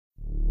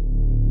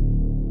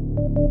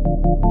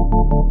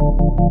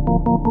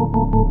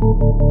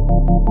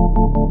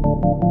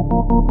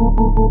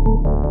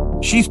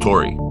She's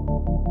Tori.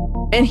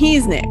 And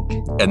he's Nick.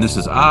 And this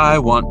is I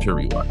Want to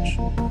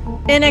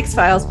Rewatch. An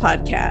X-Files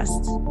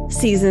podcast,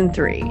 Season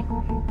 3.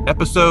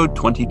 Episode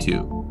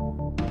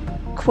 22.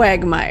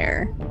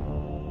 Quagmire.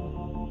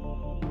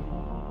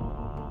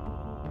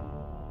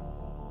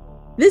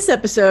 This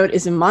episode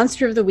is a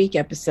Monster of the Week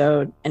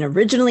episode and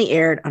originally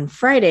aired on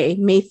Friday,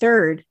 May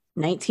 3rd,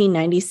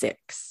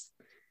 1996.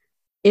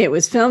 It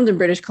was filmed in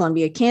British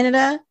Columbia,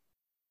 Canada,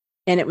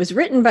 and it was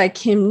written by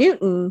Kim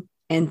Newton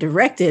and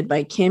directed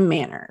by Kim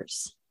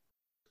Manners.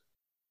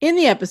 In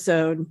the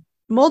episode,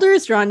 Mulder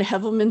is drawn to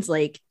Hevelman's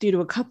Lake due to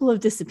a couple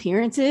of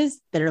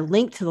disappearances that are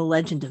linked to the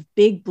legend of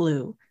Big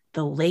Blue,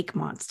 the lake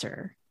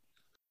monster.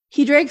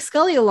 He drags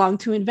Scully along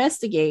to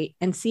investigate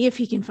and see if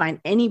he can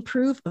find any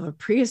proof of a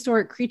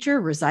prehistoric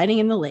creature residing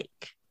in the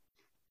lake.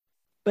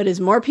 But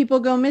as more people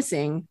go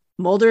missing,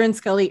 Mulder and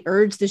Scully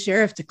urge the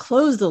sheriff to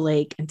close the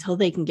lake until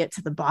they can get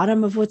to the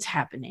bottom of what's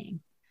happening.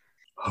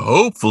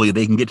 Hopefully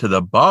they can get to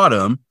the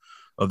bottom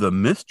of the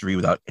mystery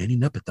without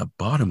ending up at the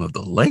bottom of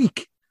the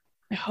lake.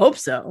 I hope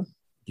so.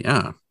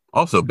 Yeah.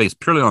 Also, based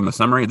purely on the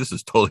summary, this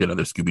is totally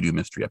another Scooby-Doo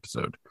mystery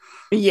episode.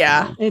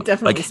 Yeah, it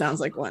definitely sounds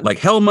like one. Like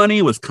Hell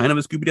Money was kind of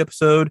a Scooby-Doo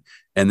episode,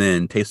 and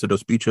then Taste of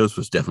Dos Bichos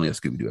was definitely a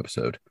Scooby-Doo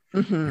episode.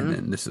 Mm-hmm. And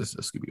then this is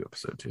a Scooby-Doo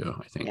episode too,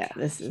 I think. Yeah,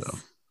 this is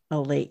a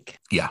lake.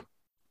 Yeah.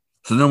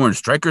 So then we're in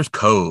Stryker's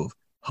Cove,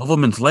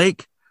 Hovelman's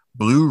Lake,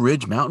 Blue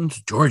Ridge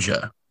Mountains,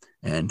 Georgia.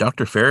 And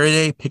Dr.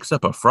 Faraday picks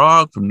up a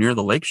frog from near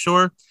the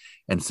lakeshore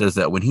and says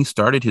that when he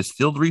started his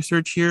field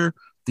research here,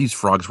 these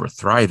frogs were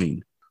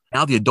thriving.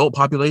 Now the adult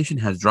population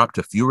has dropped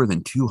to fewer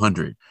than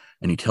 200,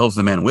 and he tells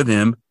the man with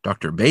him,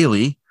 Dr.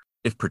 Bailey,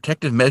 if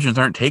protective measures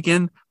aren't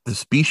taken, the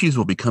species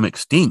will become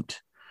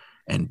extinct.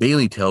 And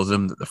Bailey tells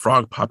him that the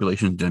frog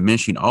population is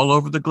diminishing all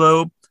over the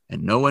globe,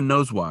 and no one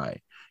knows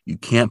why. You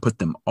can't put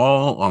them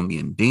all on the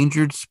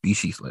endangered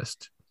species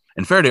list.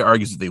 And Faraday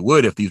argues that they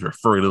would if these were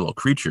furry little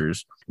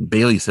creatures. And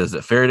Bailey says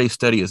that Faraday's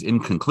study is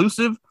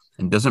inconclusive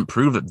and doesn't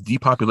prove that the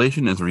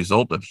depopulation is a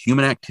result of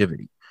human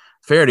activity.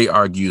 Faraday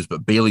argues,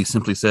 but Bailey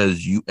simply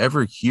says, you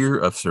ever hear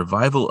of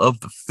survival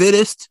of the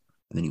fittest?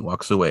 And then he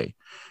walks away.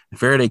 And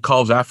Faraday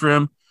calls after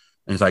him,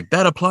 and he's like,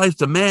 that applies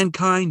to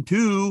mankind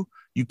too.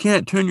 You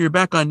can't turn your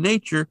back on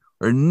nature,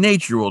 or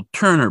nature will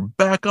turn her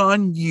back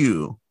on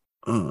you.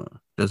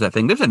 Does that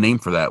thing. There's a name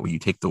for that, where you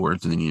take the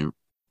words and then you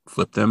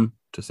flip them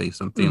to say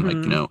something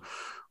like,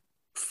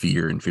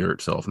 fear and fear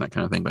itself and that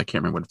kind of thing, but I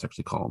can't remember what it's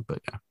actually called, but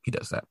yeah, he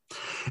does that.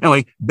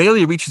 Anyway,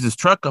 Bailey reaches his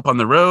truck up on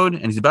the road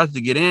and he's about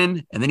to get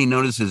in, and then he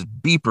notices his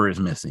beeper is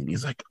missing.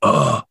 He's like,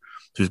 oh,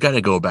 so he's got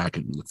to go back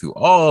and look through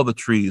all the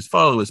trees,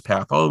 follow his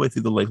path all the way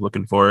through the lake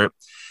looking for it.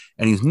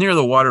 And he's near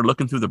the water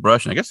looking through the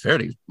brush, and I guess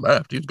Faraday's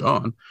left, he's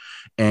gone.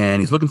 And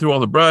he's looking through all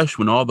the brush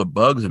when all the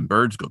bugs and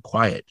birds go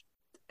quiet.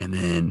 And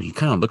then he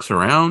kind of looks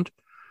around,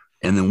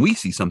 and then we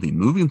see something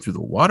moving through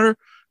the water,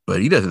 but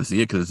he doesn't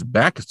see it because his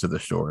back is to the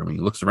shore. And when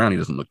he looks around, he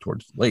doesn't look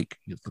towards the lake.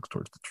 He just looks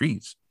towards the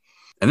trees.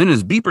 And then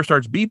his beeper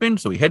starts beeping.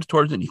 So he heads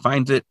towards it and he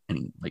finds it and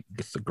he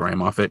gets the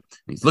grime off it.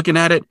 And he's looking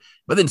at it,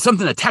 but then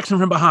something attacks him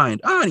from behind.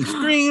 And he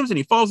screams and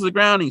he falls to the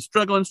ground. And he's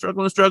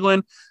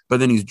struggling. But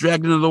then he's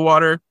dragged into the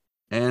water,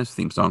 and his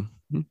theme song.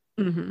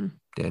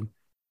 Dead.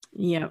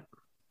 Yep.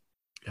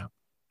 Yeah.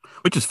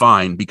 Which is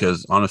fine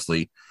because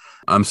honestly,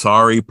 I'm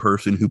sorry,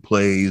 person who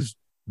plays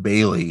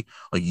Bailey,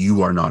 like,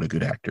 you are not a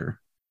good actor.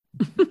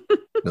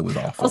 That was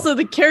awful. Also,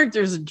 the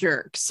character's a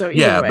jerk. So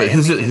yeah, but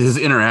his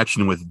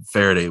interaction with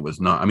Faraday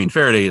was not. I mean,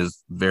 Faraday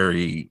is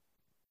very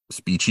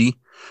speechy.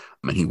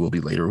 I mean, he will be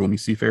later when we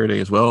see Faraday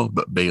as well.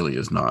 But Bailey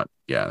is not.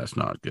 Yeah, that's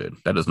not good.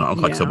 That does not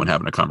look like someone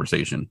having a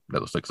conversation.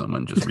 That looks like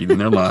someone just reading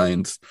their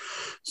lines.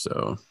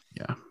 So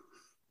yeah.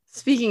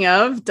 Speaking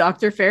of,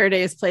 Dr.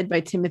 Faraday is played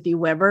by Timothy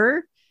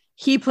Weber.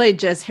 He played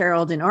Jess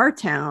Harold in Our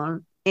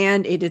Town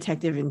and a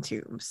detective in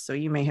Tombs. So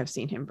you may have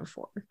seen him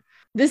before.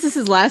 This is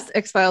his last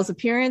X-Files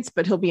appearance,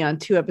 but he'll be on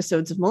 2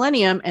 episodes of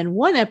Millennium and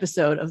 1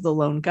 episode of The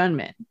Lone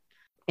Gunman.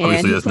 And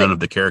obviously, there's none of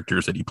the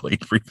characters that he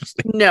played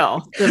previously.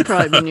 No, there'll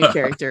probably be new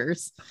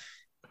characters.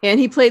 And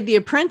he played the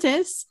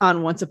apprentice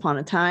on Once Upon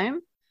a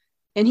Time,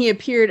 and he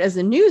appeared as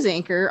a news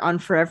anchor on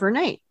Forever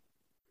Night.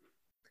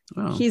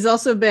 Oh. He's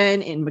also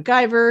been in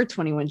MacGyver,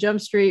 21 Jump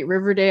Street,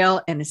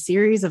 Riverdale, and a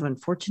series of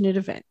unfortunate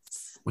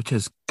events. Which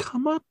has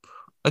come up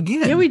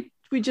again. Yeah,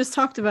 we just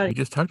talked about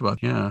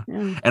it. Yeah.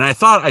 And I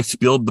thought I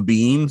spilled the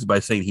beans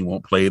by saying he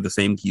won't play the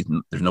same.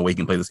 There's no way he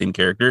can play the same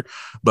character.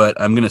 But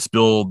I'm going to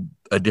spill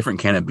a different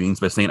can of beans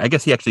by saying I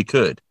guess he actually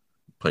could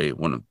play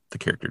one of the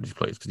characters he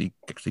plays, because he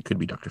actually could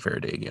be Dr.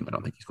 Faraday again. But I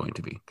don't think he's going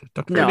to be, because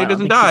Dr. Faraday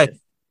doesn't die.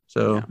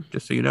 So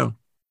just so you know.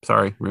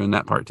 Sorry, ruined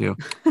that part too.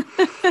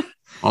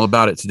 All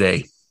about it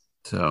today.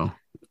 So,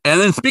 and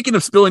then speaking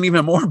of spilling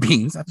even more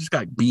beans, I've just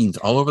got beans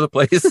all over the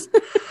place.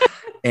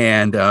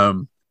 And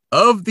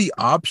of the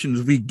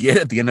options we get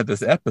at the end of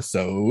this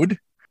episode,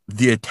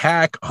 the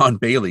attack on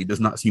Bailey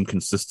does not seem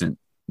consistent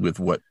with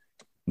what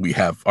we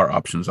have our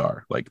options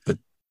are. Like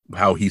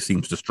how he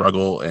seems to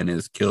struggle and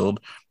is killed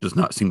does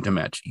not seem to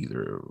match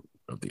either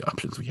of the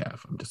options we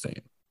have. I'm just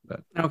saying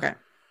that. Okay.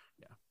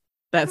 Yeah.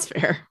 That's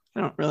fair.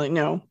 I don't really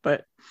know,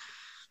 but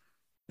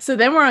so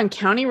then we're on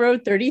County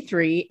Road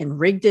 33 in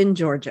Rigdon,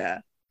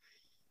 Georgia.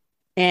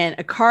 And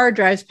a car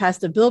drives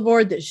past a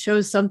billboard that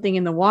shows something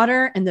in the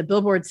water. And the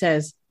billboard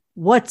says,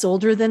 "What's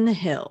older than the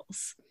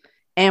hills?"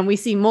 And we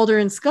see Mulder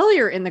and Scully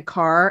are in the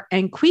car,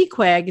 and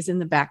Queequeg is in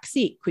the back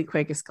seat.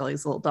 Queequeg is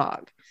Scully's little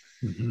dog.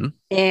 Mm-hmm.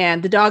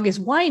 And the dog is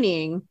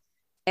whining.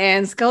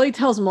 And Scully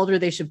tells Mulder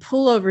they should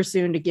pull over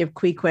soon to give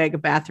Queequeg a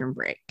bathroom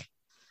break.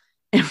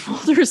 And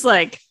Mulder's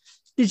like,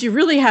 "Did you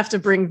really have to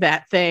bring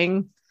that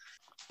thing?"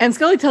 And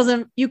Scully tells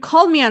him, "You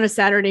called me on a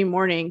Saturday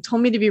morning,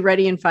 told me to be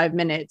ready in 5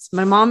 minutes.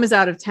 My mom is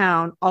out of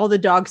town. All the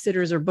dog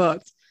sitters are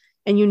booked.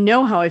 And you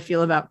know how I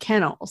feel about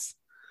kennels.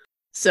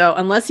 So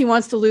unless he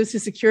wants to lose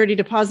his security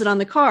deposit on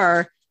the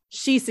car,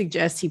 she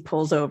suggests he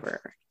pulls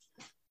over."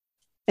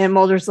 And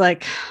Mulder's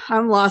like,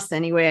 "I'm lost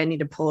anyway. I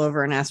need to pull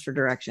over and ask for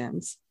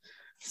directions."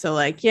 So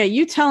like, yeah,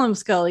 you tell him,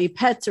 Scully,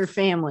 pets are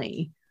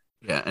family.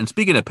 Yeah, and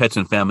speaking of pets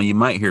and family, you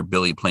might hear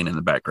Billy playing in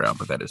the background,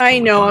 but that is totally I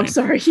know, fine. I'm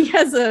sorry. He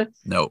has a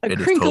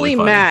crinkly totally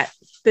mat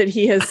that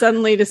he has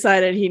suddenly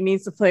decided he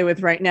needs to play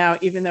with right now,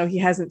 even though he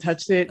hasn't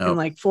touched it in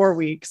like 4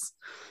 weeks.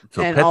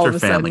 So and pets are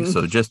family,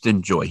 so just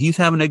enjoy. He's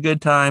having a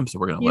good time, so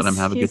we're going to let him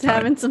have a good time. He's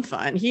having some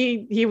fun.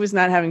 He was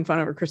not having fun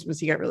over Christmas.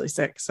 He got really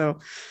sick, so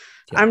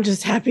I'm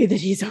just happy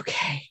that he's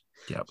okay.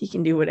 Yep. He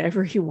can do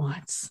whatever he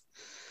wants.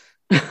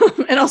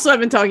 And also I've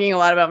been talking a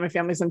lot about my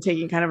family, so I'm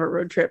taking kind of a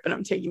road trip, and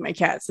I'm taking my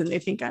cats, and they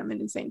think I'm an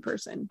insane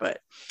person, but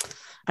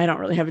I don't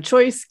really have a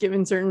choice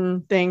given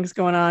certain things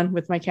going on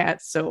with my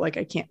cats. So like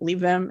I can't leave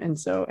them.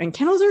 And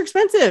kennels are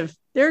expensive.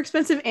 They're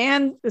expensive,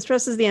 and it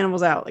stresses the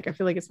animals out. Like I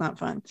feel like it's not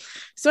fun.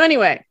 So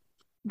anyway,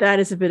 that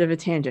is a bit of a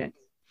tangent.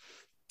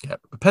 Yeah.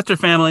 Pets are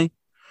family.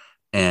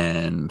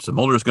 And so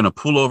Mulder is going to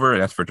pull over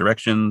and ask for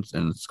directions.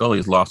 And Scully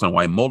is lost on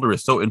why Mulder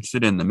is so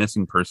interested in the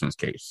missing persons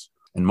case.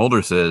 And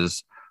Mulder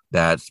says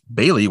that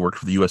Bailey worked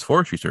for the U.S.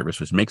 Forestry Service,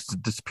 which makes the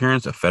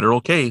disappearance a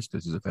federal case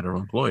because he's a federal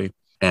employee.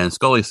 And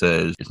Scully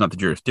says it's not the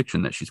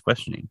jurisdiction that she's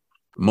questioning.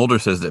 Mulder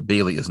says that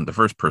Bailey isn't the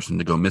first person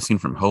to go missing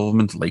from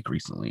Hovelman's Lake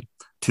recently.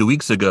 2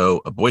 weeks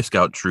ago, a Boy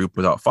Scout troop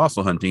went out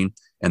fossil hunting,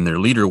 and their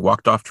leader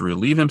walked off to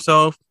relieve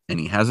himself, and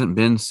he hasn't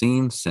been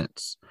seen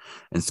since.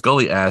 And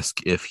Scully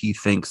asks if he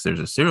thinks there's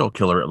a serial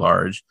killer at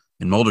large,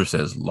 and Mulder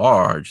says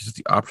large is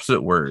the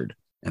opposite word.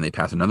 And they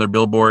pass another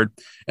billboard,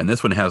 and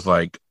this one has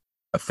like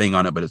a thing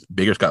on it, but it's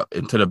bigger. It's got,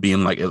 instead of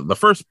being like the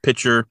first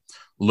picture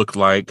looked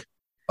like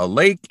a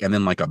lake, and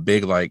then like a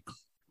big like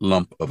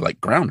lump of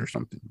like ground or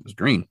something. It was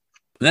green.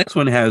 The next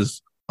one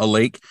has a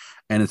lake,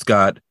 and it's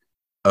got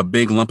a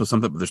big lump of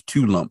something, but there's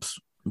 2 lumps,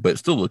 but it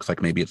still looks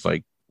like maybe it's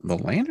like the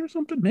land or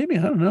something. Maybe,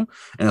 I don't know.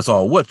 And it's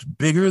all, what's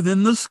bigger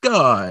than the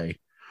sky?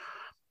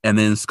 And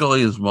then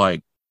Scully is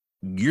like,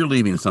 you're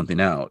leaving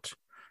something out.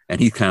 And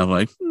he's kind of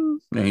like,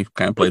 he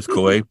kind of plays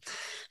coy.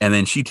 And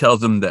then she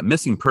tells him that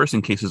missing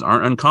person cases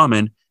aren't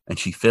uncommon, and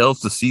she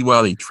fails to see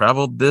why they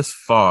traveled this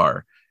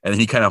far. And then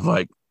he kind of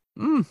like,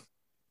 because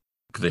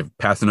they've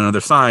passed another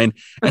sign.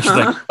 And she's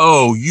like,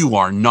 oh, you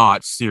are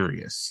not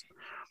serious.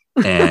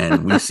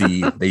 And we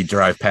see they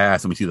drive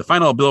past, and we see the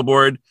final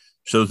billboard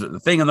shows that the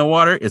thing in the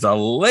water is a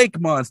lake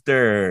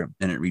monster.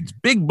 And it reads,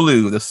 Big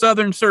Blue, the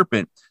Southern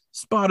Serpent.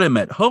 Spot him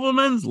at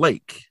Hovelman's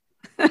Lake.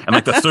 And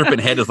like the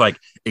serpent head is like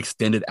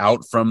extended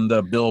out from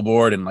the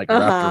billboard and like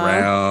wrapped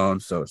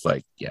around. So it's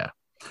like, yeah.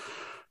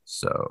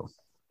 So.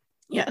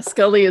 Yeah,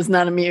 Scully is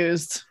not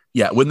amused.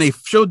 Yeah, when they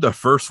showed the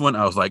first one,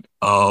 I was like,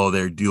 oh,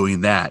 they're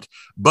doing that.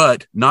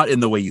 But not in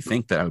the way you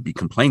think that I would be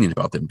complaining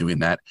about them doing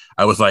that.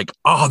 I was like,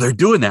 oh, they're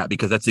doing that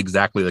because that's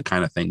exactly the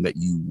kind of thing that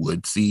you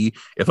would see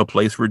if a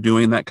place were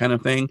doing that kind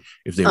of thing,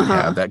 if they would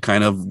have that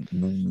kind of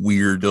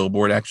weird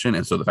billboard action.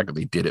 And so the fact that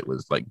they did it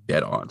was like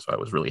dead on. So I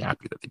was really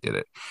happy that they did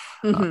it.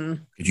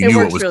 It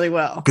works really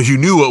well. Because you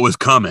knew what was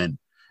coming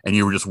and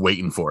you were just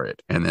waiting for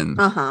it. And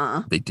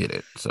then they did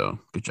it. So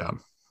good job.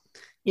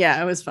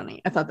 Yeah, it was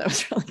funny. I thought that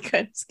was really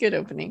good. It's a good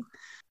opening.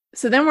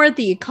 So then we're at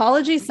the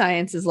Ecology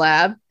Sciences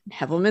Lab in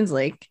Hovelman's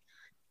Lake,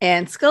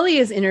 and Scully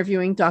is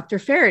interviewing Dr.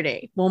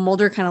 Faraday while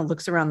Mulder kind of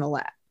looks around the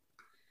lab.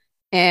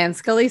 And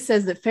Scully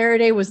says that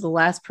Faraday was the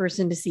last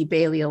person to see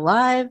Bailey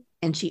alive,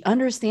 and she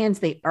understands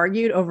they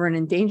argued over an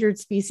endangered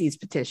species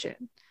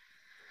petition.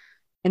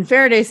 And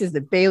Faraday says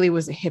that Bailey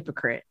was a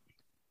hypocrite.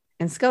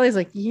 And Scully's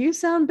like, you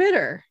sound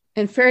bitter.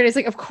 And Faraday's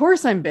like, of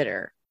course I'm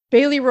bitter.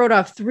 Bailey wrote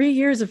off 3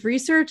 years of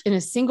research in a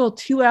single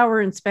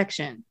 2-hour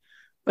inspection,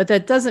 but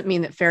that doesn't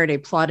mean that Faraday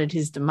plotted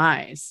his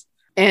demise.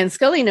 And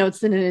Scully notes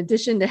that in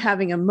addition to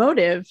having a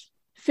motive,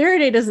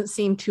 Faraday doesn't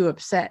seem too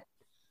upset.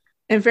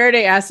 And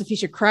Faraday asks if he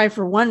should cry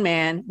for one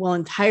man while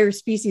entire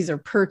species are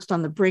perched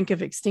on the brink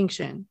of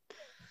extinction.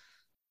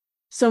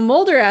 So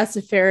Mulder asks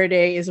if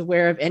Faraday is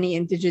aware of any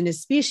indigenous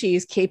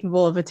species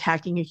capable of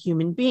attacking a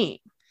human being.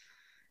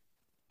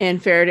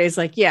 And Faraday's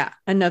like, yeah,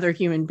 another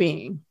human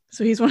being.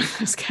 So he's one of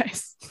those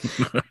guys.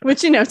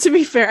 Which, to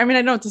be fair, I mean,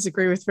 I don't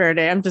disagree with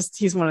Faraday.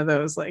 He's one of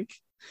those like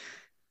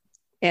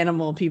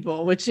animal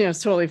people, which,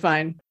 is totally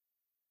fine.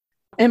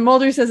 And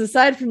Mulder says,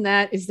 aside from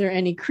that, is there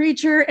any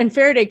creature? And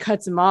Faraday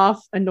cuts him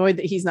off, annoyed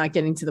that he's not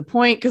getting to the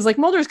point. Because like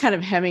Mulder's kind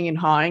of hemming and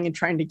hawing and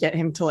trying to get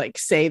him to like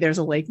say there's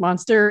a lake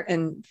monster.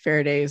 And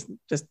Faraday is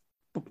just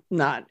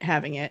not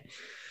having it.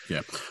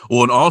 Yeah.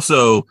 Well, and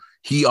also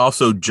he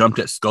also jumped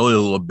at Scully a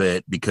little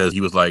bit because he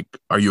was like,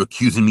 are you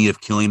accusing me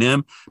of killing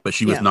him? But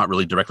she was not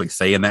really directly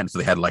saying that. And so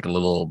they had like a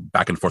little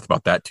back and forth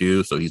about that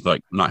too. So he's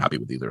like not happy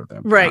with either of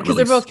them. Right. Because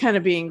they're both kind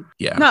of being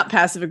not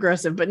passive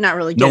aggressive, but not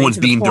really getting no one's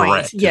to the being point.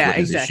 direct. Yeah,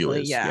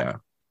 exactly. Yeah.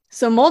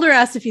 So Mulder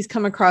asks if he's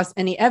come across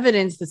any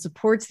evidence that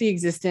supports the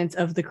existence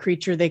of the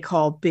creature they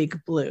call Big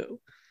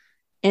Blue.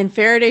 And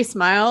Faraday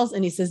smiles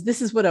and he says,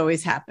 this is what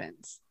always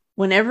happens.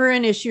 Whenever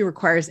an issue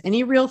requires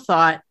any real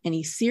thought,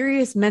 any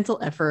serious mental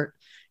effort,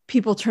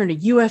 people turn to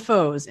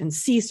UFOs and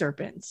sea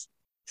serpents.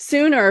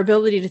 Soon our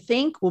ability to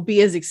think will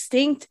be as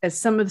extinct as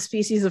some of the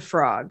species of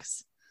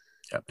frogs.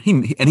 Yeah.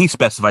 He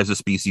specifies the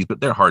species,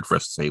 but they're hard for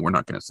us to say. We're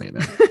not going to say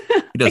them.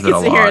 He does I it a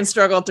lot. sit here and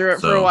struggle through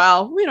it for a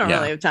while. We don't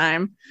really have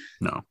time.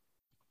 No.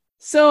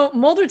 So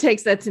Mulder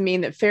takes that to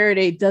mean that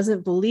Faraday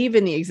doesn't believe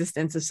in the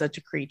existence of such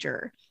a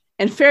creature.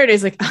 And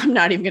Faraday's like, I'm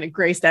not even going to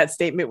grace that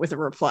statement with a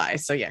reply.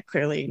 So yeah,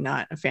 clearly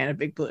not a fan of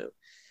Big Blue.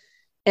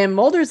 And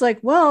Mulder's like,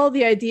 well,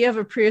 the idea of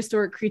a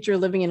prehistoric creature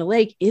living in a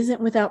lake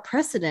isn't without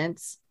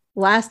precedence.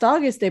 Last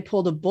August, they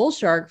pulled a bull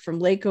shark from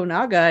Lake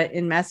Onaga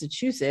in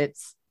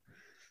Massachusetts.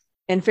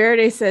 And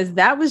Faraday says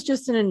that was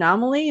just an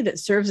anomaly that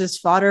serves as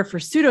fodder for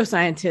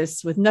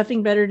pseudoscientists with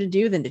nothing better to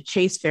do than to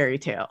chase fairy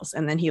tales.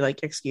 And then he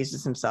like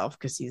excuses himself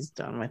because he's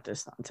done with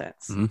this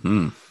nonsense.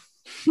 Mm-hmm.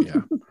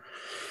 Yeah.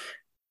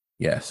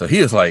 Yeah. So he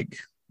is like,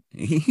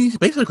 he's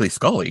basically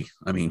Scully.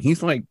 I mean,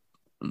 he's like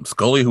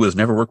Scully who has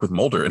never worked with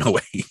Mulder in a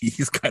way.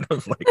 He's kind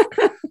of like,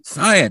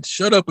 science,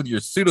 shut up with your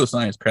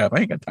pseudoscience crap.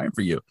 I ain't got time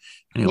for you.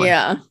 Anyway,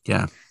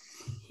 yeah.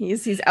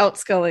 He's out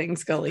sculling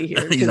Scully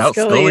here. He's out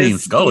scullying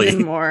Scully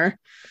even more.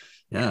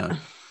 Yeah.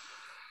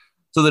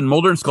 So then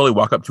Mulder and Scully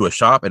walk up to a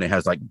shop and it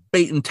has like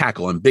bait and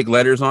tackle and big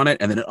letters on it.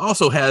 And then it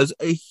also has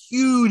a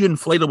huge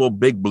inflatable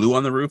Big Blue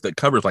on the roof that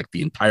covers like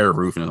the entire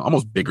roof and is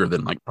almost bigger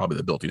than like probably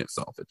the building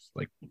itself. It's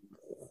like,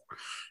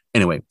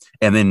 anyway.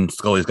 And then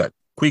Scully's got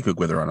Queequeg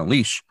with her on a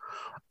leash.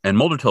 And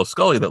Mulder tells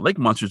Scully that lake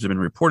monsters have been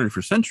reported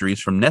for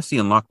centuries from Nessie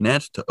and Loch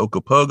Ness to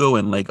Okopogo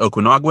and Lake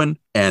Okanagan.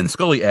 And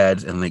Scully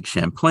adds, and Lake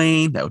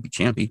Champlain, that would be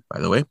Champy,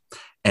 by the way,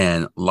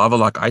 and Lava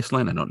Loch,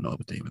 Iceland. I don't know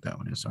what the name of that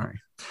one is, sorry.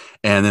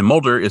 And then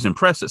Mulder is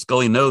impressed that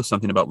Scully knows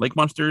something about lake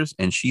monsters,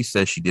 and she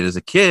says she did as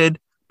a kid,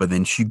 but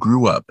then she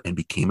grew up and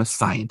became a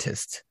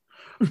scientist.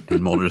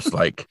 And Mulder's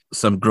like,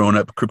 some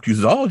grown-up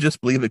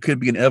cryptozoologists believe it could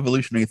be an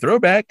evolutionary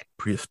throwback,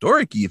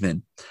 prehistoric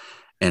even.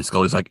 And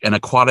Scully's like, an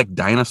aquatic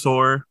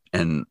dinosaur.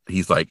 And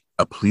he's like,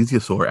 a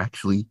plesiosaur,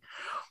 actually,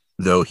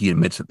 though he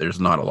admits that there's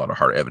not a lot of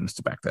hard evidence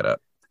to back that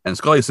up. And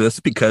Scully says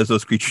because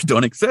those creatures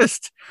don't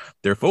exist.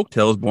 They're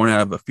folktales born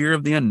out of a fear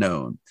of the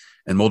unknown.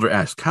 And Mulder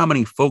asks how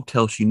many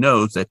folktales she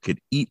knows that could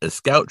eat a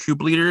scout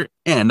troop leader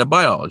and a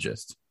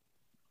biologist.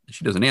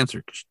 She doesn't answer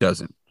because she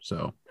doesn't.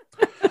 So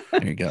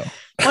there you go.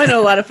 Well, I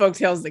know a lot of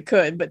folktales that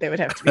could, but they would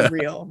have to be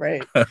real,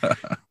 right?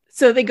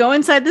 So they go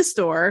inside the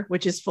store,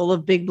 which is full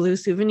of Big Blue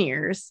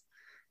souvenirs.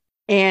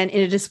 And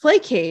in a display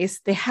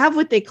case, they have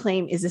what they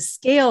claim is a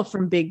scale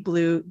from Big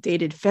Blue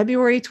dated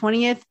February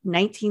 20th,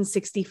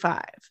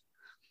 1965.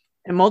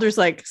 And Mulder's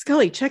like,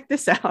 Scully, check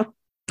this out.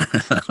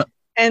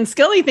 And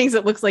Scully thinks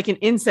it looks like an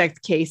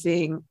insect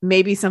casing,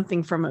 maybe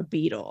something from a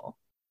beetle.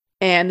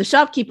 And the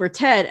shopkeeper,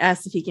 Ted,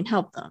 asks if he can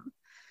help them.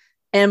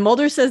 And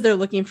Mulder says they're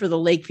looking for the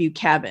Lakeview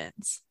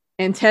cabins.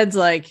 And Ted's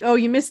like, oh,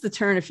 you missed the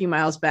turn a few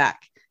miles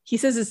back. He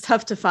says it's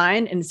tough to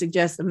find and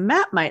suggests a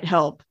map might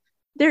help.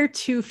 They're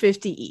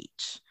 $2.50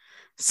 each.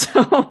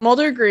 So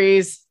Mulder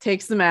agrees,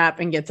 takes the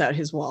map, and gets out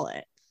his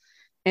wallet.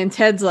 And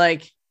Ted's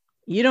like,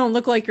 you don't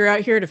look like you're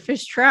out here to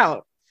fish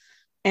trout.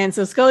 And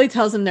so Scully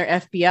tells him they're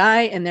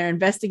FBI and they're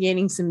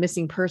investigating some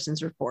missing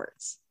persons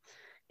reports.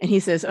 And he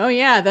says, oh,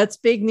 yeah, that's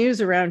big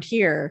news around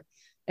here.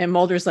 And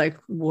Mulder's like,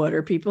 what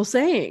are people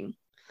saying?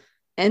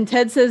 And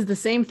Ted says the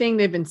same thing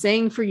they've been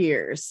saying for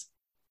years.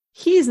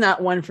 He's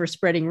not one for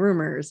spreading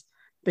rumors,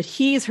 but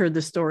he's heard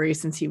the story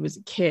since he was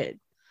a kid.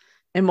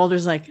 And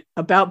Mulder's like,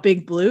 about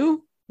Big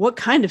Blue? What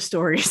kind of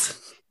stories?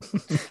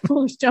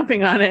 Mulder's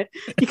jumping on it.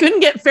 He couldn't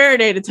get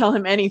Faraday to tell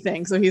him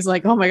anything. So he's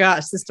like, oh my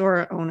gosh, the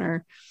store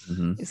owner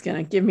is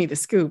going to give me the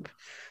scoop.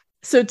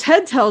 So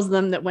Ted tells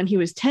them that when he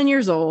was 10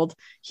 years old,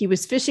 he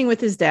was fishing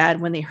with his dad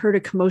when they heard a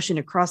commotion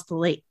across the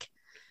lake.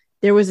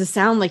 There was a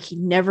sound like he'd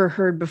never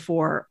heard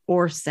before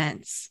or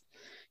since.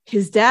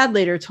 His dad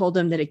later told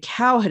him that a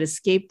cow had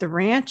escaped the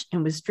ranch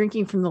and was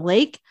drinking from the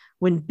lake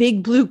when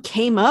Big Blue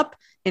came up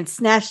and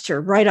snatched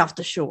her right off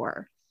the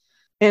shore.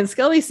 And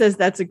Scully says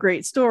that's a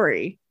great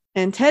story.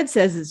 And Ted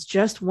says it's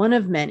just one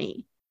of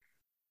many.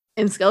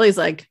 And Scully's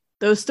like,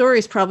 those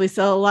stories probably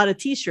sell a lot of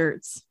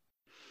t-shirts.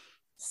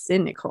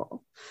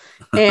 Cynical.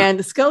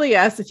 And Scully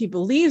asks if he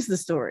believes the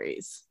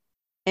stories.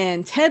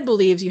 And Ted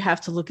believes you have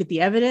to look at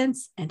the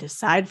evidence and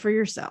decide for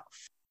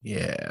yourself.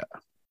 Yeah.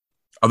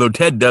 Although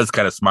Ted does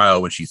kind of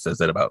smile when she says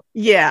that about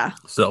Yeah.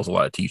 sells a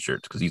lot of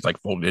t-shirts because he's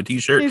like folding a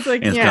t-shirt. He's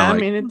like, and it's yeah, I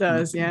like, mean, it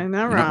does. Yeah,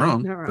 not you're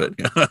wrong. not wrong.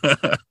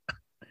 But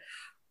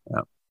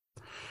yeah.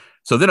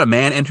 So then a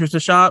man enters the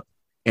shop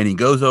and he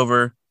goes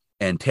over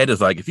and Ted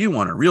is like, if you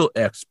want a real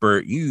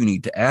expert, you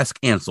need to ask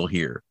Ansel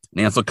here.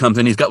 And Ansel comes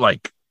in. He's got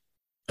like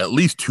at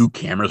least 2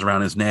 cameras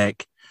around his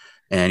neck.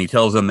 And he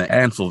tells them that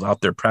Ansel's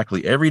out there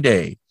practically every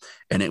day.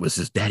 And it was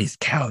his daddy's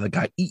cow that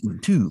got eaten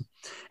too.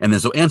 And then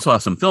so Ansel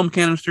has some film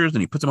canisters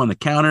and he puts them on the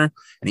counter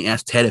and he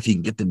asks Ted if he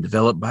can get them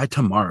developed by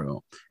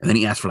tomorrow. And then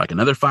he asks for like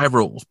another 5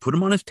 rolls, put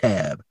them on his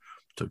tab.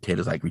 So Ted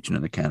is like reaching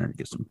in the counter to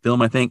get some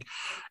film, I think.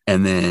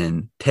 And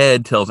then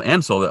Ted tells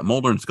Ansel that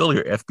Mulder and Scully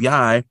are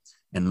FBI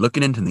and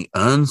looking into the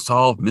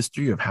unsolved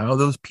mystery of how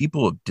those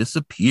people have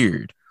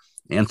disappeared.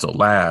 Ansel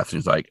laughs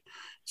and he's like,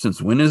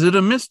 since when is it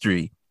a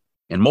mystery?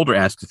 And Mulder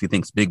asks if he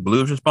thinks Big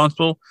Blue is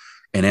responsible.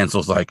 And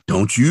Ansel's like,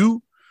 don't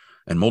you?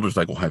 And Mulder's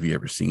like, well, have you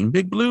ever seen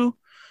Big Blue?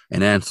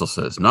 And Ansel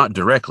says, not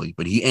directly,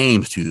 but he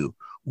aims to.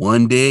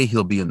 One day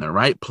he'll be in the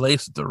right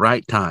place at the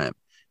right time.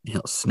 And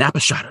he'll snap a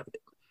shot of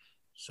it.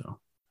 So,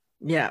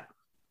 yeah,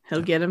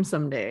 he'll get him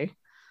someday.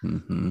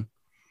 Mm-hmm.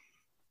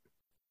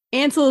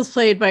 Ansel is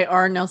played by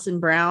R. Nelson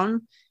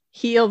Brown.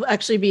 He'll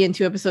actually be in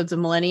 2 episodes of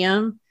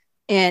Millennium.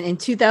 And in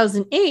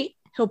 2008,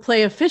 he'll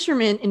play a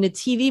fisherman in a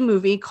TV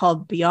movie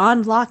called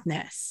Beyond Loch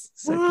Ness.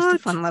 So just a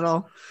fun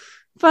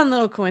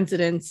little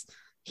coincidence.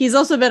 He's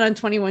also been on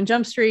 21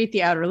 Jump Street,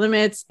 The Outer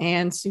Limits,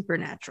 and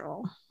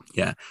Supernatural.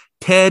 Yeah.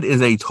 Ted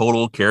is a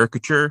total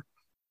caricature,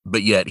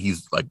 but yet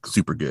he's like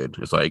super good.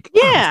 It's like,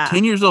 yeah,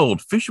 10 years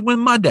old, fishing with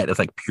my dad. It's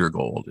like pure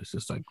gold. It's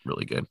just like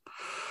really good.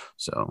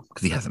 So,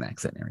 because he has an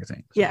accent and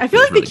everything. So yeah, I feel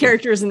like really the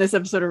characters in this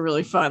episode are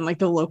really fun. Like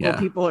the local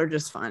people are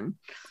just fun.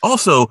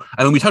 Also,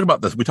 I mean, we talked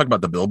about this. We talked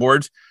about the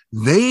billboards.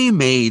 They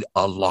made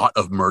a lot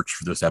of merch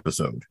for this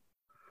episode.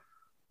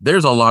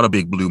 There's a lot of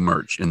Big Blue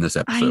merch in this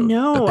episode. I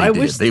know. I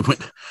wish they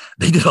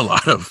did a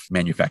lot of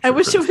manufacturing. I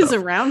wish it was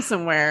around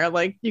somewhere.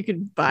 Like you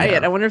could buy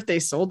it. I wonder if they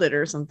sold it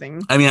or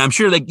something. I mean, I'm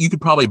sure like you could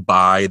probably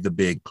buy the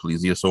big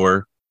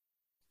plesiosaur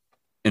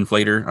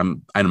inflator.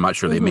 I'm not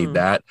sure they made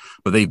that,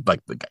 but they got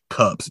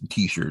cups and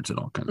t-shirts and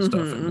all kinds of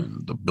stuff,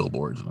 and the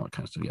billboards and all that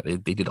kind of stuff. Yeah,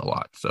 they did a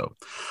lot. So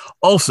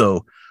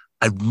also,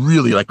 I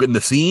really like in the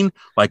scene,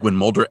 like when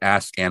Mulder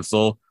asks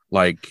Ansel,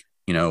 like,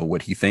 you know,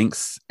 what he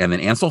thinks, and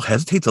then Ansel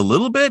hesitates a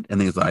little bit,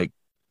 and he's like,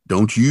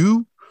 "Don't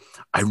you?"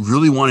 I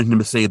really wanted him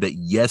to say that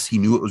yes, he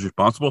knew it was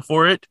responsible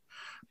for it,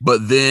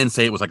 but then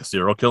say it was like a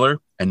serial killer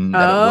and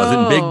that it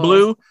wasn't Big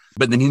Blue.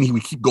 But then he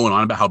would keep going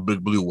on about how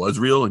Big Blue was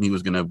real and he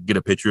was going to get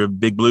a picture of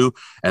Big Blue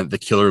and the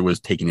killer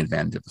was taking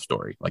advantage of the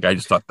story. Like, I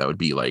just thought that would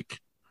be like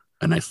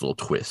a nice little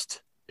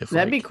twist. If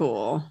that'd be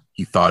cool.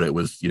 He thought it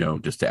was, you know,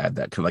 just to add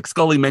that. Cause like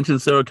Scully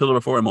mentioned serial killer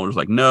before and Mulder's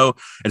like, no.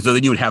 And so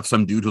then you would have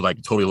some dude who like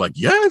totally like,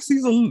 yes,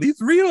 he's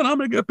real and I'm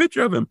going to get a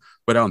picture of him.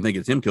 But I don't think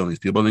it's him killing these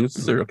people. I think it's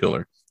a serial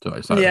killer. So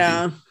I thought,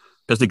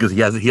 especially because he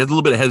has a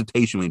little bit of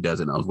hesitation when he does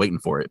it. And I was waiting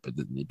for it, but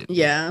then he didn't.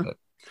 Yeah.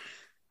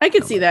 I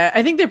could see that.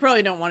 I think they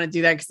probably don't want to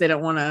do that because they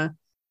don't want to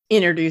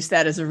introduce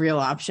that as a real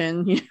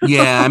option. You know?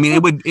 Yeah, I mean,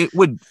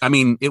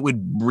 it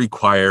would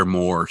require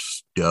more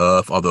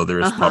stuff. Although there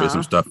is probably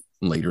some stuff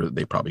later that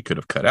they probably could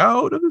have cut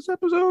out of this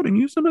episode and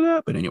used some of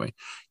that. But anyway,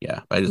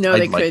 yeah,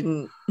 they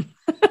couldn't.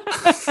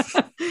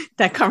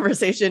 That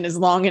conversation is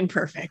long and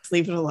perfect.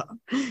 Leave it alone.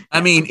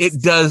 I mean,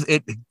 it does.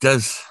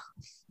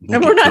 We'll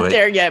and we're not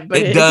there yet, but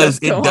it does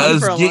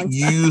get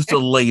used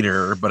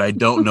later, but I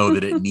don't know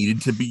that it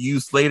needed to be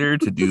used later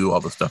to do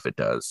all the stuff it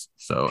does.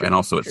 So, and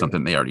also it's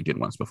something they already did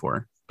once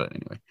before, but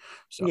anyway.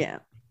 So, yeah.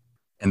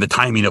 And the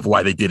timing of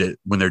why they did it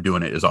when they're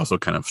doing it is also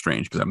kind of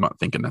strange because I'm not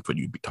thinking that's what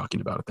you'd be talking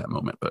about at that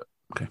moment, but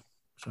okay.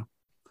 So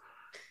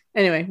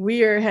anyway,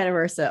 we are ahead of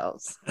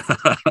ourselves.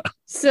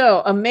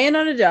 So a man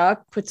on a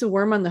dock puts a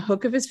worm on the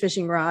hook of his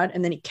fishing rod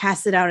and then he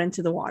casts it out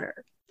into the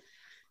water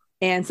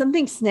and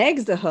something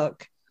snags the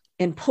hook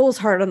and pulls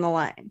hard on the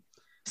line.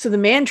 So the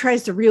man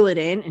tries to reel it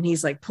in and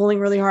he's like pulling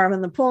really hard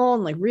on the pole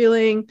and like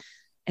reeling.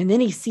 And then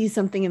he sees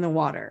something in the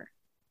water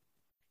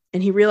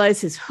and he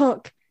realizes his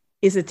hook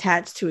is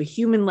attached to a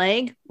human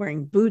leg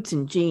wearing boots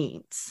and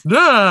jeans.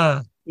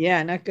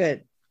 Yeah, not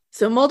good.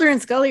 So Mulder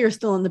and Scully are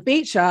still in the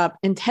bait shop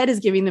and Ted is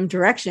giving them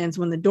directions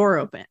when the door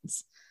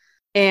opens.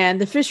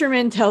 And the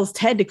fisherman tells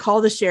Ted to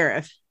call the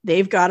sheriff.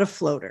 They've got a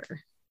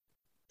floater.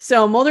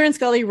 So Mulder and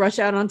Scully rush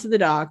out onto the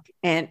dock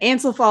and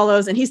Ansel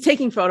follows and he's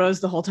taking photos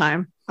the whole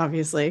time,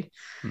 obviously.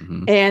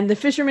 Mm-hmm. And the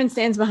fisherman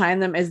stands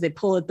behind them as they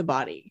pull at the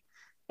body.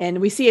 And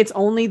we see it's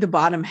only the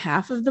bottom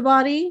half of the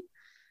body.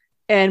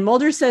 And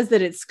Mulder says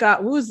that it's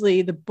Scott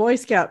Woosley, the Boy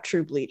Scout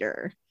troop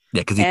leader.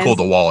 Yeah, because he pulled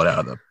the wallet out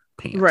of the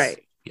pants.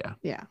 Right. Yeah.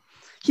 Yeah.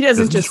 He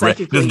doesn't just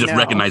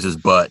recognize his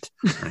butt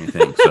or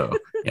anything. So,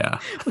 yeah.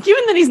 Well,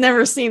 given that he's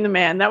never seen the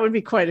man, that would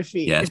be quite a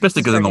feat. Yeah,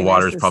 especially because in the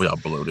water is probably all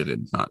bloated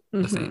and not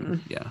the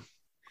same. Yeah.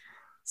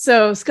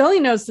 So Scully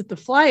knows that the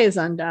fly is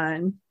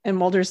undone and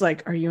Mulder's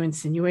like, are you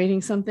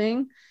insinuating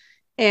something?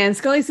 And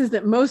Scully says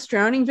that most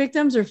drowning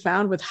victims are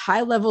found with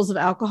high levels of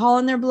alcohol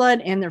in their blood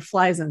and their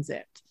flies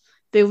unzipped.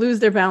 They lose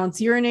their balance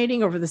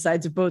urinating over the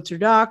sides of boats or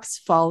docks,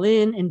 fall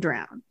in, and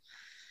drown.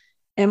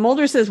 And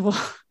Mulder says, well,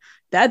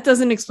 that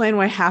doesn't explain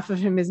why half of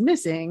him is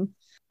missing.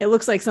 It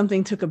looks like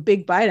something took a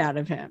big bite out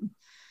of him.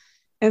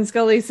 And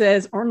Scully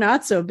says, or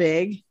not so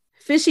big.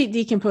 Fish eat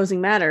decomposing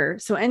matter,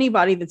 so any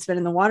body that's been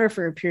in the water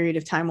for a period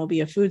of time will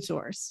be a food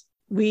source.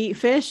 We eat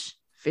fish,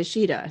 fish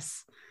eat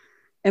us.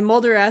 And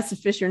Mulder asks if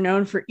fish are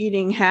known for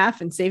eating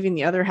half and saving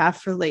the other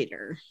half for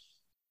later.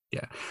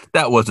 Yeah,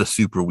 that was a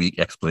super weak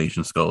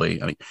explanation,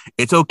 Scully. I mean,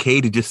 it's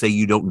okay to just say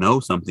you don't know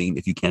something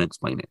if you can't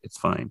explain it. It's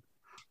fine.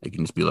 You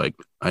can just be like,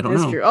 I don't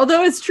know. True.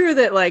 Although it's true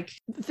that like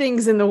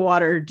things in the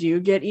water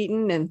do get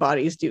eaten and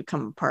bodies do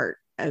come apart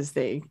as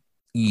they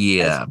but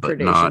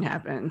predation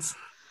happens.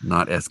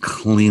 Not as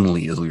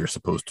cleanly as we were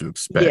supposed to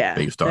expect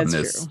based on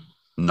this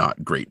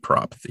not great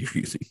prop that you're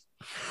using.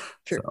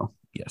 True. So,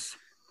 yes.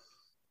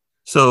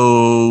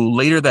 So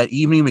later that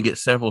evening, we get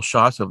several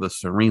shots of the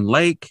serene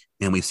lake,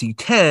 and we see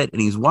Ted,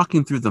 and he's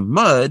walking through the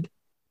mud,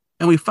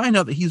 and we find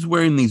out that he's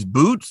wearing these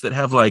boots that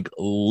have like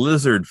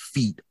lizard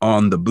feet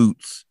on the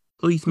boots.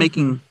 So he's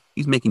making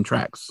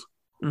tracks.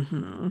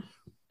 Mm-hmm.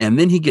 And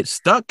then he gets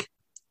stuck,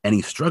 and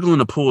he's struggling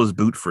to pull his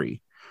boot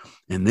free.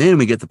 And then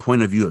we get the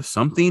point of view of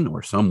something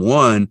or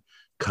someone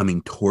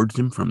coming towards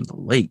him from the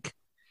lake.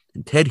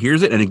 And Ted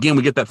hears it. And again,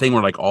 we get that thing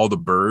where like all the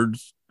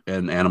birds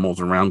and animals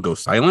around go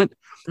silent.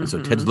 And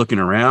so Ted's looking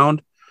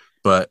around.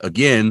 But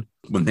again,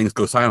 when things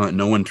go silent,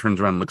 no one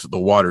turns around and looks at the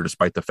water,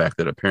 despite the fact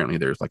that apparently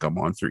there's like a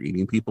monster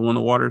eating people in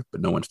the water.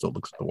 But no one still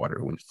looks at the water.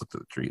 Everyone just looks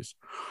at the trees.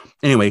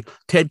 Anyway,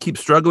 Ted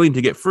keeps struggling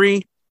to get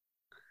free.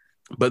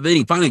 But then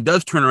he finally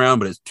does turn around,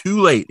 but it's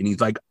too late. And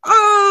he's like,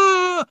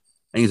 ah!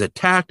 And he's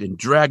attacked and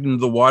dragged into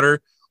the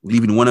water,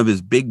 leaving one of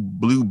his big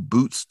blue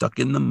boots stuck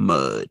in the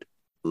mud.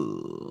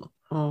 Ugh.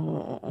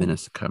 Oh. Then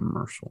it's a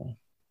commercial.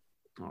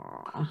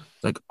 Oh.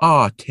 It's like,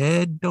 oh,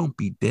 Ted, don't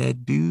be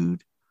dead,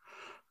 dude.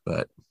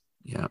 But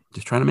yeah,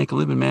 just trying to make a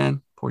living,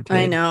 man. Poor Ted.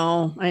 I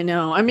know.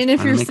 I mean,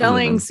 if you're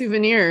selling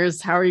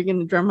souvenirs, how are you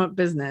going to drum up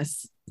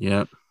business?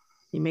 Yep.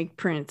 You make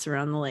prints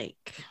around the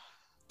lake.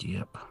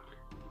 Yep.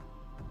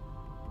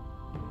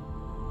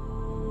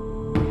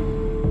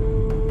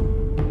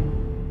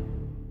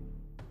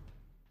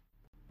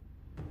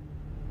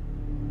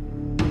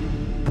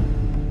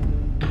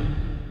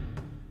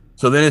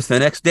 So then it's the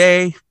next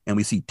day, and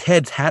we see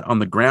Ted's hat on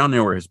the ground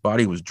there where his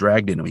body was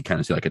dragged in, and we kind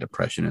of see like a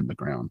depression in the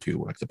ground too,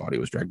 where like the body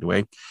was dragged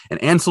away.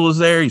 And Ansel is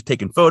there. He's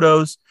taking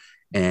photos,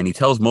 and he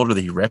tells Mulder that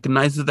he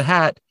recognizes the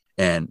hat.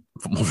 And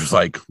Mulder's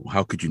like, well,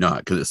 how could you not?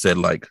 Because it said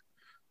like,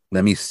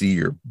 let me see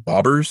your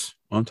bobbers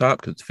on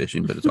top, because it's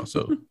fishing, but it's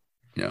also,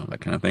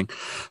 that kind of thing.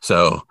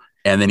 So,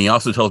 and then he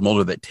also tells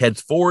Mulder that Ted's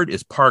Ford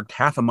is parked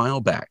half a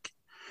mile back.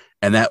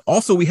 And that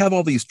also we have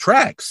all these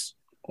tracks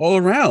all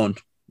around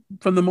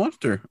from the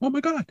monster. Oh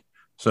my God.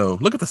 So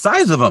look at the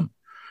size of them.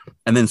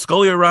 And then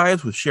Scully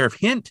arrives with Sheriff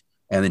Hint.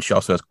 And then she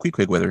also has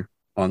Queequeg with her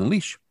on the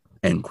leash.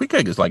 And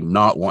Queequeg is like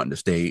not wanting to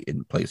stay in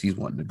the place. He's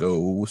wanting to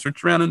go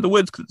search around in the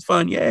woods because it's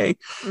fun. Yay.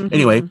 Mm-hmm.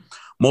 Anyway,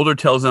 Mulder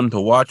tells them to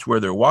watch where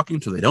they're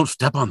walking so they don't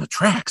step on the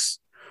tracks.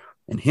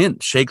 And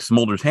Hint shakes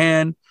Mulder's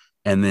hand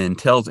and then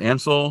tells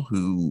Ansel,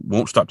 who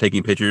won't stop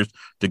taking pictures,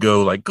 to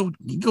go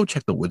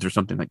check the woods or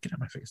something. Like, get out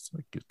of my face.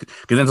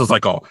 Because Ansel's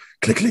like all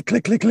click, click,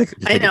 click, click, click.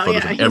 I know,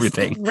 yeah.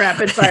 Everything.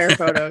 Rapid fire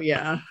photo,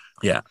 yeah.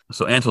 Yeah.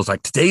 So Ansel's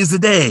like, today's the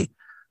day.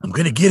 I'm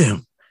going to get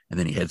him. And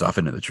then he heads off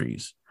into the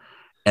trees.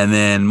 And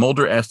then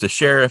Mulder asks the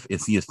sheriff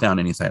if he has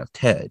found any sign of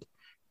Ted.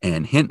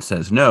 And Hint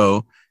says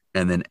no.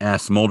 And then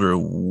asks Mulder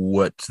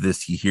what's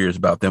this he hears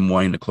about them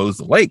wanting to close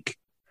the lake.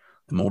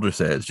 And Mulder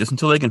says, just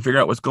until they can figure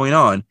out what's going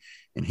on.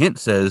 And Hint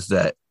says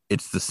that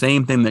it's the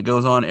same thing that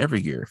goes on every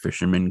year.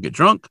 Fishermen get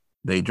drunk,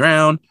 they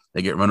drown,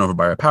 they get run over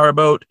by a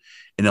powerboat.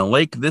 In a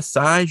lake this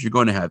size, you're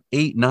going to have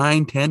 8,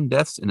 9, 10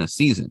 deaths in a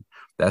season.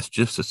 That's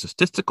just a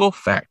statistical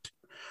fact.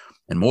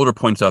 And Mulder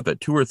points out that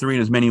 2 or 3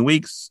 in as many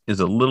weeks is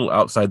a little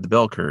outside the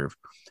bell curve.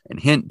 And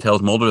Hint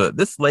tells Mulder that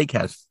this lake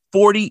has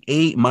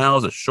 48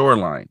 miles of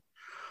shoreline.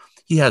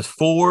 He has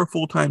 4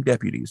 full-time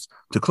deputies.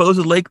 To close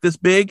a lake this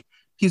big,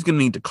 he's going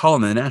to need to call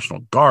in the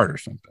National Guard or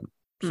something.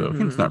 So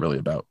Hint's not really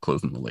about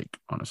closing the lake,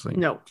 honestly.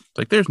 No. It's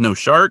like, there's no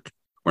shark.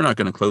 We're not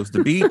going to close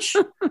the beach.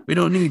 We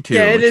don't need to.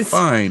 Yeah, it's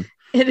fine.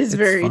 It's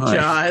very fine.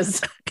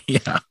 Jaws.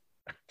 Yeah.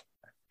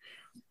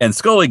 And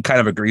Scully kind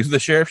of agrees with the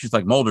sheriff. She's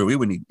like, Mulder, we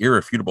would need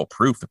irrefutable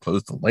proof to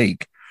close the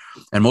lake.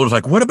 And Mulder's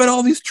like, what about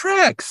all these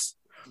tracks?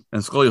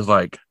 And Scully's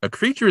like, a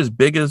creature as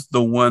big as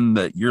the one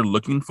that you're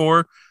looking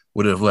for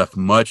would have left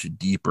much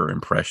deeper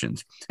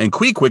impressions. And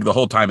Queequeg the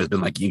whole time has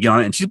been like, you get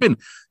on it. And she's been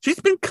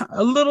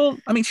a little,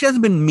 I mean, she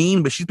hasn't been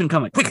mean, but she's been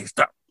kind of like, Queequeg,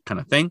 stop, kind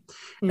of thing.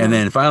 Yeah. And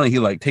then finally he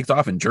like takes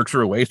off and jerks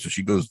her away. So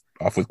she goes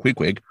off with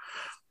Queequeg.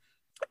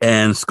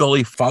 And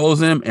Scully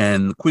follows him,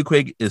 and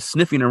Queequeg is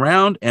sniffing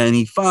around, and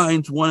he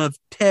finds one of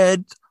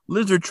Ted's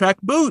lizard track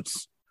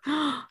boots.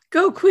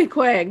 Go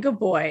Queequeg, good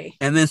boy.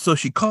 And then so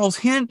she calls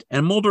Hint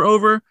and Mulder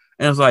over,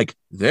 and is like,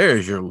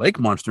 there's your lake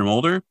monster,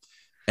 Mulder.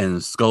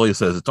 And Scully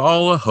says it's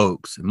all a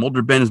hoax. And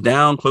Mulder bends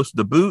down close to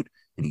the boot,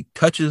 and he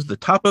touches the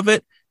top of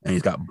it, and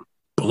he's got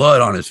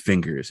blood on his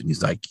fingers. And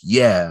he's like,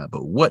 yeah,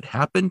 but what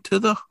happened to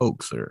the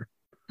hoaxer?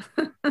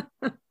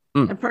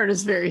 That part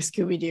is very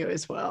Scooby-Doo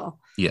as well.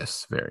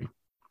 Yes, very.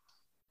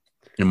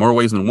 In more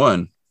ways than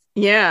one.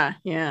 Yeah.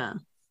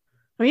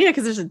 Oh, yeah,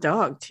 because there's a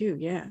dog, too.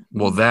 Yeah.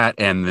 Well, that,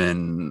 and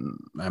then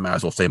I might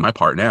as well say my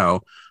part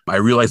now. I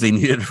realized they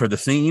needed it for the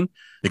scene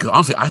because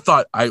honestly, I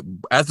thought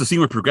as the scene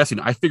was progressing,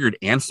 I figured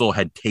Ansel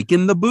had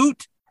taken the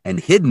boot and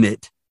hidden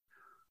it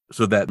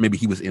so that maybe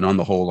he was in on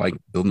the whole, like,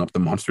 building up the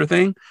monster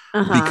thing.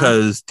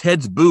 Because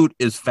Ted's boot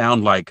is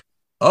found, like,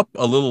 up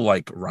a little,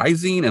 like,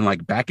 rising and,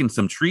 like, back in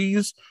some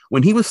trees.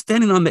 When he was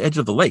standing on the edge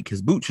of the lake,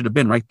 his boot should have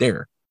been right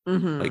there.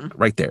 Like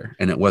right there,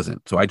 and it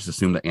wasn't. So I just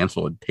assumed that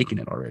Ansel had taken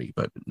it already,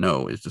 but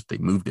no, it's just they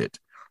moved it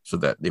so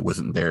that it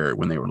wasn't there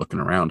when they were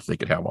looking around, so they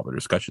could have all their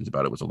discussions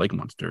about it was a lake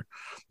monster,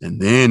 and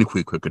then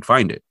Quick could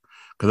find it,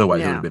 because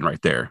otherwise it would have been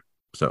right there.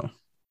 So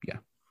yeah.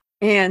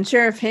 And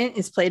Sheriff Hint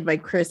is played by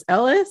Chris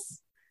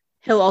Ellis.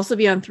 He'll also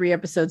be on 3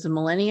 episodes of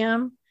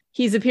Millennium.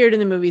 He's appeared in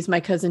the movies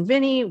My Cousin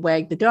Vinny,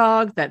 Wag the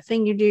Dog, That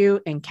Thing You Do,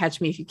 and Catch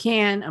Me If You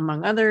Can,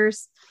 among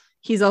others.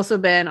 He's also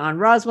been on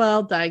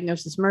Roswell,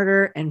 Diagnosis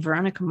Murder, and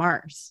Veronica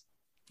Mars.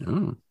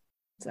 Oh.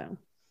 So,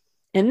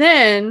 and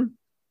then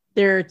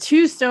there are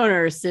 2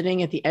 stoners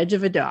sitting at the edge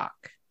of a dock,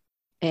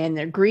 and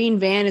their green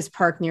van is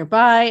parked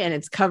nearby, and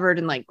it's covered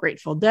in like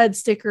Grateful Dead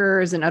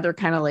stickers and other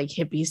kind of like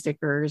hippie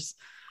stickers.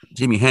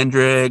 Jimi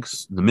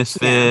Hendrix, The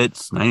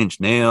Misfits, 9 Inch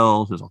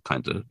Nails. There's all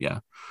kinds of,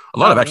 a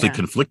lot of actually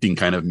conflicting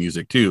kind of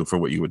music too, for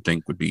what you would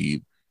think would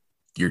be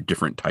your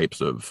different types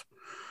of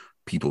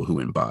people who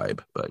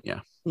imbibe, but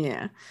yeah.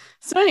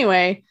 So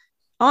anyway,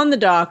 on the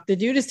dock, the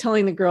dude is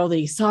telling the girl that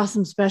he saw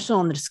some special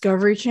on the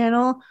Discovery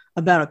Channel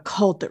about a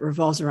cult that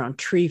revolves around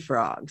tree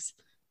frogs.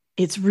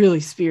 It's really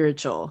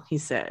spiritual, he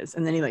says.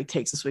 And then he like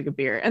takes a swig of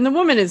beer. And the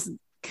woman is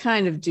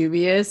kind of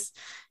dubious.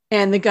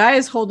 And the guy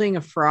is holding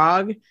a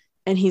frog,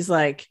 and he's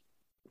like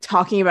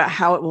talking about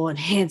how it will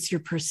enhance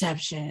your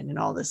perception and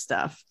all this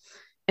stuff.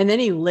 And then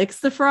he licks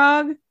the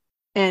frog,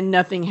 and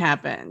nothing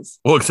happens.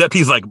 Well, except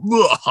he's like,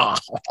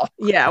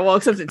 yeah, well,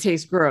 except it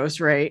tastes gross,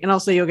 right? And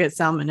also you'll get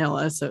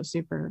salmonella, so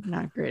super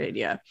not great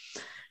idea.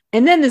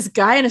 And then this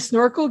guy in a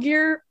snorkel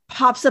gear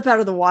pops up out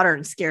of the water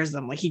and scares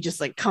them. Like he just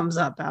like comes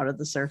up out of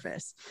the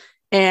surface.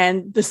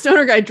 And the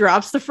stoner guy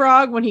drops the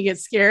frog when he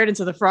gets scared, and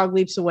so the frog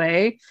leaps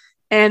away.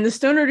 And the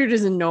stoner dude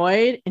is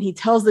annoyed, and he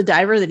tells the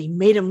diver that he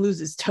made him lose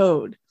his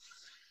toad.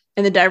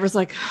 And the diver's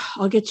like,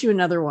 I'll get you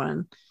another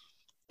one.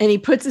 And he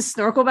puts his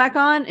snorkel back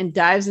on and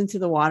dives into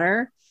the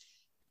water.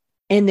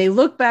 And they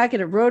look back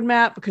at a road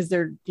map because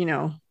they're,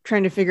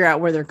 trying to figure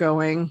out where they're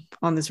going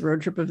on this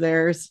road trip of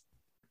theirs.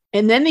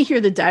 And then they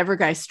hear the diver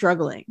guy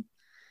struggling.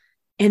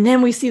 And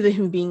then we see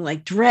him being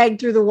like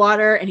dragged through the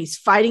water, and he's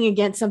fighting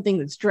against something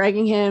that's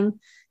dragging him.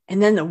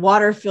 And then the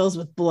water fills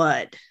with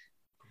blood.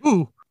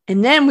 Ooh.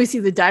 And then we see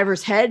the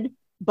diver's head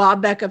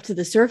bob back up to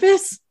the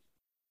surface,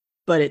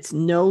 but it's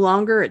no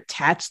longer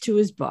attached to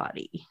his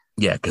body.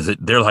 Yeah, because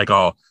they're like,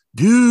 all,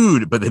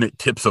 dude, but then it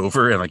tips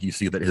over, and like you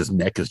see that his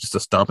neck is just a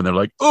stump, and they're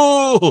like,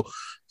 oh,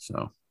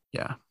 so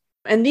yeah.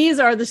 And these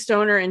are the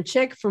stoner and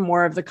chick from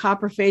War of the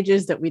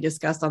Copperphages that we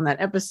discussed on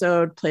that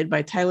episode, played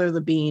by Tyler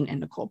Labine and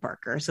Nicole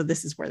Parker. So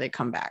this is where they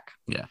come back.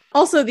 Yeah.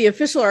 Also, the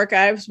Official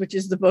Archives, which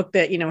is the book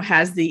that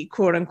has the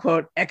quote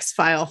unquote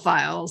X-File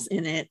files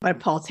in it by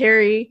Paul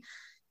Terry.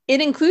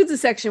 It includes a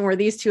section where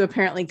these 2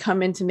 apparently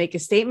come in to make a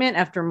statement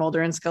after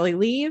Mulder and Scully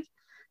leave.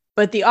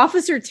 But the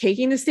officer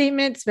taking the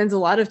statement spends a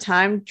lot of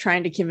time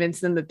trying to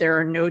convince them that there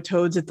are no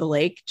toads at the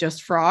lake,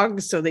 just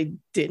frogs. So they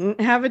didn't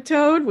have a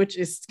toad, which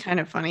is kind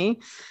of funny.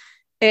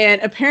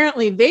 And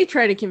apparently they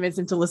try to convince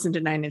him to listen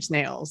to 9 Inch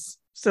Nails.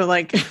 So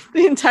like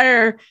the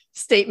entire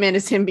statement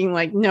is him being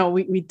like, no,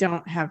 we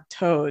don't have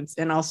toads.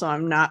 And also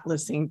I'm not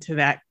listening to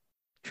that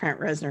Trent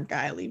Reznor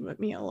guy. Leave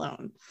me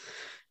alone.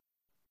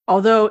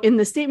 Although in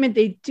the statement,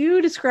 they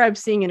do describe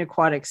seeing an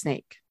aquatic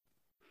snake.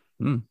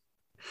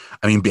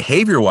 I mean,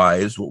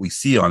 behavior-wise, what we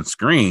see on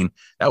screen,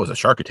 that was a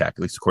shark attack,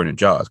 at least according to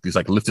Jaws. He's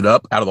like lifted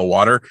up out of the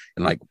water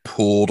and like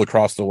pulled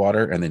across the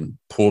water and then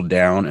pulled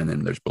down, and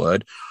then there's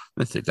blood.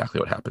 That's exactly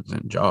what happens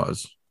in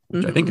Jaws,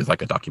 which I think is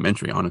like a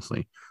documentary,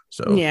 honestly.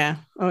 So yeah.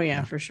 Oh,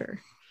 yeah, for sure.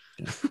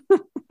 Yeah.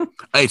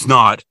 It's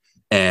not.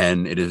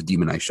 And it is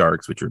demonized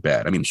sharks, which are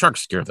bad. I mean,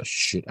 sharks scare the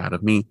shit out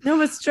of me. No,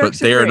 but sharks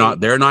they're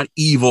not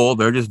evil.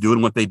 They're just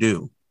doing what they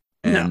do.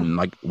 And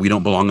like, we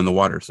don't belong in the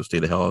water. So stay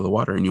the hell out of the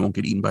water, and you won't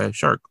get eaten by a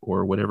shark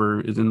or whatever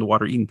is in the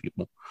water eating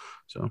people.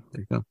 So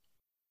there you go.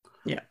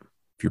 Yeah.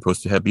 If you're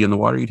supposed to be in the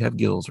water, you'd have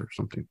gills or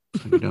something.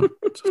 So you don't.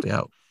 So stay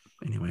out.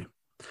 Anyway.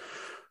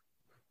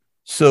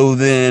 So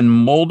then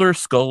Mulder,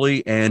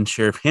 Scully, and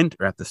Sheriff Hint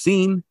are at the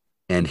scene.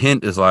 And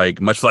Hint is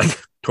like, much like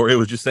Tori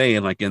was just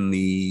saying, like in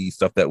the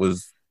stuff that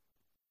was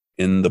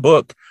in the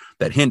book,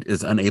 that Hint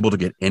is unable to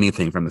get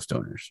anything from the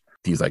stoners.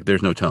 He's like,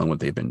 there's no telling what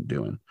they've been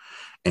doing.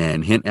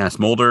 And Hint asks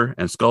Mulder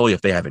and Scully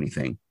if they have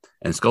anything.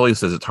 And Scully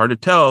says it's hard to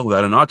tell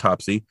without an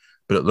autopsy,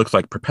 but it looks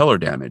like propeller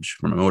damage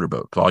from a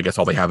motorboat. So I guess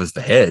all they have is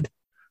the head,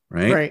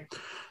 right? Right.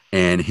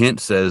 And Hint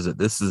says that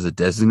this is a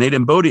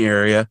designated boating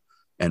area,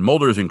 and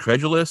Mulder is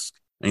incredulous.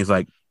 And he's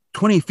like,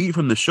 20 feet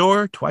from the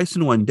shore twice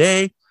in one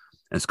day.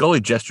 And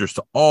Scully gestures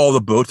to all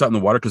the boats out in the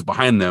water because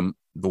behind them,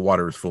 the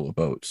water is full of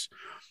boats.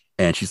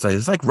 And she's like,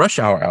 it's like rush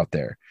hour out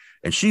there.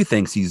 And she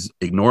thinks he's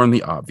ignoring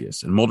the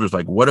obvious. And Mulder's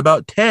like, what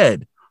about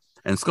Ted?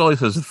 And Scully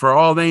says, for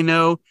all they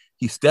know,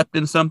 he stepped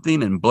in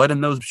something and bled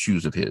in those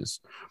shoes of his.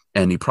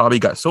 And he probably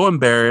got so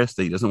embarrassed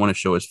that he doesn't want to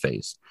show his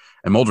face.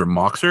 And Mulder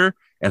mocks her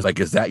and is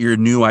like, is that your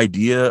new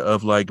idea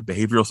of like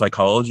behavioral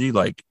psychology,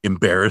 like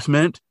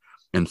embarrassment?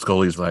 And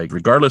Scully's like,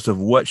 regardless of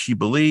what she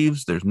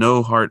believes, there's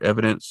no hard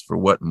evidence for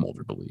what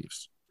Mulder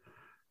believes.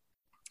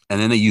 And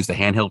then they use the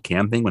handheld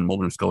cam thing when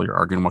Mulder and Scully are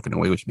arguing, walking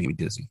away, which made me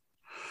dizzy.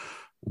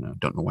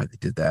 Don't know why they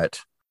did that.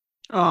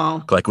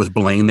 Oh, like was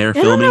Blaine there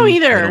filming? I don't know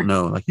either. I don't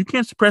know. Like you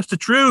can't suppress the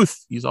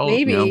truth. He's all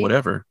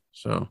whatever.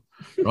 So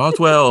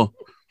Roswell,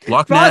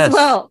 Loch Ness,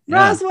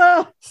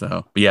 Roswell.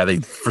 So, but yeah,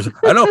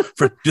 I know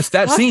for just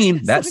that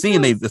scene,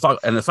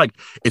 it's like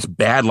it's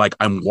bad. Like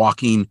I'm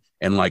walking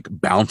and like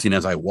bouncing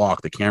as I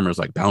walk. The camera's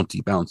like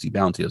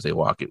bouncy as they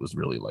walk. It was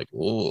really like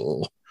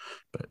whoa.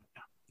 But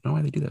I don't know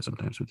why they do that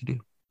sometimes. What they do.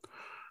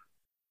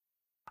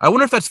 I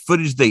wonder if that's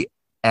footage they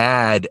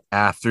add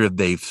after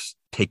they've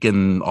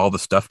taken all the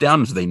stuff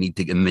down, so they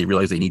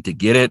realize they need to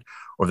get it,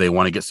 or they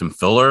want to get some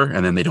filler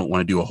and then they don't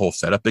want to do a whole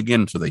setup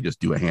again, so they just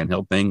do a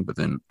handheld thing. But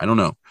then I don't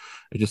know,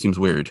 it just seems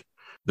weird.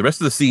 The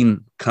rest of the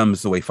scene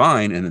comes away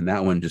fine, and then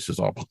that one just is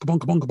all bunka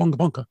bunka bunka bunka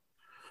bunka.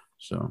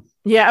 So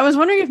yeah, I was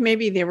wondering if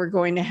maybe they were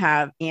going to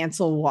have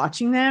Ansel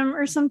watching them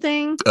or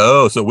something.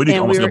 Oh, so we did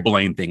almost like a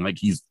Blaine thing, like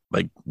he's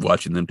like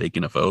watching them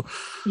taking a photo.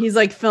 He's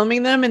like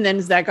filming them, and then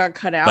that got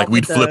cut out. Like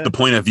we'd flip the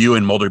point of view,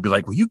 and Mulder would be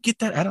like, "Will you get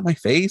that out of my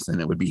face?"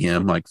 And it would be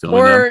him like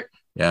filming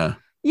them.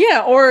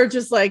 Yeah, or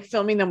just like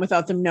filming them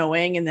without them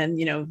knowing, and then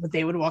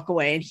they would walk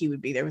away, and he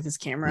would be there with his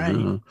camera.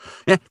 Mm-hmm.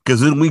 Yeah, because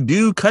then we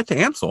do cut to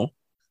Ansel.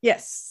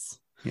 Yes.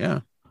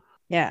 Yeah.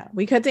 Yeah,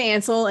 we cut to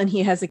Ansel, and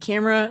he has a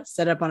camera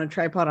set up on a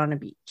tripod on a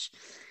beach.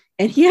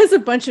 And he has a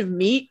bunch of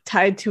meat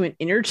tied to an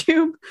inner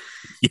tube,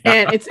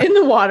 and it's in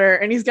the water,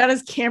 and he's got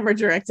his camera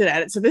directed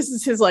at it. So this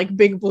is his like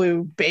big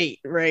blue bait,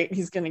 right?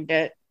 He's going to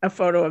get a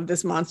photo of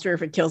this monster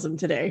if it kills him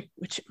today,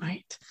 which it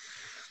might.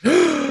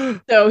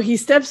 So he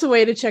steps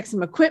away to check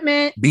some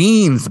equipment.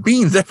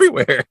 Beans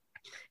everywhere.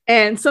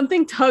 And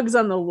something tugs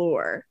on the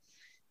lure.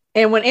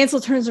 And when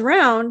Ansel turns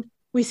around,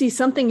 we see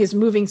something is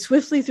moving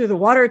swiftly through the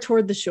water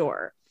toward the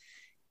shore.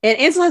 And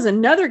Ansel has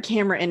another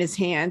camera in his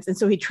hands. And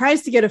so he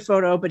tries to get a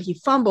photo, but he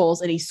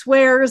fumbles and he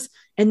swears.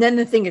 And then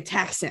the thing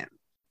attacks him.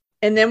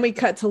 And then we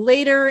cut to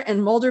later,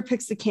 and Mulder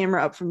picks the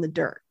camera up from the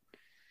dirt.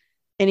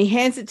 And he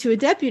hands it to a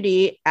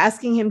deputy,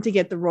 asking him to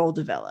get the roll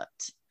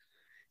developed.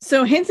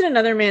 So Hint and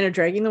another man are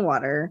dragging the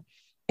water.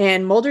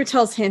 And Mulder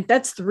tells Hint,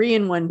 that's 3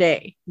 in one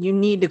day. You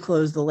need to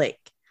close the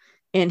lake.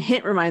 And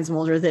Hint reminds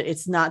Mulder that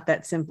it's not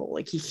that simple.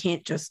 Like he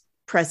can't just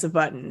press a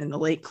button and the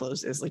lake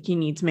closes. Like he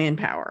needs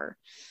manpower.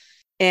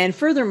 And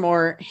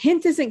furthermore,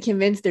 Hint isn't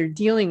convinced they're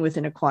dealing with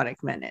an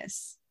aquatic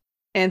menace.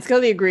 And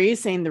Scully agrees,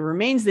 saying the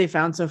remains they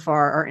found so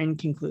far are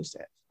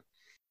inconclusive.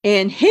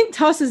 And Hint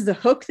tosses the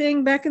hook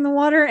thing back in the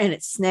water, and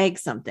it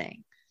snags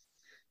something.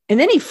 And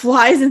then he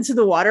flies into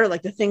the water,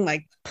 like the thing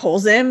like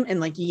pulls him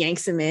and like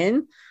yanks him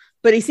in.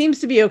 But he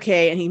seems to be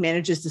okay, and he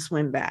manages to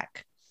swim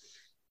back.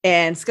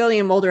 And Scully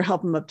and Mulder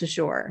help him up to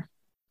shore.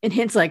 And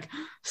Hint's like,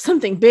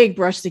 something big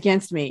brushed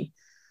against me.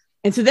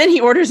 And so then he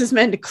orders his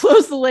men to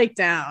close the lake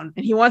down,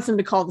 and he wants them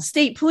to call the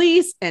state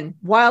police and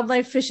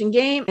wildlife, fish and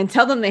game and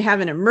tell them they have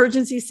an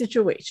emergency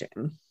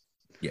situation.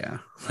 Yeah.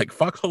 Like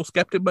Foxhole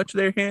skeptic much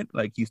there, Hint?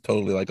 Like he's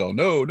totally like, oh,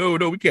 no,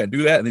 we can't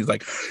do that. And he's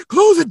like,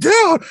 close it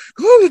down.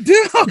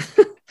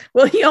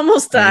 Well, he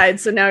almost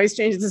died, so now he's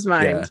changed his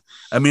mind. Yeah.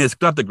 I mean, it's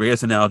not the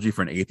greatest analogy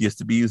for an atheist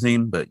to be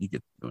using, but you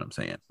get what I'm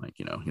saying. Like,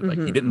 he's like,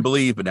 he didn't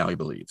believe, but now he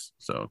believes.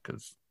 So,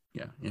 because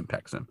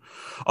impacts him.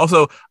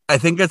 Also, I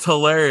think it's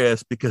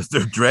hilarious because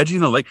they're dredging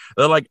the lake.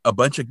 They're like a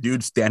bunch of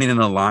dudes standing in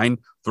a line,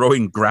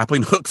 throwing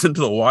grappling hooks into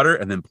the water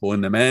and then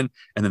pulling them in,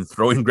 and then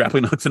throwing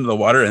grappling hooks into the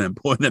water and then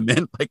pulling them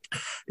in. Like,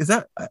 is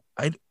that,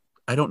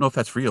 I don't know if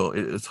that's real.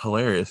 It's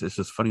hilarious. It's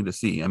just funny to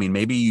see. I mean,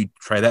 maybe you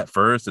try that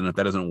first, and if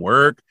that doesn't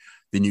work,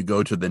 then you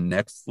go to the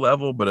next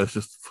level. But it's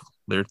just,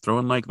 they're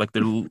throwing like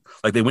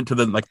they went to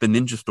the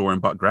ninja store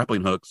and bought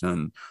grappling hooks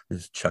and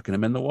just chucking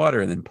them in the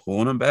water and then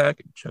pulling them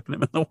back and chucking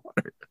them in the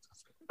water.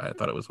 I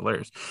thought it was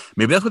hilarious.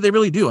 Maybe that's what they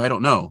really do. I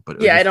don't know.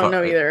 But I don't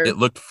know either. It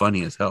looked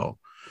funny as hell.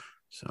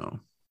 So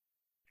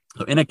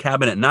in a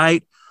cabin at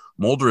night,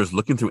 Mulder is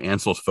looking through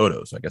Ansel's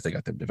photos. I guess they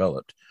got them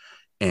developed.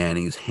 And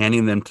he's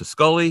handing them to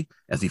Scully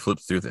as he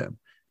flips through them.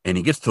 And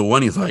he gets to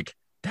one, he's like,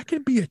 that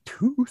could be a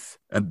tooth.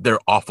 And they're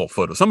awful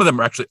photos. Some of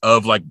them are actually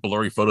of like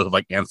blurry photos of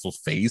like Ansel's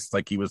face.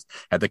 Like he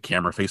had the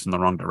camera facing the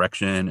wrong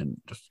direction and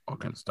just all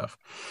kinds of stuff.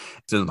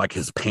 It's in like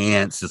his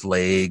pants, his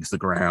legs, the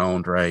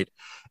ground, right?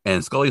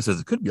 And Scully says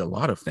it could be a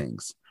lot of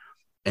things.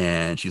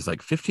 And she's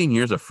like, 15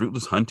 years of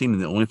fruitless hunting,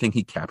 and the only thing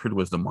he captured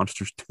was the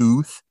monster's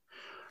tooth.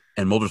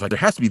 And Mulder's like, there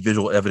has to be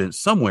visual evidence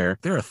somewhere.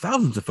 There are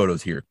thousands of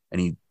photos here.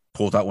 And he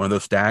pulls out one of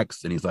those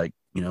stacks and he's like,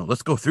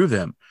 let's go through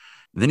them.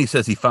 And then he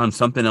says he found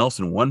something else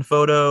in one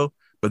photo,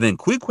 But then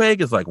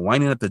Queequeg is like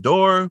whining at the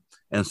door.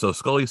 And so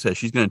Scully says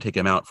she's going to take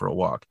him out for a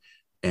walk.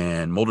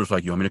 And Mulder's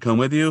like, you want me to come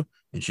with you?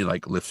 And she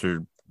like lifts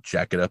her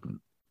jacket up and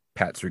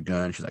pats her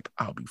gun. She's like,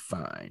 I'll be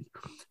fine.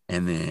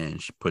 And then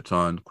she puts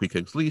on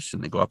Queequeg's leash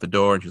and they go out the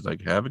door. And she's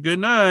like, have a good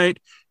night.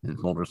 And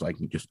Mulder's like,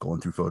 just going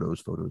through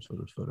photos.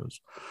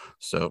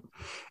 So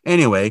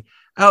anyway,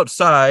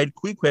 outside,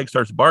 Queequeg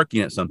starts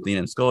barking at something.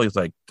 And Scully's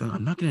like,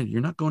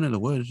 you're not going in the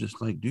woods. Just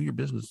like do your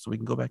business so we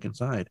can go back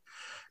inside.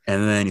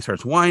 And then he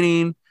starts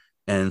whining.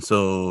 And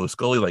so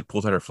Scully like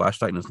pulls out her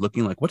flashlight and is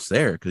looking like, what's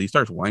there? Because he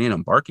starts whining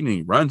and barking and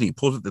he runs and he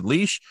pulls at the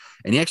leash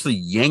and he actually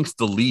yanks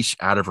the leash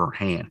out of her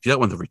hand. See that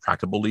one of the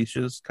retractable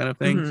leashes kind of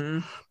things?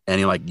 Mm-hmm. And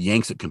he like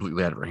yanks it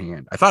completely out of her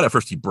hand. I thought at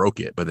first he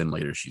broke it, but then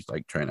later she's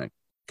like trying to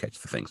catch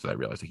the thing. So I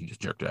realized that he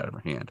just jerked it out of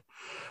her hand.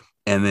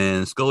 And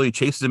then Scully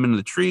chases him into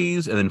the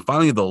trees. And then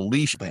finally the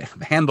leash, the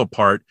handle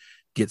part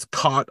gets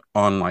caught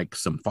on like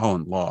some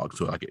fallen log.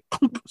 So like it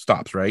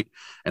stops, right?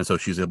 And so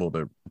she's able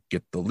to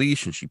get the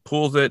leash and she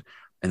pulls it.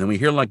 And then we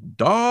hear like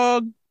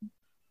dog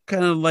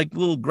kind of like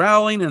little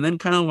growling and then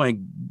kind of like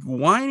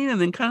whining and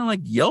then kind of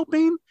like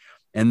yelping.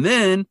 And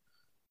then,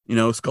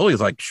 Scully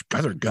is like,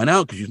 got her gun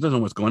out because she doesn't know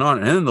what's going on.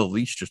 And then the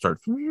leash just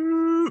starts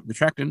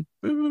retracting.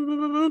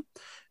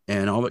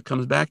 And all that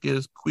comes back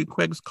is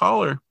Queequeg's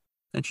collar.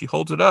 And she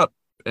holds it up.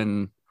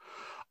 And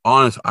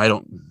honest, I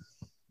don't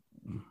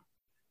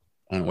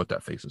know what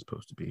that face is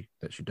supposed to be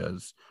that she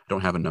does. I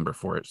don't have a number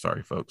for it.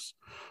 Sorry, folks.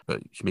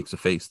 But she makes a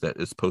face that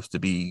is supposed to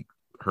be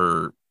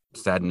her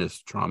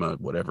sadness, trauma,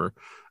 whatever,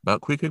 about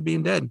Queequeg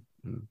being dead.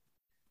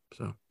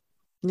 So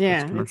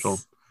yeah, commercial.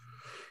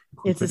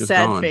 It's a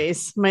sad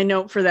face. My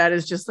note for that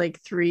is just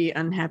like 3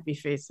 unhappy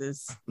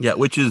faces. Yeah,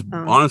 which is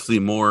honestly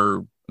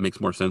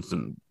makes more sense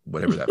than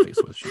whatever that face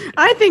was.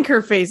 I think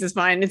her face is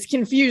fine. It's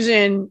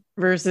confusion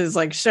versus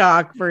like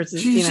shock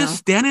versus she's just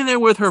standing there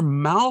with her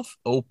mouth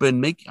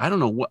open. I don't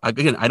know what.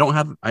 Again, I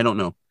don't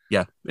know.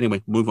 Yeah.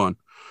 Anyway, move on.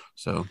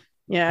 So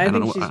yeah, I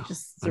think she's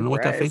just. I don't know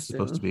what that face is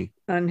supposed to be.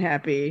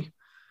 Unhappy.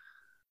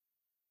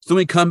 So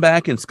we come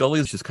back and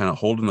Scully's just kind of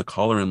holding the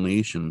collar and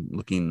leash and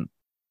looking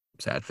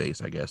sad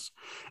face, I guess.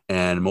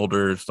 And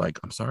Mulder's like,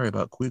 I'm sorry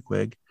about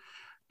Queequeg.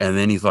 And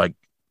then he's like,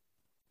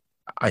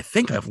 I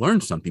think I've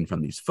learned something from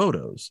these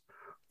photos.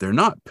 They're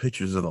not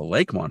pictures of the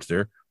lake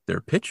monster.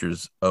 They're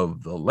pictures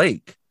of the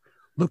lake,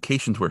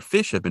 locations where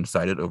fish have been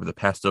sighted over the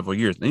past several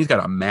years. And he's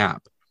got a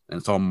map and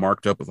it's all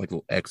marked up with like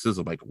little X's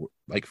of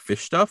like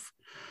fish stuff.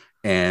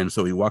 And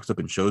so he walks up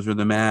and shows her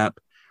the map.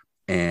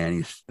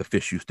 And the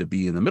fish used to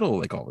be in the middle of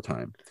the lake all the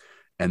time.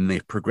 And they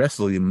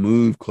progressively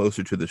move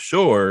closer to the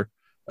shore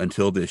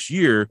until this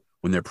year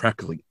when they're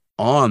practically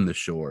on the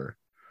shore.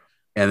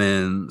 And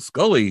then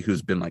Scully,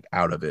 who's been like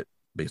out of it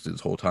basically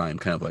this whole time,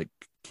 kind of like,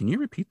 can you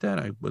repeat that?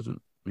 I wasn't,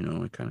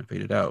 it kind of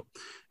faded out.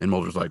 And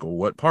Mulder's like, well,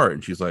 what part?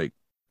 And she's like,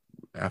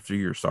 after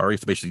you're sorry.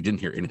 So basically didn't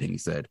hear anything he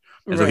said.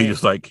 And so he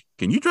just like,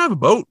 can you drive a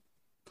boat?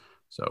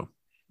 So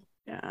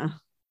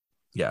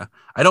yeah.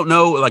 I don't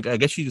know. Like, I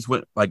guess she just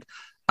went like,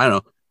 I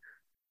don't know.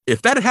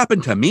 If that had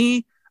happened to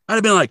me, I'd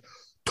have been like,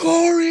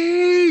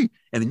 Tori!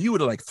 And then you would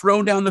have like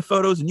thrown down the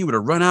photos and you would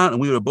have run out and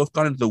we would have both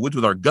gone into the woods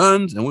with our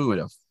guns and we would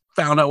have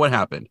found out what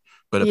happened.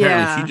 But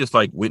apparently she just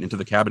like went into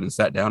the cabin and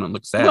sat down and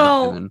looked sad.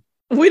 Well, and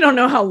then... we don't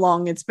know how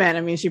long it's been.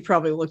 I mean, she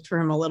probably looked for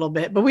him a little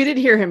bit, but we did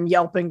hear him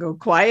yelp and go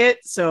quiet.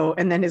 So,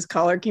 and then his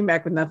collar came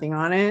back with nothing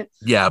on it.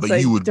 Yeah,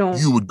 but you would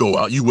go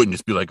out. You wouldn't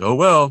just be like, oh,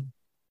 well.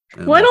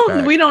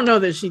 Well, we don't know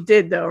that she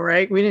did though,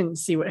 right? We didn't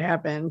see what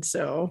happened.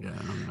 So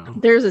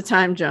there's a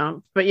time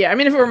jump. But yeah, I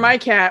mean, if it were my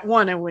cat,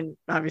 1, I wouldn't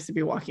obviously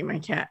be walking my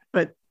cat,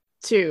 but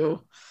 2,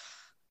 you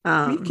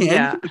can keep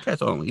the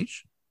cats on a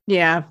leash.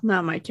 Yeah,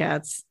 not my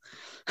cats.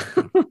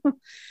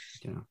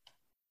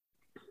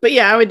 But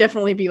yeah, I would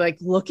definitely be like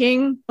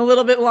looking a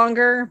little bit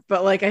longer.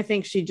 But like, I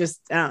think she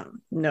just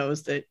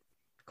knows that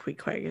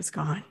Queequeg is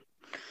gone.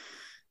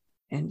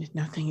 And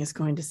nothing is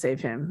going to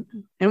save him.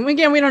 And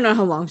again, we don't know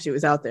how long she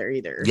was out there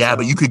either. Yeah,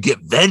 but you could get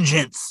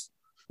vengeance.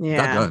 Yeah.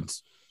 Got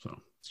guns. So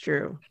it's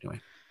true.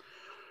 Anyway.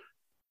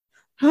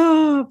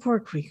 Oh, poor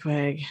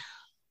Queequeg.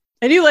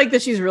 I do like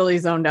that she's really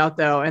zoned out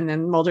though. And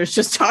then Mulder's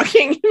just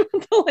talking to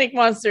the lake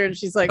monster. And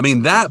she's like, I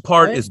mean, that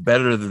part is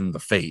better than the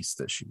face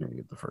that she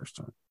made the first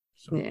time.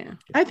 So, yeah.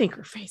 I think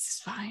her face is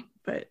fine,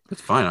 but it's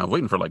fine. I'm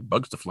waiting for like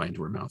bugs to fly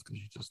into her mouth because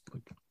she's just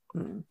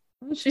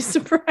like she's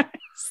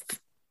surprised.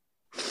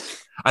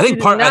 I think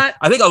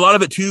I think a lot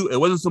of it too, it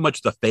wasn't so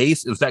much the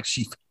face, it was that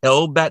she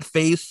held that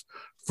face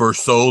for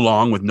so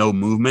long with no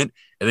movement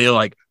and they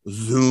like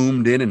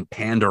zoomed in and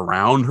panned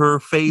around her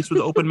face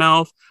with open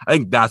mouth. I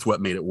think that's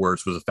what made it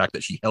worse, was the fact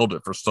that she held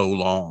it for so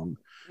long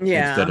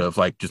instead of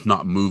like just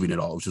not moving at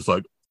all. It was just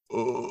like,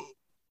 oh.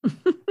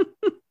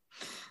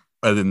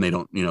 And then they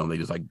don't, they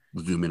just like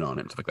zoom in on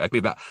it and stuff like that. I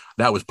think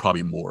that was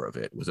probably more of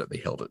it, was that they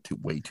held it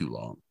way too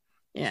long.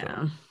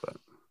 Yeah. So,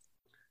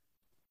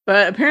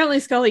 but apparently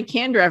Scully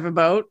can drive a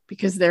boat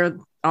because they're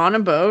on a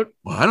boat.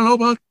 Well, I don't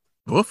know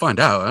we'll find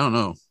out. I don't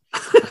know.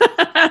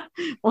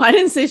 Well, I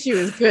didn't say she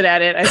was good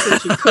at it. I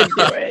said she could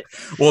do it.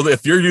 Well,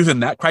 if you're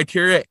using that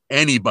criteria,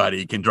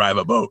 anybody can drive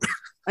a boat.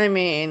 I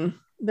mean,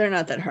 They're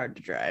not that hard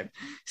to drive.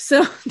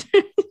 So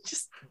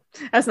just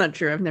that's not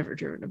true. I've never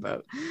driven a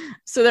boat.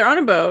 So they're on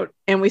a boat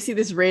and we see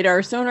this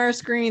radar sonar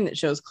screen that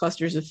shows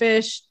clusters of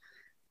fish.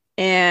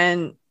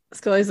 And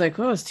Scully's like,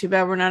 oh, it's too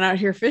bad we're not out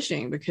here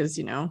fishing because,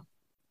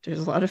 there's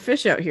a lot of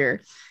fish out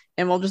here.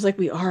 And Mulder's like,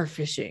 we are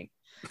fishing.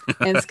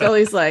 And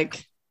Scully's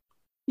like,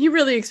 you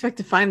really expect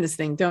to find this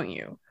thing, don't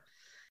you?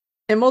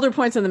 And Mulder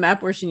points on the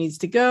map where she needs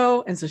to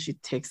go. And so she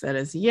takes that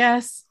as a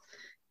yes.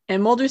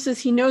 And Mulder says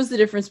he knows the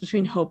difference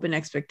between hope and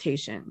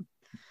expectation.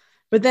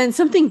 But then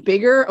something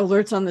bigger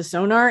alerts on the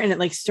sonar and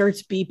it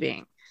starts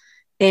beeping.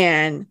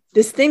 And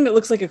this thing that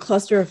looks like a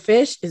cluster of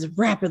fish is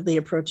rapidly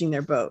approaching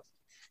their boat.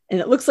 And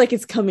it looks like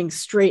it's coming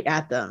straight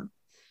at them.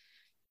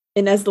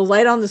 And as the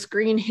light on the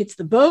screen hits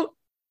the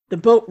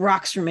boat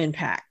rocks from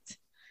impact.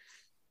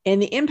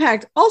 And the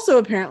impact also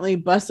apparently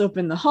busts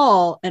open the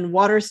hull and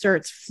water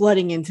starts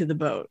flooding into the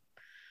boat.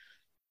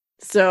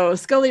 So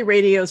Scully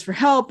radios for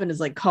help and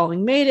is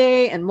calling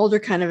Mayday, and Mulder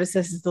kind of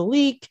assesses the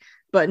leak,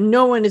 but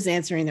no one is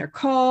answering their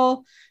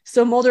call.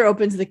 So Mulder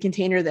opens the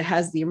container that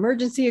has the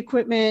emergency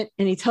equipment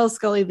and he tells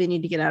Scully they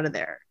need to get out of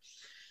there.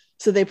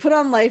 So they put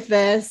on life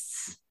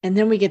vests and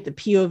then we get the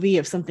POV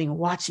of something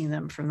watching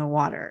them from the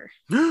water.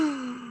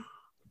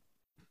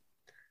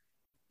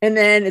 And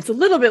then it's a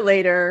little bit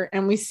later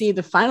and we see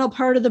the final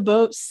part of the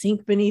boat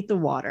sink beneath the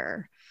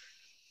water.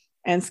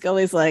 And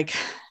Scully's like,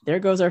 there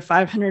goes our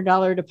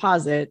 $500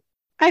 deposit.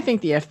 I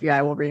think the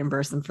FBI will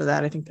reimburse them for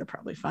that. I think they're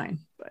probably fine,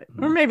 but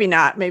or maybe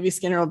not. Maybe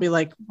Skinner will be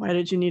like, why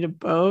did you need a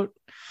boat?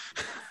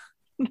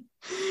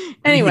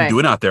 Anyway, what are you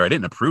doing out there? I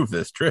didn't approve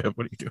this trip.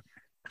 What are you doing?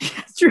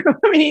 It's true.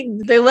 I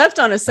mean, they left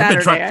on a Saturday.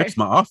 I've been trying to fix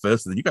my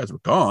office, and you guys were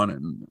gone.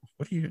 And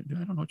what are you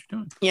doing? I don't know what you're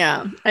doing.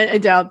 Yeah, I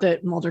doubt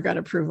that Mulder got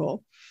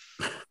approval.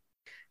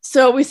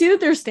 So we see that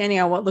they're standing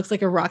on what looks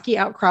like a rocky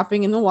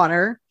outcropping in the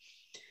water,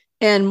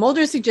 and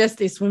Mulder suggests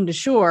they swim to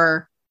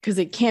shore because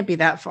it can't be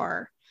that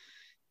far.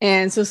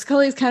 And so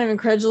Scully's kind of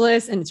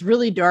incredulous and it's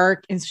really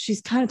dark. And so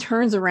she's kind of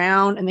turns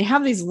around and they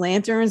have these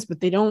lanterns, but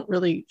they don't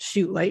really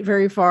shoot light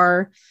very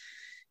far.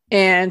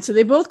 And so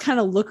they both kind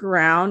of look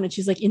around and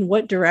she's like, in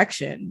what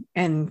direction?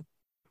 And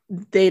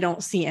they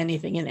don't see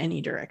anything in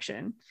any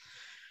direction.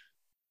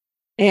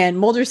 And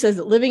Mulder says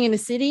that living in a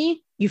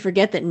city, you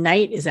forget that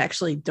night is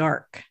actually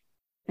dark.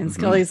 And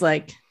Scully's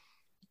like,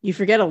 you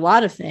forget a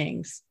lot of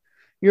things.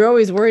 You're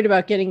always worried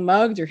about getting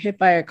mugged or hit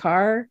by a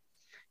car.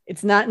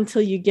 It's not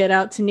until you get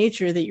out to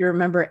nature that you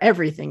remember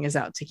everything is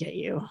out to get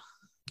you.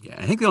 Yeah,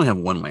 I think they only have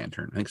one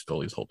lantern. I think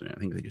Scully's holding it. I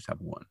think they just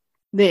have one.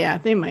 Yeah,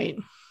 they might.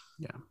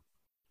 Yeah.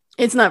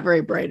 It's not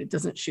very bright. It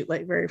doesn't shoot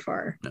light very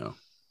far. No.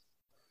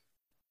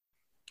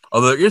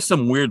 Although there is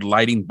some weird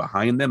lighting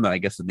behind them that I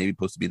guess is maybe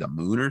supposed to be the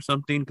moon or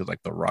something because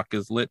the rock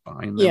is lit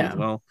behind them as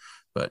well.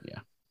 But yeah.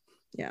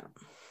 Yeah.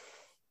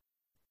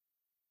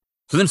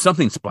 So then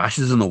something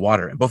splashes in the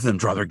water and both of them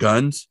draw their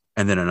guns.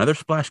 And then another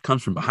splash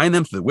comes from behind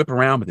them. So they whip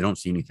around, but they don't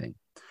see anything.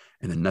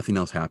 And then nothing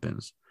else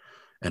happens.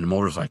 And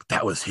Mulder's like,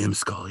 that was him,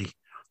 Scully.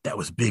 That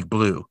was Big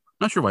Blue.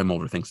 Not sure why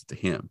Mulder thinks it's a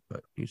him,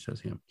 but he says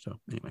him. So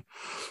anyway,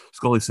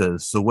 Scully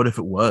says, so what if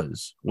it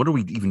was? What are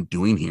we even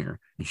doing here?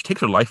 And she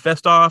takes her life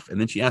vest off. And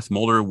then she asks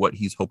Mulder what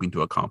he's hoping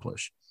to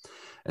accomplish.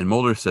 And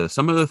Mulder says,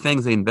 some of the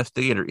things they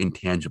investigate are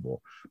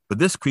intangible, but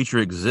this creature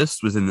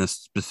exists within the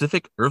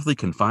specific earthly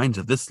confines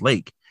of this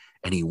lake.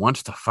 And he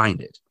wants to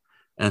find it.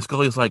 And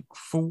Scully's like,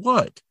 for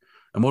what?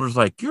 And Mulder's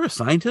like, you're a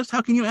scientist?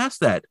 How can you ask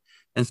that?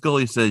 And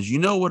Scully says, you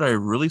know what I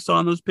really saw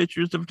in those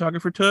pictures the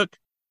photographer took?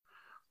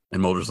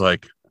 And Mulder's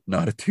like,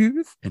 not a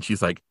tooth? And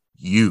she's like,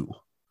 you.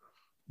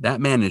 That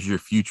man is your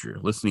future,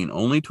 listening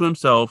only to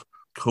himself,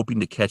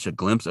 hoping to catch a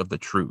glimpse of the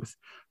truth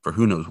for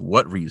who knows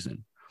what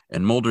reason.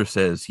 And Mulder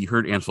says he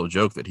heard Ansel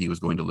joke that he was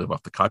going to live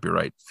off the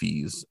copyright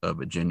fees of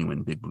a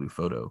genuine Big Blue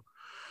photo.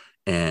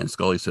 And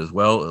Scully says,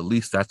 well, at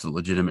least that's a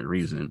legitimate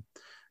reason.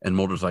 And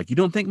Mulder's like, you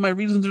don't think my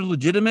reasons are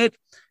legitimate?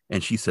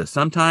 And she says,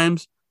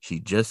 sometimes she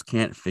just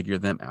can't figure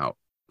them out.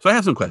 So I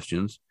have some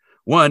questions.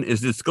 One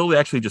is, did Scully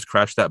actually just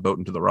crash that boat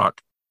into the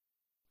rock?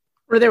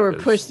 Or they were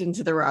pushed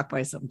into the rock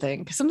by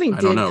something. Something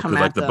did come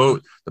at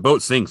them. The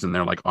boat sinks and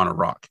they're on a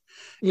rock.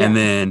 Yeah. And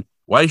then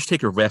why did she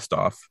take her vest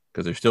off?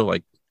 Because they're still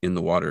in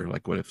the water.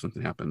 What if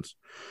something happens?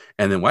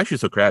 And then why is she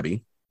so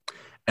crabby?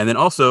 And then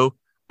also,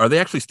 are they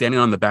actually standing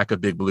on the back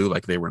of Big Blue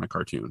like they were in a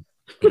cartoon?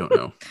 I don't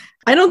know.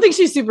 I don't think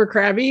she's super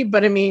crabby,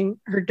 but I mean,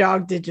 her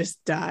dog did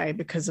just die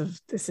because of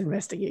this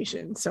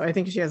investigation. So I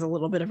think she has a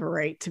little bit of a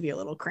right to be a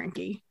little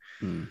cranky.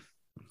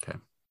 Okay.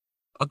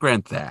 I'll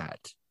grant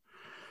that.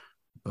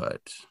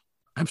 But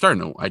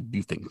I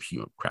do think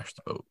she crashed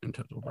the boat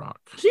into the rock.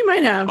 She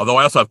might have. Although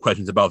I also have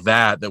questions about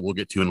that we'll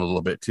get to in a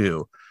little bit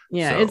too.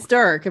 Yeah, it's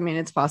dark. I mean,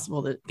 it's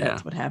possible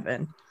that's what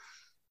happened.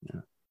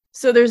 Yeah.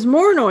 So there's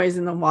more noise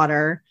in the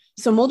water.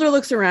 So Mulder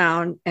looks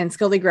around and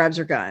Scully grabs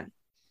her gun.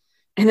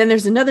 And then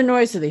there's another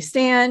noise, so they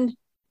stand.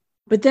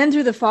 But then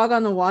through the fog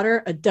on the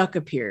water, a duck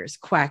appears,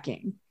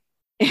 quacking.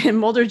 And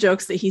Mulder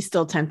jokes that he's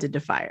still tempted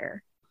to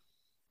fire.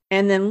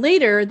 And then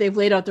later, they've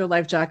laid out their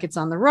life jackets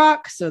on the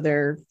rock. So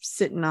they're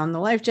sitting on the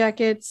life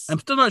jackets. I'm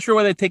still not sure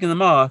why they've taken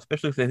them off,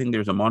 especially if they think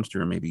there's a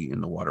monster maybe in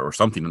the water or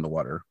something in the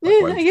water. Like,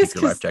 why would I you guess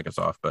take your life jackets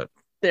off? But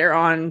they're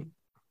on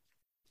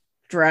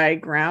dry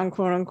ground,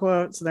 quote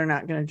unquote. So they're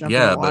not going to jump in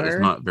the water. But it's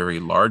not very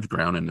large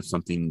ground. And if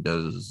something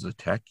does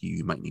attack you,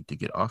 you might need to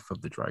get off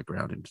of the dry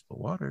ground into the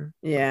water.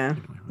 Yeah.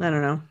 Anyway, I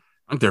don't know.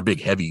 I think they're a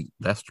big, heavy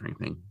vest or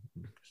anything.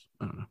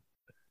 I don't know.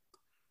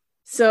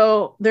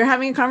 So they're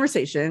having a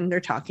conversation.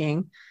 They're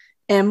talking.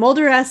 And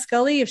Mulder asks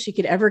Scully if she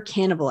could ever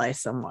cannibalize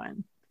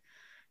someone.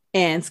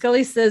 And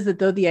Scully says that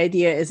though the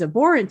idea is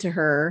abhorrent to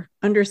her,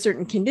 under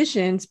certain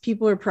conditions,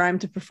 people are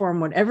primed to perform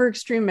whatever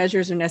extreme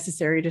measures are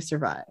necessary to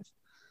survive.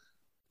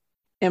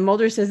 And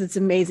Mulder says it's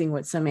amazing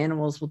what some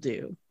animals will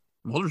do.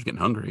 Mulder's getting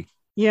hungry.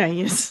 Yeah,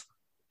 he is.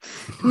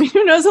 I mean,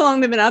 who knows how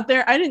long they've been out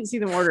there? I didn't see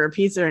them order a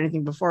pizza or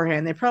anything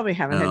beforehand. They probably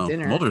haven't had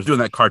dinner. Mulder's doing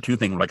that cartoon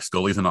thing like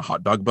Scully's in a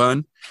hot dog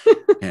bun.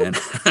 And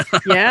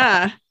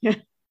yeah.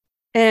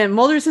 And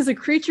Mulder says a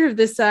creature of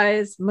this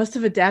size must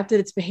have adapted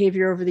its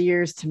behavior over the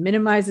years to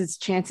minimize its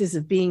chances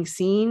of being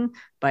seen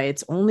by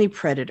its only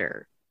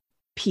predator,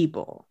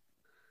 people.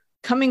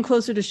 Coming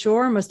closer to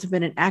shore must have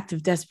been an act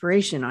of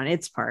desperation on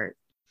its part.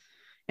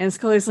 And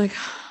Scully's like,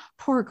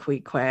 poor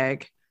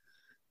Queequeg.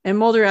 And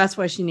Mulder asks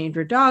why she named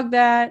her dog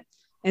that.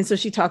 And so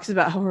she talks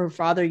about how her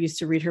father used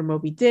to read her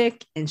Moby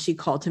Dick, and she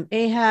called him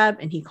Ahab,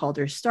 and he called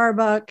her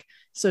Starbuck.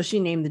 So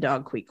she named the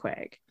dog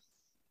Queequeg.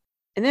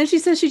 And then she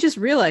says she just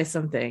realized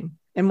something.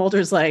 And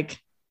Mulder's like,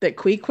 that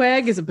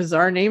Queequeg is a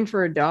bizarre name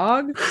for a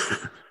dog?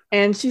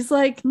 And she's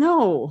like,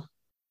 no,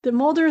 that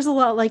Mulder is a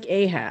lot like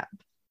Ahab.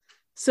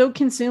 So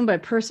consumed by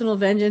personal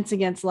vengeance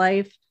against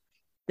life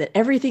that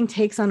everything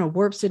takes on a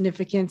warped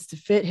significance to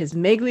fit his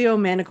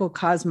megalomaniacal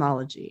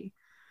cosmology.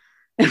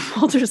 And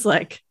Mulder's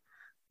like,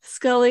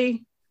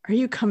 Scully, are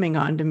you coming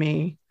on to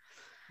me?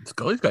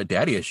 Scully's got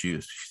daddy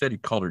issues. She said he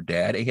called her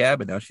dad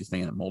Ahab, and now she's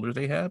saying that Mulder's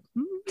Ahab.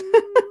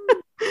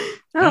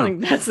 I don't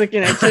think that's the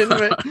connection,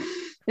 but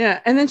yeah.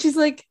 And then she's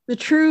like, the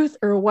truth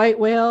or a white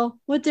whale,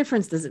 what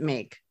difference does it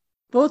make?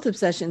 Both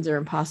obsessions are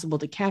impossible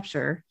to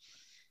capture.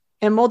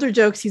 And Mulder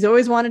jokes he's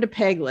always wanted a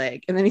peg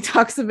leg. And then he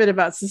talks a bit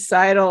about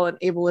societal and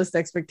ableist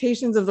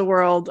expectations of the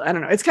world. I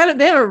don't know. It's kind of,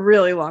 they have a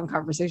really long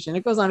conversation.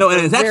 It goes on. No,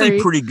 and it's actually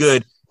pretty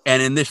good.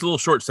 And in this little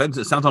short sentence,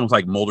 it sounds almost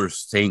like Mulder's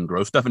saying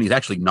gross stuff, and he's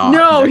actually not.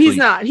 No, he's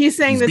not. He's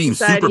saying that being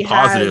super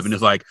positive, and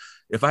is like,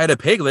 if I had a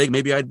peg leg,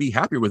 maybe I'd be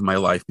happier with my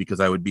life because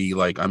I would be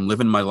like, I'm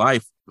living my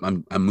life.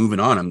 I'm moving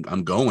on.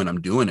 I'm going.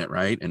 I'm doing it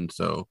right. And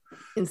so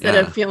instead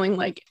of feeling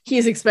like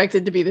he's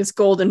expected to be this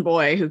golden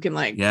boy who can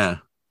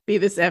be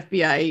this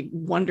FBI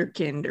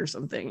wonderkind or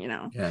something, you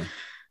know. Yeah.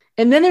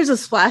 And then there's a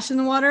splash in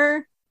the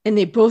water, and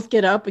they both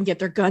get up and get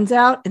their guns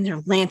out, and their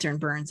lantern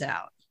burns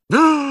out.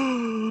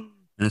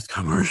 And it's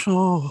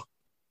commercial.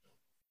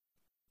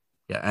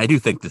 Yeah, I do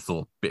think this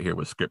little bit here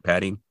was script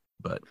padding,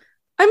 but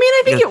I mean,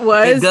 I think it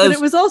was, but it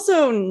was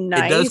also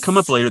nice. It does come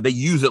up later. They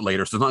use it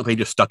later, so it's not like they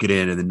just stuck it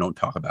in and then don't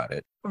talk about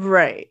it.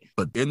 Right.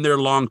 But in their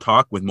long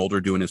talk with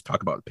Mulder doing his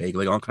talk about peg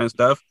leg, all kind of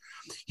stuff,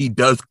 he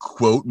does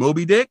quote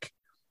Moby Dick,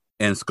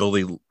 and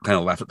Scully kind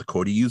of laughs at the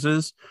quote he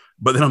uses.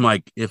 But then I'm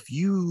like, if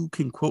you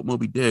can quote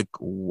Moby Dick,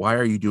 why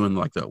are you doing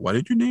like that? Why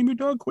did you name your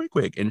dog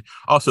Queequeg? And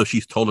also,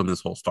 she's told him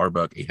this whole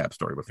Starbuck Ahab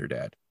story with her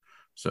dad.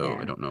 So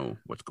I don't know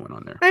what's going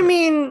on there. I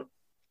mean,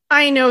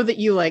 I know that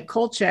you like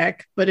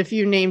Kolchak, but if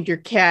you named your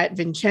cat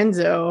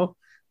Vincenzo,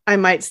 I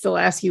might still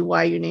ask you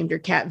why you named your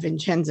cat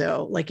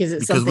Vincenzo. Like, is it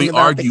because something we about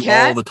argue the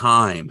cat all the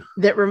time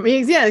that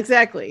remains? Yeah,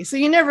 exactly. So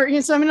you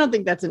never. So I mean, I don't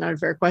think that's an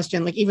unfair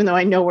question. Like, even though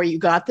I know where you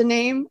got the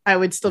name, I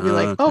would still be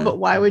like, oh, but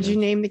why would you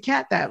name the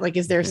cat that? Like,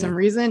 is there some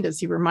reason? Does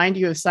he remind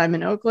you of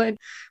Simon Oakland?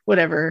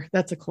 Whatever.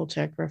 That's a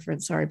Kolchak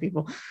reference. Sorry,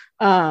 people.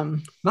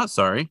 Not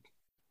sorry.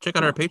 Check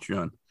out our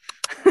Patreon.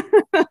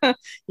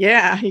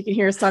 Yeah, you can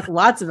hear us talk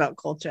lots about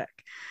Kolchak.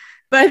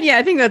 But yeah,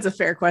 I think that's a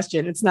fair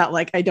question. It's not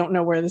like I don't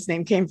know where this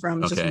name came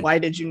from. It's just why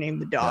did you name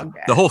the dog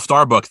that? The whole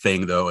Starbucks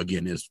thing, though,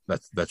 again, is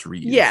that's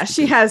reused. Yeah,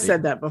 she has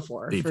said that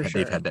before. They've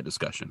sure. had that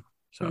discussion.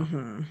 So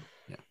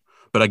yeah,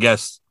 but I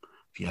guess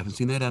if you haven't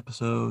seen that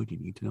episode, you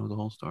need to know the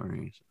whole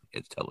story.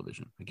 It's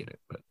television. I get it,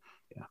 but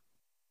yeah.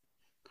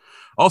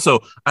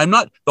 Also, I'm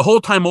not the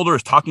whole time Mulder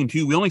is talking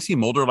to. We only see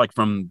Mulder like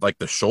from like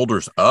the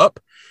shoulders up,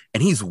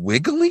 and he's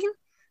wiggling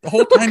the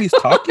whole time he's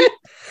talking,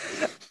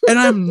 and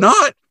I'm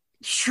not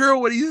sure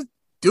what he's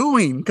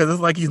doing because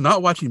it's like he's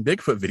not watching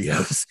Bigfoot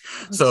videos.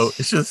 So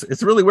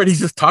it's really weird.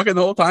 He's just talking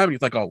the whole time, and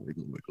he's like, "Oh,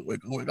 wiggle, wiggle,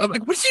 wiggle, wiggle." I'm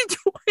like, "What's he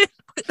doing?"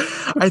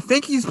 I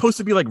think he's supposed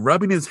to be like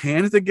rubbing his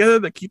hands together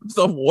to keep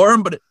himself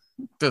warm, but it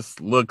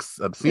just looks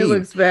obscene. It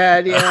looks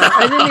bad. Yeah,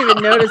 I didn't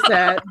even notice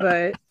that,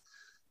 but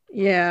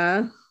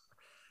yeah,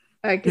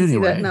 I can see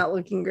that not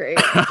looking great.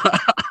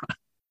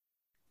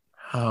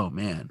 Oh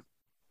man.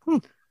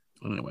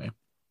 Anyway.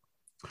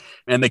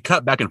 And they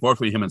cut back and forth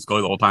with him and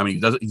Scully the whole time,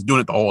 and he's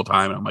doing it the whole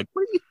time. And I'm like,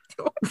 what are you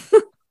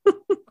doing?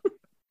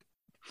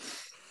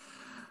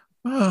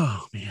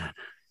 Oh man.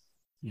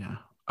 Yeah.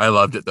 I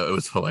loved it though. It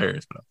was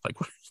hilarious, but I was like,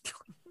 what are you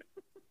doing?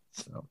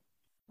 So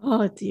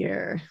oh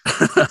dear.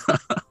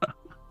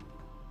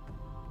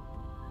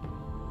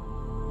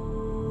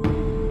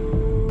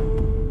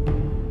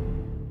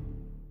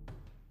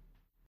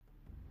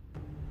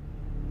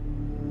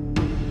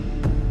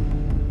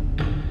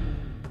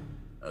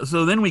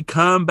 So then we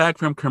come back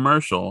from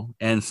commercial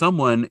and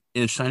someone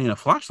is shining a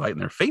flashlight in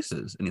their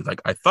faces. And he's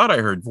like, I thought I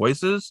heard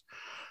voices.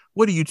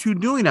 What are you two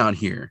doing out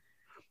here?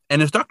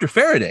 And it's Dr.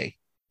 Faraday.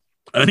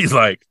 And he's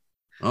like,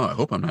 oh, I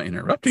hope I'm not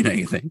interrupting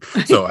anything.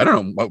 So I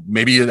don't know.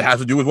 Maybe it has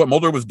to do with what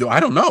Mulder was doing.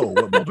 I don't know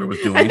what Mulder was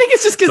doing. I think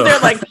it's just because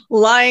they're like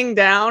lying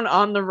down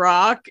on the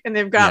rock and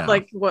they've got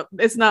like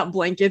it's not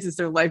blankets, it's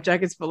their life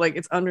jackets, but like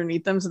it's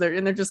underneath them. So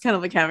they're just kind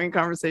of like having a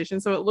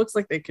conversation. So it looks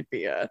like they could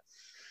be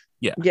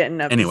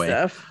getting up anyway,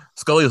 and stuff.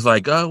 Scully is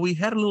like, we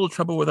had a little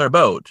trouble with our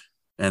boat.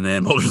 And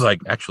then Mulder's like,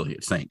 actually,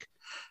 it sank.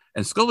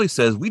 And Scully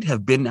says, we'd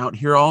have been out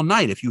here all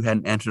night if you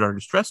hadn't answered our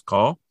distress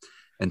call.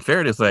 And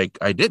Faraday's like,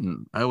 I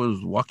didn't. I was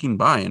walking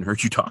by and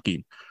heard you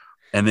talking.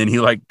 And then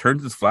he like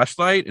turns his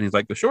flashlight and he's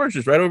like, the shore is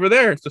just right over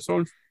there. It's a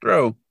stone's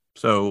throw.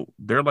 So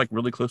they're like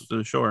really close to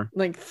the shore.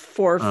 Like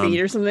 4 feet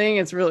or something.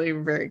 It's really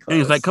very close.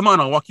 And he's like, come on,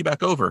 I'll walk you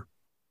back over.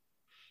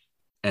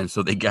 And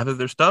so they gather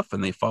their stuff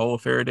and they follow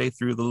Faraday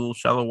through the little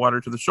shallow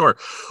water to the shore.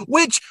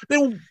 Which,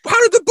 then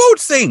how did the boat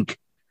sink?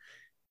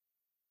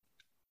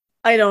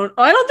 I don't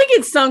think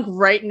it sunk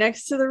right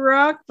next to the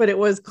rock, but it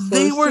was close.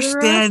 They were to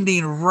the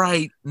standing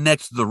right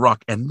next to the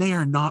rock, and they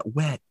are not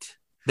wet.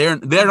 They're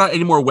not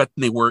any more wet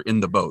than they were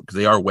in the boat because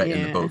they are wet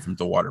in the boat from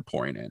the water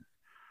pouring in.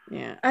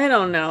 Yeah, I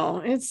don't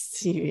know.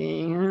 It's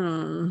TV.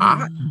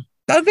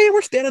 They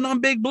were standing on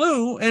Big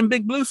Blue, and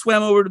Big Blue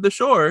swam over to the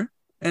shore,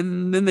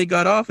 and then they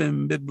got off,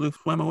 and Big Blue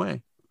swam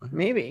away.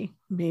 Maybe.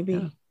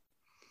 Yeah.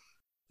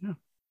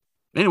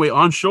 Anyway,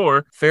 on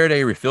shore,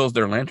 Faraday refills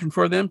their lantern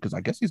for them because I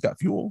guess he's got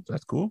fuel. So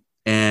that's cool.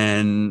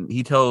 And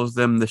he tells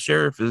them the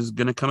sheriff is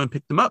going to come and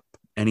pick them up.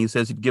 And he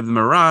says he'd give them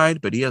a ride,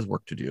 but he has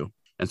work to do.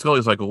 And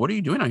Scully's like, well, what are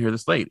you doing out here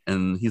this late?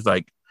 And he's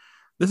like,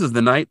 this is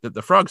the night that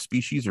the frog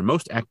species are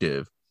most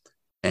active.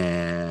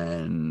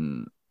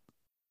 And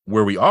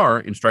where we are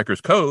in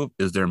Stryker's Cove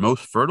is their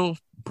most fertile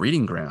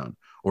breeding ground,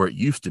 or it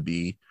used to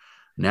be.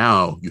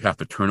 Now you have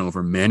to turn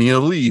over many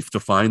a leaf to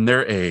find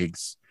their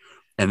eggs.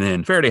 And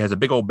then Faraday has a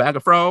big old bag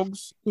of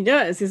frogs. He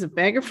does. He's a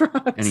bag of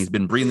frogs. And he's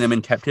been breeding them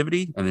in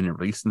captivity and then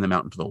releasing them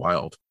out into the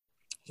wild.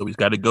 So he's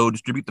got to go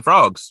distribute the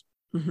frogs.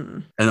 Mm-hmm.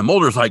 And then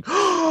Mulder's like,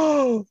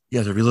 oh, he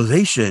has a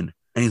realization.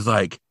 And he's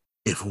like,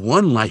 if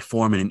one life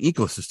form in an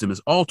ecosystem is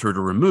altered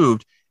or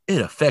removed,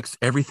 it affects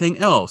everything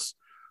else.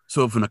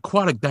 So if an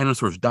aquatic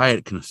dinosaur's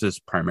diet consists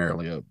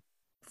primarily of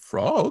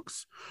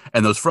frogs,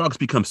 and those frogs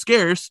become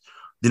scarce,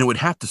 then it would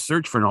have to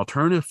search for an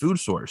alternative food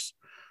source.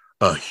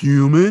 A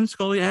human?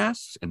 Scully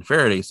asks. And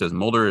Faraday says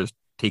Mulder is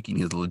taking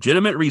his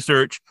legitimate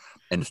research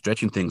and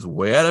stretching things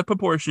way out of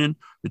proportion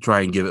to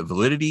try and give it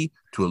validity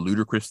to a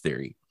ludicrous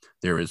theory.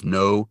 There is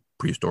no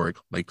prehistoric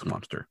lake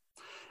monster.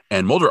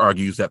 And Mulder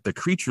argues that the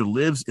creature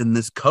lives in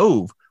this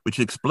cove, which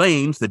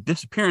explains the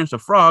disappearance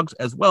of frogs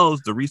as well as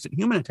the recent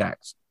human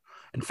attacks.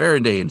 And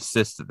Faraday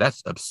insists that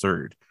that's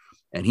absurd.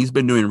 And he's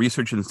been doing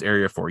research in this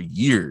area for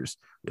years.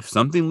 If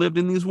something lived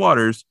in these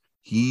waters,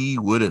 he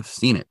would have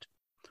seen it.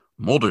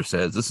 Mulder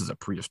says this is a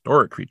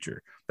prehistoric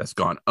creature that's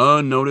gone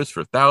unnoticed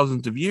for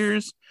thousands of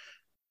years.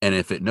 And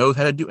if it knows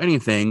how to do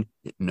anything,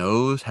 it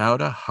knows how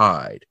to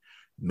hide.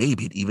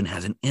 Maybe it even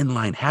has an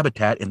inline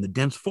habitat in the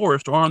dense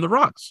forest or on the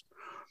rocks.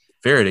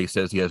 Faraday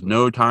says he has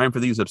no time for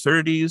these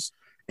absurdities,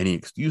 and he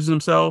excuses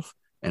himself.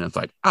 And it's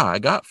like, I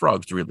got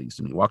frogs to release.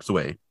 And he walks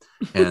away.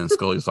 And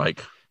Scully's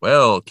like,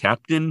 well,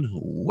 Captain,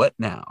 what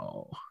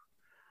now?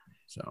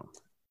 So,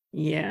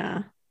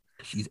 yeah.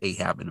 She's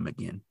Ahabbing him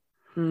again.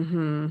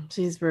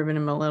 She's ribbing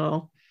him a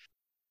little.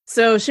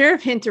 So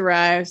Sheriff Hint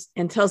arrives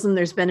and tells him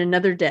there's been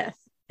another death,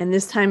 and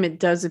this time it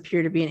does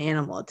appear to be an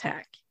animal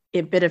attack.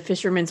 It bit a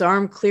fisherman's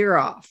arm clear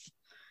off.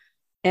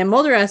 And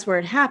Mulder asks where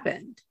it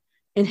happened,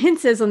 and Hint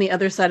says on the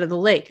other side of the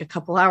lake a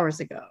couple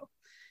hours ago.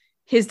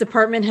 His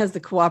department has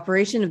the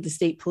cooperation of the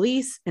state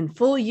police and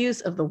full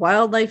use of the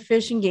Wildlife,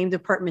 Fish, and Game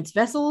Department's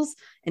vessels,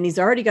 and he's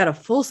already got a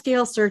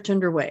full-scale search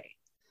underway.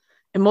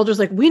 And Mulder's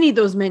like, we need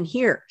those men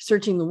here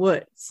searching the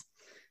woods.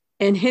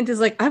 And Hint is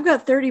like, I've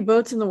got 30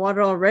 boats in the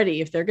water already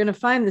if they're going to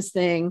find this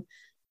thing.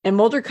 And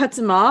Mulder cuts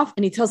him off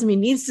and he tells him he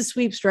needs to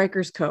sweep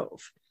Stryker's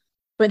Cove.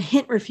 But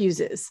Hint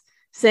refuses,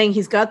 saying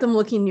he's got them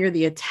looking near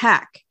the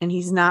attack and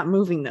he's not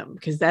moving them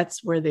because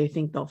that's where they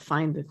think they'll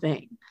find the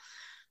thing.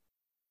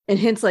 And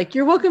Hint's like,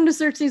 you're welcome to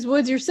search these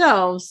woods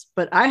yourselves,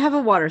 but I have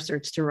a water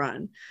search to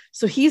run.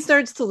 So he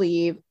starts to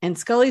leave and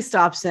Scully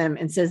stops him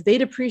and says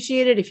they'd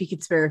appreciate it if he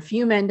could spare a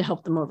few men to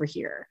help them over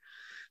here.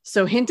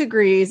 So Hint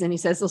agrees and he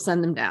says he'll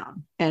send them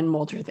down, and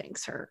Mulder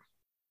thanks her.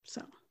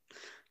 So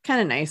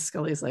kind of nice.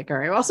 Scully's like, all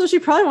right. Also, she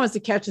probably wants to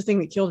catch the thing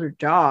that killed her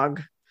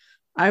dog.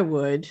 I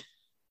would.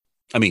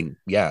 I mean,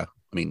 yeah.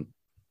 I mean,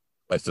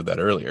 I said that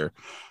earlier,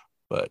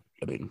 but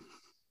I mean,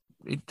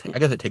 I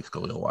guess it takes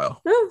Scully a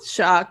while.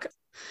 Shock.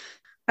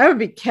 I would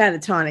be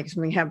catatonic if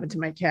something happened to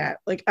my cat.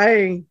 Like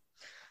I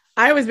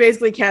was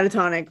basically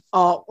catatonic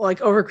all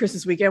like over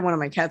Christmas weekend. One of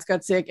my cats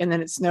got sick and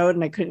then it snowed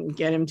and I couldn't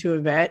get him to a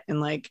vet.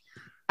 And like,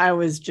 I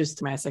was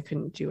just a mess. I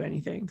couldn't do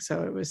anything.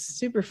 So it was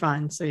super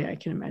fun. So yeah, I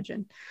can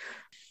imagine.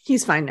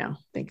 He's fine now.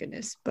 Thank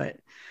goodness. But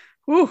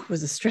it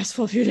was a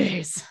stressful few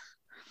days.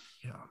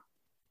 Yeah.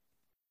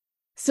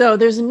 So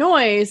there's a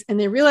noise and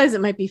they realize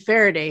it might be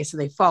Faraday. So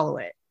they follow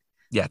it.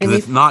 Yeah, because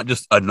it's not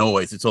just a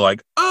noise. It's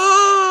like,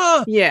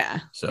 ah! Yeah.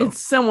 So it's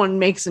someone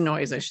makes a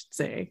noise, I should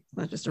say.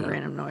 Not just a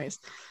random noise.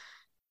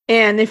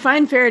 And they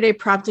find Faraday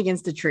propped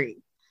against a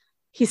tree.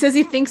 He says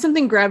he thinks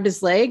something grabbed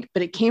his leg,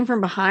 but it came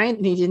from behind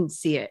and he didn't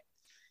see it.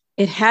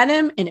 It had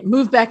him and it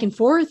moved back and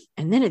forth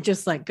and then it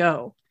just let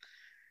go.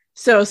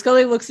 So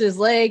Scully looks at his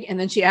leg and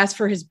then she asks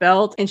for his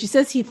belt and she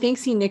says he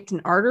thinks he nicked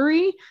an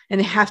artery and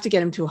they have to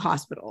get him to a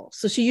hospital.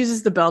 So she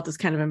uses the belt as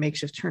kind of a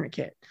makeshift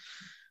tourniquet.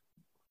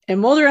 And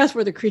Mulder asks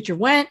where the creature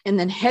went and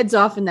then heads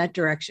off in that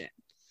direction.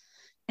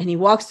 And he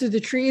walks through the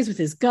trees with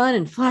his gun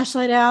and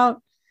flashlight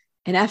out.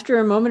 And after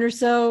a moment or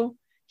so,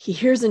 he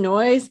hears a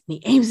noise and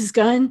he aims his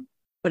gun,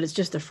 but it's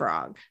just a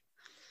frog.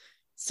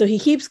 So he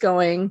keeps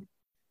going.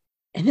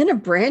 And then a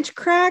branch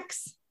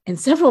cracks and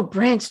several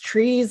branch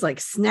trees like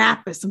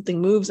snap as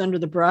something moves under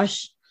the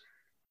brush.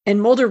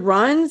 And Mulder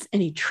runs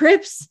and he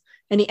trips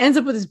and he ends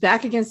up with his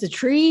back against a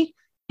tree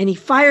and he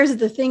fires at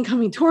the thing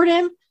coming toward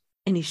him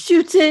and he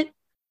shoots it.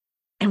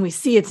 And we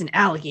see it's an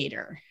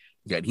alligator.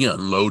 Yeah, and he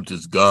unloads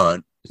his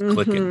gun. It's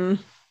clicking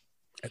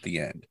at the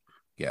end.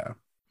 Yeah.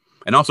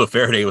 And also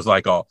Faraday was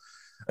like, oh,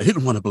 I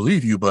didn't want to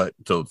believe you, but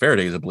so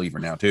Faraday is a believer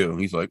now too.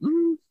 He's like,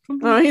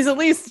 he's at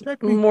least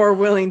more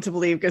willing to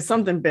believe because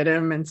something bit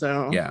him. And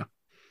so, yeah.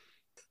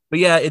 But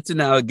yeah, it's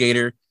an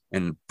alligator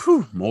and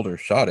Mulder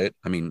shot it.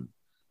 I mean,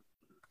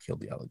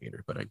 killed the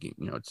alligator, but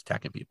it's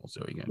attacking people.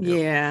 So you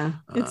can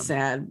it's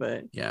sad,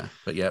 but yeah,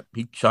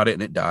 he shot it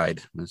and it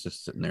died. And it's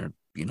just sitting there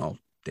being all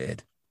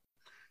dead.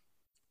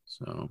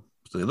 So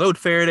they load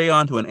Faraday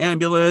onto an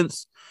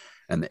ambulance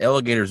and the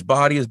alligator's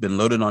body has been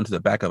loaded onto the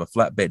back of a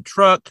flatbed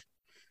truck.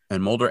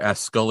 And Mulder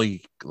asks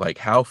Scully like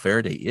how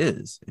Faraday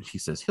is. And she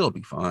says, he'll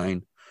be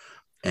fine.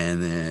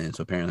 And then,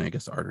 so apparently I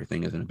guess the artery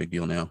thing isn't a big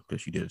deal now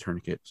because she did a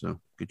tourniquet. So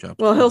good job.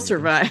 Well, he'll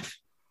survive.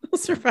 He'll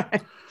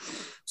survive.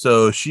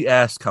 So she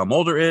asks how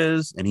Mulder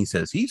is and he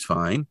says he's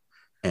fine.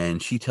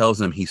 And she tells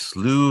him he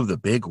slew the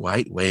big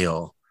white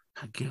whale.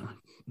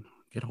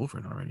 Get over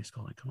it already,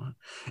 Scully. Come on.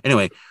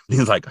 Anyway,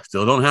 he's like, I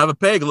still don't have a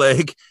peg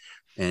leg.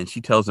 And she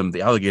tells him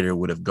the alligator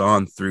would have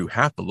gone through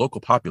half the local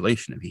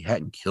population if he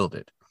hadn't killed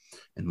it.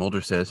 And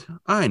Mulder says,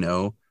 I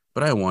know,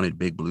 but I wanted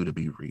Big Blue to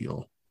be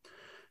real.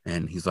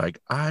 And he's like,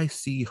 I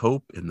see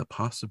hope in the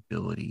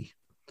possibility.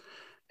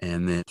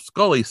 And then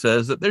Scully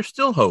says that there's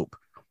still hope.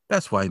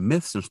 That's why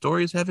myths and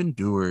stories have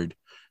endured.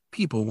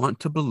 People want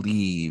to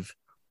believe.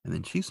 And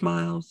then she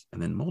smiles,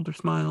 and then Mulder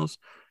smiles,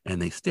 and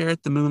they stare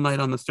at the moonlight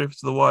on the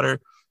surface of the water.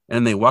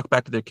 And they walk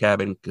back to their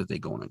cabin because they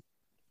go and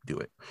do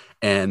it.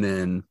 And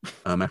then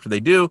after they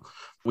do,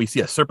 we see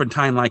a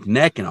serpentine-like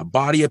neck and a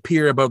body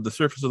appear above the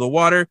surface of the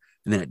water.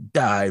 And then it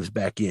dives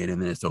back in and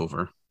then it's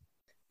over.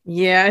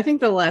 Yeah, I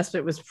think the last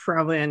bit was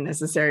probably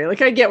unnecessary.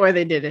 Like, I get why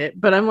they did it,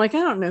 but I'm like, I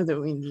don't know that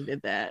we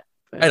needed that.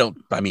 But...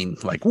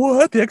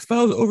 what? The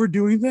X-Files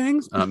overdoing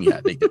things?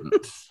 Yeah, they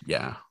didn't.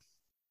 Yeah.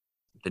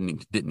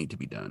 Didn't need to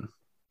be done.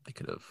 They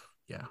could have,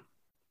 yeah.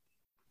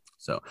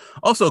 So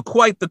also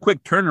quite the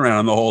quick turnaround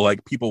on the whole,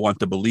 like people want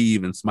to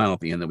believe and smile at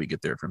the end that we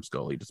get there from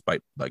Scully,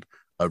 despite like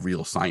a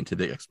real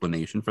scientific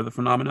explanation for the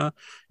phenomena.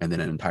 And then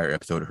an entire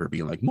episode of her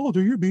being like,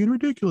 Mulder, you're being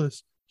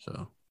ridiculous.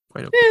 So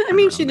quite a I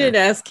mean, she did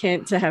ask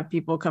Kent to have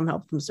people come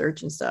help them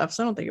search and stuff.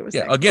 So I don't think it was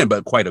again,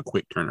 but quite a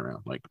quick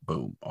turnaround, like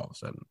boom, all of a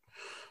sudden.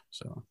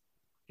 So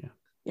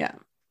yeah.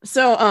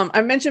 So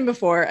I mentioned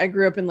before, I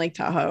grew up in Lake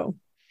Tahoe,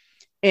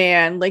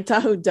 and Lake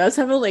Tahoe does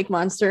have a lake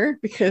monster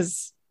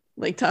because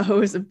Lake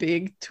Tahoe is a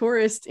big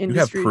tourist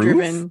industry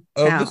driven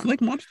town. This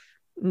lake monster?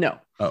 No.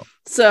 Oh.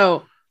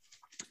 So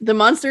the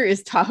monster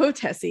is Tahoe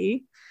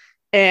Tessie,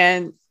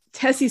 and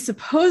Tessie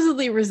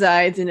supposedly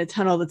resides in a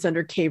tunnel that's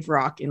under Cave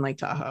Rock in Lake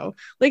Tahoe.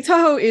 Lake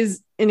Tahoe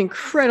is an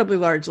incredibly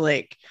large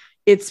lake.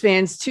 It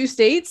spans 2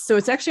 states, so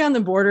it's actually on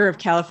the border of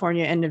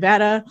California and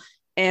Nevada.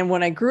 And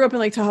when I grew up in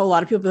Lake Tahoe, a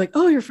lot of people be like,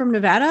 oh, you're from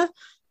Nevada?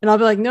 And I'll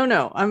be like,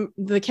 no, I'm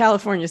the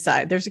California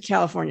side. There's a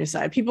California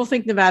side. People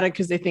think Nevada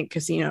because they think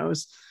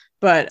casinos.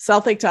 But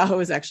South Lake Tahoe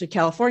is actually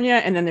California.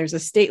 And then there's a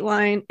state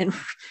line. And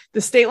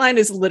the state line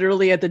is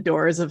literally at the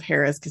doors of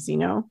Harrah's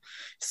Casino.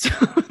 So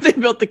they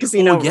built the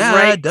casino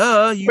right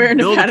duh. You where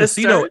build Nevada a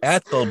casino starts.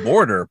 at the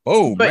border.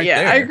 Boom. But right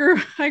yeah,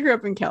 there. I grew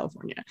up in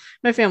California.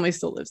 My family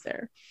still lives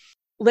there.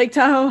 Lake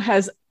Tahoe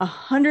has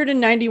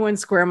 191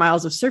 square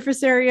miles of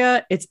surface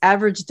area. Its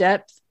average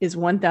depth is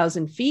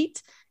 1,000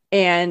 feet.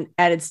 And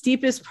at its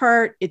deepest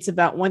part, it's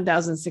about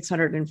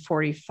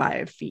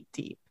 1,645 feet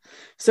deep.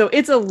 So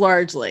it's a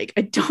large lake.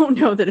 I don't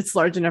know that it's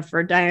large enough for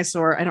a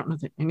dinosaur. I don't know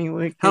that any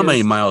lake How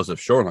many miles of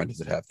shoreline does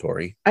it have,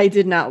 Tori? I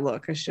did not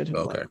look. I should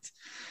have looked.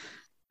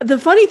 The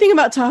funny thing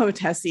about Tahoe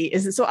Tessie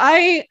is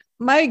that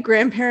my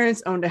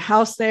grandparents owned a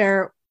house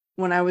there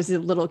when I was a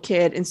little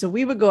kid. And so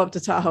we would go up to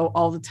Tahoe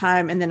all the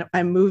time. And then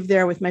I moved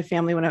there with my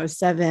family when I was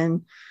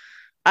 7.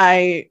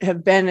 I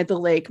have been at the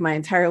lake my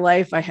entire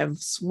life. I have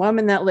swum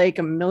in that lake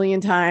a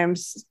million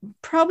times,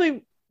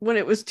 probably when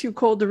it was too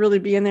cold to really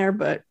be in there,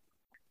 but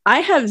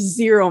I have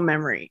zero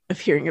memory of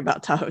hearing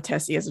about Tahoe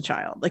Tessie as a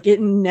child. Like it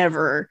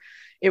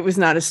was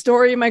not a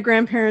story my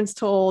grandparents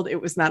told.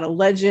 It was not a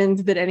legend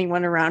that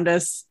anyone around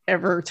us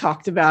ever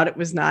talked about. It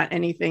was not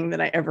anything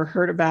that I ever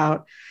heard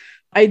about.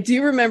 I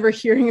do remember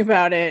hearing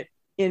about it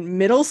in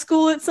middle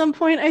school at some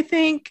point, I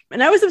think.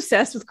 And I was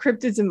obsessed with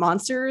cryptids and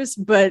monsters,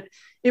 but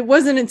it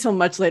wasn't until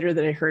much later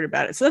that I heard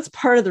about it. So that's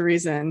part of the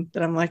reason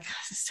that I'm like,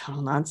 this is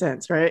total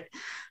nonsense, right?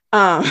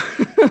 Um,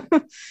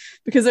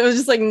 because it was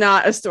just like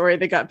not a story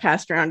that got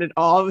passed around at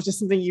all. It was just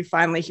something you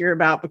finally hear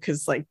about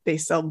because like they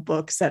sell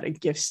books at a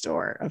gift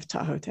store of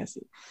Tahoe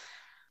Tessie.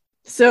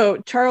 So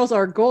Charles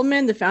R.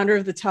 Goldman, the founder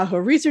of the Tahoe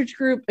Research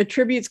Group,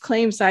 attributes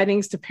claimed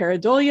sightings to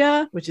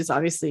pareidolia, which is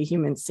obviously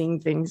humans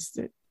seeing things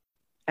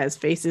as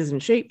faces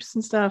and shapes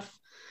and stuff,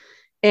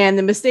 and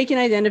the mistaken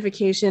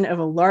identification of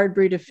a large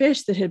breed of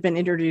fish that had been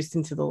introduced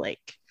into the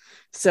lake.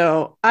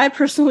 So I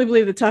personally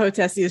believe the Tahoe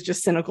Tessie is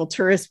just cynical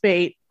tourist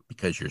bait.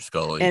 Because you're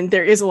Scully. And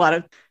there is a lot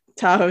of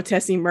Tahoe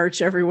Tessie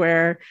merch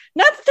everywhere.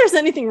 Not that there's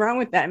anything wrong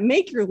with that.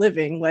 Make your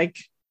living, like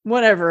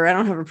whatever. I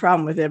don't have a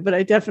problem with it, but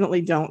I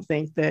definitely don't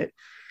think that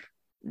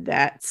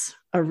that's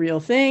a real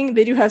thing.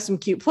 They do have some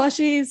cute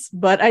plushies,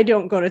 but I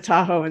don't go to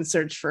Tahoe and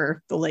search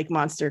for the lake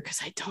monster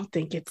because I don't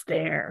think it's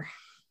there.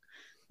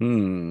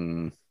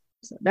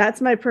 So that's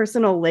my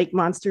personal lake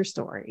monster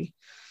story.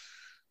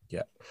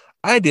 Yeah.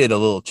 I did a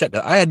little check.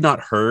 I had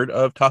not heard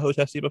of Tahoe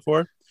Tessie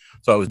before.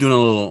 So I was doing a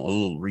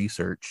little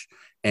research,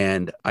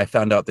 and I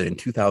found out that in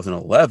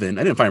 2011,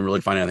 I didn't really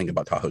find anything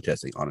about Tahoe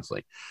Tessie,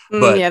 honestly.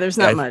 But yeah, there's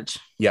not much.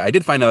 Yeah, I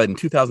did find out that in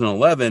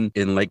 2011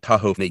 in Lake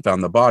Tahoe, they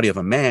found the body of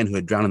a man who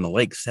had drowned in the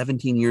lake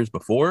 17 years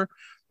before,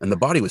 and the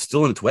body was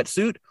still in its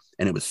wetsuit,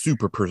 and it was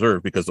super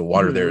preserved because the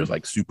water there is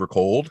like super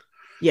cold.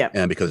 Yeah.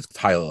 And because it's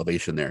high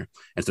elevation there.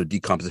 And so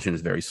decomposition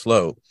is very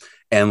slow.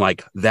 And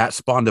like that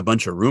spawned a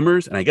bunch of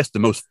rumors. And I guess the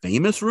most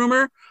famous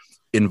rumor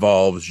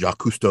involves Jacques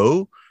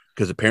Cousteau,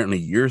 because apparently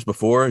years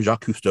before,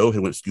 Jacques Cousteau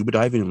had went scuba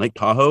diving in Lake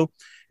Tahoe.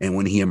 And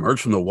when he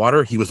emerged from the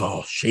water, he was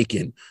all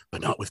shaken,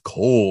 but not with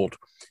cold.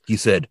 He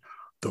said,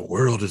 "The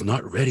world is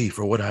not ready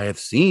for what I have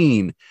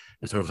seen."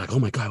 And so I was like, oh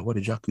my God, what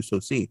did Jacques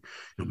Cousteau see?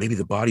 Maybe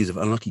the bodies of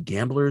unlucky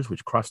gamblers,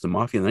 which crossed the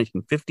mafia in the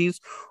 1950s,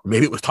 or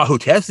maybe it was Tahoe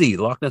Tessie,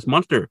 the Loch Ness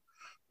Monster.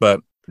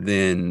 But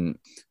then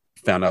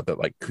found out that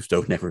like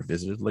Cousteau never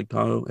visited Lake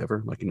Tahoe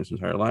ever, like in his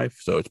entire life.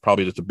 So it's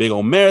probably just a big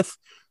old myth,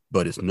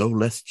 but it's no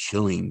less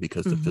chilling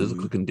because the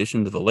physical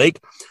conditions of the lake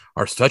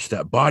are such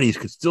that bodies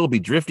could still be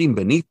drifting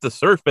beneath the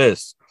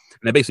surface.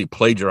 And I basically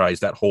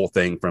plagiarized that whole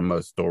thing from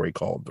a story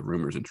called The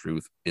Rumors and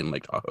Truth in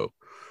Lake Tahoe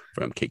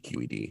from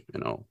KQED.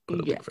 And I'll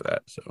put a link for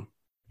that. So,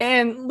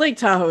 and Lake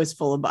Tahoe is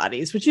full of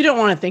bodies, which you don't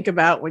want to think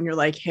about when you're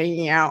like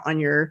hanging out on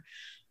your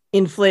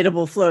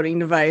inflatable floating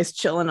device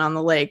chilling on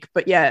the lake.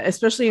 But yeah,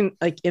 especially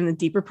in the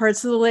deeper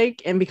parts of the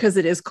lake, and because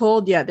it is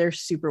cold, yeah, they're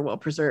super well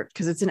preserved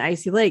because it's an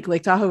icy lake.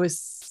 Lake Tahoe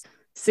is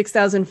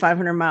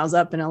 6,500 miles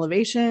up in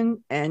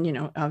elevation,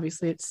 and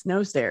obviously it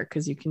snows there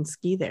because you can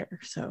ski there.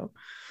 So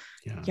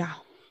yeah,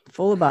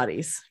 full of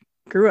bodies.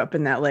 Grew up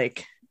in that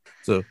lake.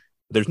 So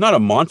there's not a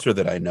monster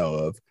that I know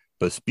of,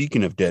 but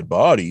speaking of dead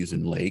bodies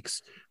in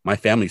lakes, my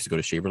family used to go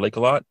to Shaver Lake a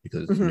lot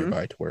because it's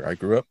nearby to where I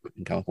grew up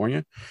in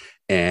California.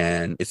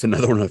 And it's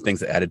another one of the things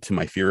that added to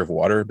my fear of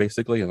water,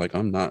 basically. Like,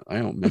 I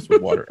don't mess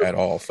with water at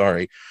all.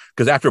 Sorry.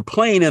 Because after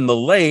playing in the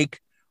lake,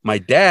 my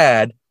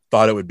dad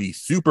thought it would be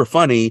super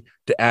funny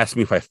to ask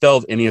me if I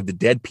felt any of the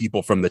dead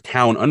people from the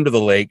town under the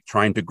lake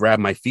trying to grab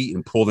my feet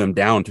and pull them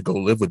down to go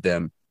live with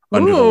them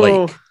under the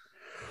lake.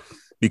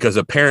 Because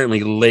apparently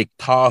Lake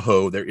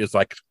Tahoe, there is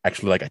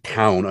actually a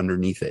town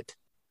underneath it.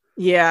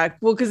 Yeah.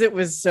 Well, because it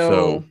was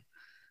So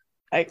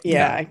I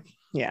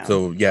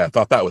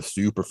thought that was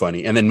super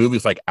funny. And then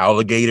movies like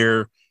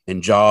Alligator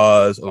and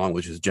Jaws, along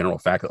with just general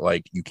fact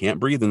that you can't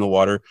breathe in the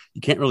water,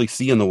 you can't really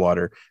see in the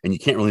water, and you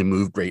can't really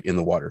move great in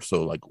the water.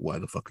 So why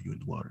the fuck are you in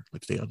the water?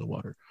 Stay out of the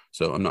water.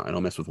 So I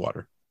don't mess with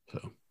water.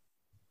 So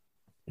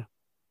yeah.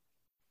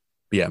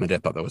 But yeah, my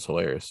dad thought that was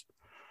hilarious.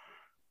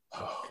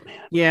 Oh man.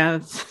 Yeah,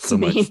 that's so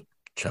much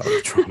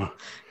childhood trauma.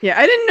 Yeah,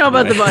 I didn't know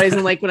about the bodies in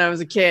the lake when I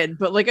was a kid,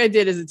 but I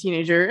did as a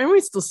teenager, and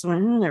we still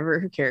swim. Whatever,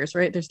 who cares,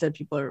 right? There's dead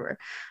people everywhere.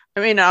 I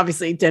mean,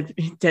 obviously, dead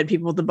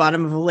people at the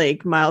bottom of a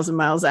lake, miles and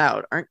miles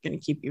out, aren't going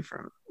to keep you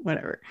from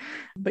whatever.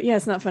 But yeah,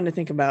 it's not fun to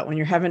think about when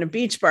you're having a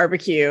beach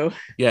barbecue.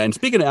 Yeah, and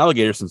speaking of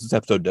alligator, since this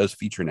episode does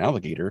feature an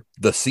alligator,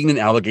 the scene in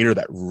Alligator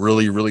that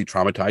really, really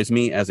traumatized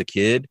me as a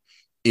kid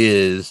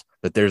is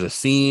that there's a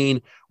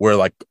scene where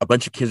a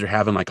bunch of kids are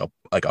having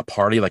a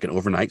party, an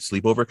overnight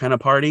sleepover kind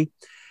of party,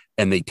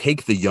 and they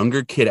take the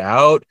younger kid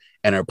out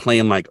and are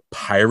playing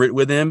pirate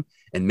with him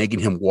and making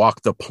him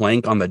walk the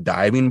plank on the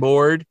diving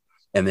board.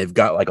 And they've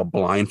got a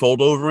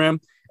blindfold over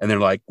him. And they're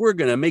like, we're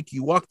going to make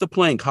you walk the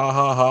plank. Ha,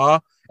 ha, ha.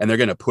 And they're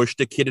going to push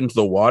the kid into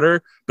the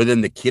water. But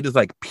then the kid is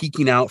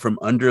peeking out from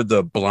under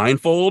the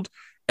blindfold.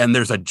 And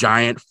there's a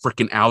giant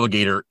freaking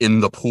alligator in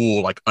the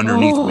pool,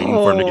 underneath, waiting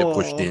for him to get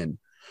pushed in.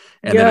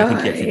 And then I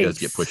think he actually does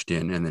get pushed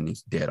in. And then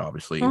he's dead,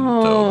 obviously.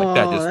 So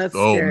that just,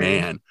 scary.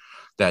 Man,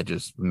 that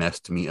just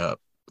messed me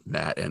up.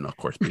 that, and of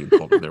course being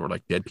told there were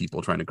like dead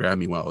people trying to grab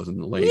me while I was in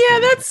the lake. Yeah,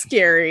 that's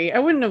scary. I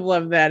wouldn't have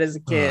loved that as a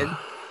kid.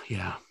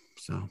 Yeah.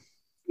 So,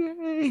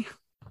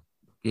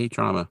 yay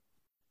trauma.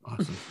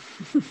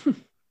 Awesome.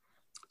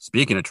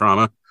 Speaking of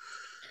trauma.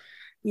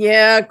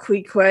 Yeah,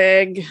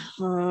 Queequeg.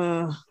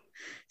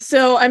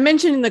 So I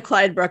mentioned in the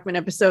Clyde Bruckman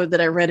episode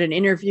that I read an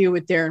interview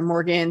with Darren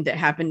Morgan that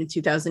happened in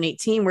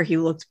 2018 where he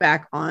looked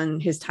back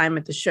on his time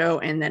at the show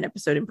and that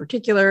episode in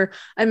particular.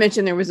 I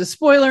mentioned there was a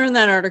spoiler in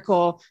that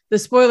article. The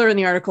spoiler in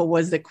the article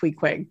was that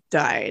Queequeg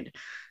died.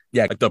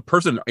 Yeah, like the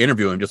person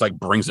interviewing just like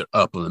brings it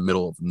up in the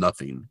middle of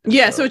nothing.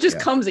 Yeah, so it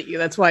just comes at you.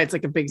 That's why it's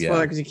like a big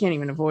spoiler because you can't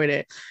even avoid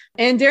it.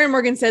 And Darren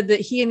Morgan said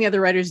that he and the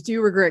other writers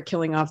do regret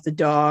killing off the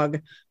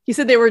dog. He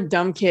said they were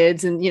dumb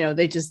kids and,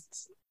 they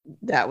just...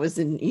 that was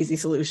an easy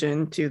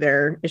solution to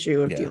their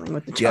issue of dealing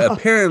with the dog. Yeah,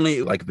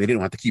 apparently, like they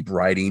didn't have to keep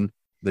writing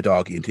the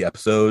dog into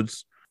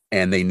episodes,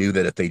 and they knew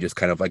that if they just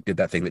kind of like did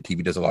that thing that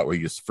TV does a lot, where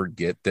you just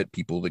forget that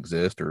people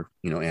exist or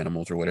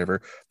animals or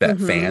whatever, that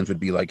fans would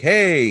be like,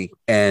 "Hey,"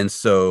 and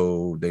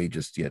so they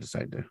just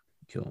decided to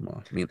kill him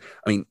off. I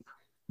mean,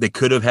 they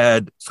could have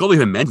had Scully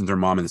even mentions her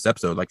mom in this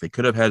episode. Like they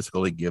could have had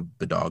Scully give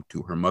the dog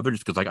to her mother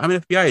just because, like, I'm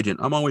an FBI agent.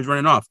 I'm always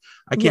running off.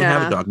 I can't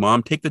have a dog.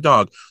 Mom, take the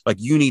dog. Like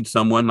you need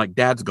someone. Like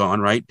dad's gone,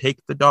 right? Take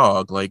the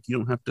dog. Like you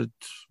don't have to.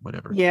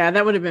 Whatever. Yeah,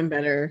 that would have been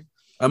better.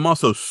 I'm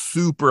also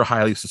super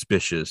highly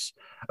suspicious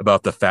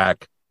about the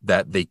fact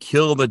that they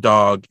kill the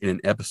dog in an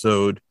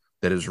episode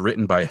that is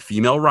written by a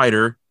female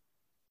writer.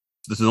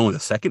 This is only the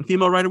second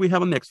female writer we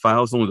have on the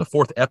X-Files. It's only the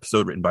fourth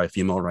episode written by a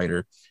female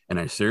writer, and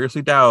I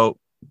seriously doubt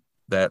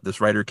that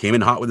this writer came in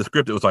hot with the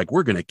script. It was like,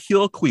 we're going to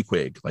kill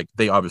Queequeg. Like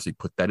they obviously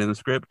put that in the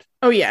script.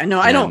 Oh yeah. No,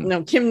 I don't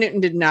know. Kim Newton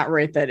did not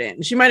write that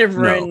in. She might've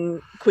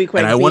written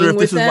Queequeg. And I wonder if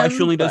this is why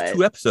she only does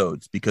 2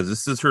 episodes, because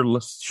this is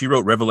she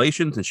wrote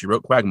Revelations and she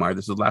wrote Quagmire.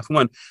 This is the last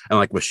one. And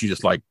like, was she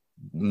just like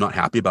not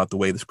happy about the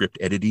way the script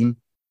editing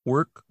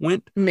work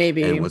went?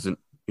 Maybe. And it wasn't,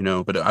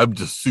 but I'm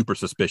just super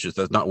suspicious.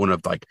 That's not one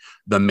of like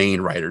the main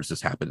writers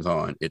this happens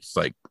on. It's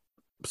like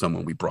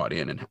someone we brought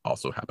in and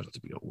also happens to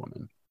be a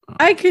woman.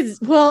 I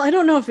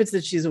don't know if it's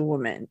that she's a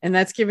woman and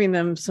that's giving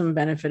them some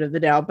benefit of the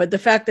doubt, but the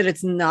fact that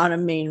it's not a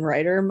main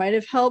writer might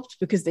have helped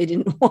because they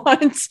didn't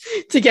want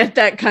to get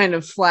that kind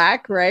of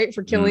flack, right,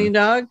 for killing a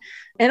dog.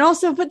 And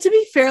also, but to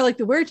be fair, like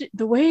the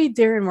way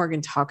Darren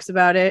Morgan talks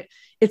about it,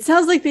 it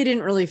sounds like they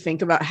didn't really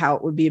think about how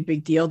it would be a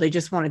big deal. They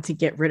just wanted to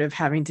get rid of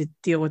having to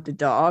deal with the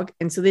dog.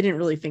 And so they didn't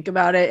really think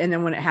about it. And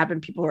then when it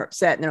happened, people were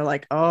upset and they're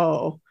like,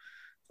 oh,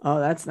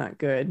 that's not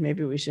good.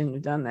 Maybe we shouldn't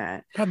have done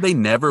that. Have they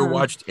never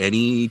watched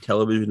any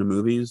television or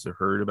movies or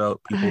heard about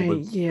people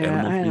with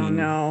animals? I don't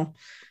know.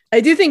 I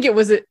do think it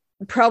was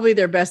probably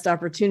their best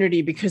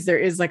opportunity because there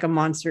is like a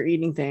monster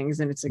eating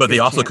things, and but they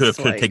also could have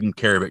taken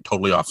care of it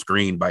totally off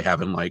screen by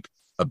having like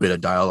a bit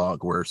of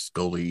dialogue where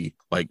Scully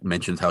like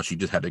mentions how she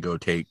just had to go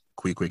take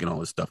Queequeg and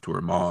all this stuff to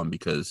her mom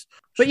because.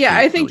 But yeah,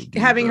 I think really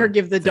having her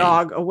give the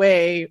dog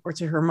away or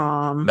to her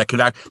mom that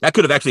could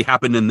have actually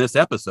happened in this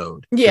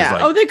episode.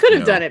 Yeah. Like, they could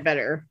have done it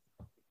better.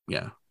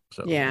 Yeah.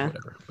 So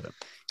whatever. But.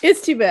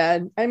 It's too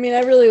bad. I mean,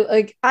 I really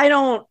like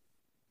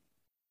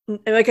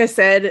I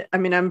said, I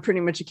mean, I'm pretty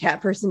much a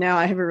cat person now.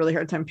 I have a really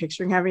hard time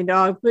picturing having a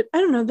dog, but I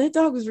don't know. That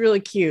dog was really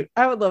cute.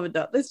 I would love a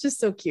dog. It's just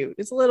so cute.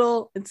 It's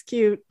little, it's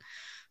cute.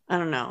 I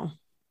don't know.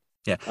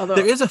 Yeah. Although,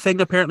 there is a thing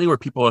apparently where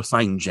people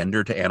assign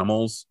gender to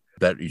animals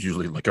that is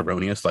usually like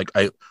erroneous. Like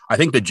I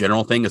think the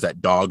general thing is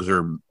that dogs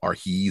are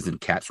he's and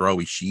cats are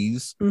always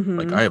she's. Mm-hmm.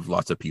 Like I have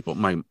lots of people.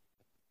 My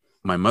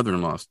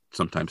mother-in-law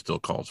sometimes still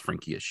calls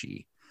Frankie a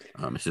she.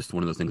 It's just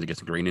one of those things that gets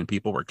ingrained in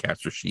people where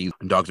cats are she's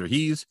and dogs are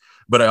he's.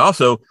 But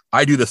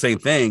I do the same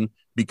thing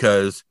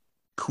because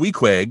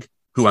Queequeg,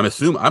 who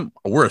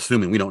we're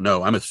assuming, we don't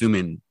know. I'm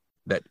assuming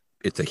that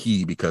it's a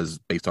he because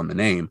based on the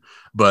name,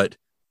 but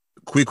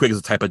Queequeg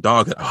is the type of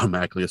dog that I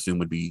automatically assume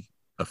would be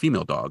a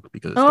female dog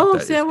because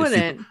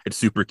it's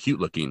super cute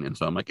looking, and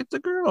so I'm like, it's a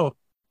girl.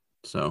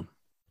 So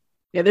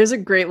yeah, there's a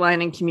great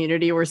line in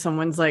Community where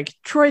someone's like,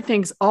 Troy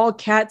thinks all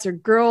cats are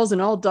girls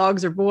and all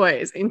dogs are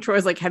boys, and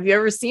Troy's like, have you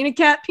ever seen a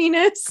cat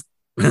penis?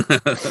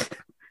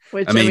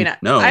 Which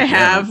no, I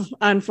have,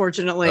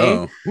 unfortunately.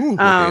 Oh, okay.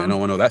 I don't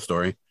want to know that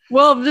story.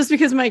 Well, just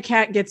because my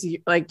cat gets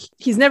like,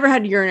 he's never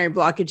had urinary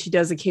blockage. He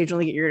does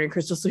occasionally get urinary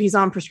crystals, so he's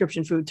on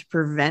prescription food to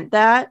prevent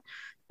that.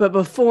 But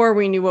before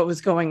we knew what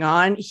was going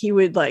on, he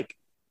would like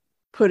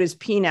put his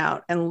peen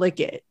out and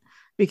lick it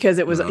because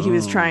he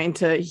was trying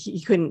to,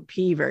 he couldn't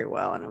pee very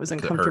well and it was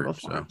uncomfortable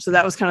for him. So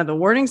that was kind of the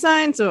warning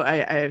sign. So I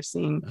have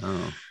seen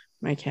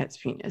my cat's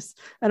penis.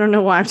 I don't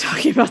know why I'm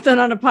talking about that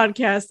on a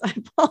podcast. I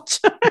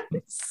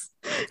apologize.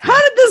 How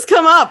did this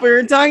come up? We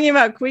were talking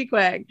about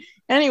Queequeg.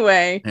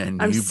 Anyway,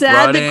 I'm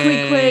sad that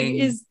Queequeg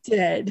is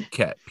dead.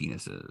 Cat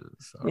penises.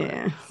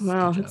 Yeah.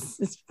 Well,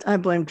 I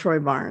blame Troy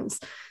Barnes.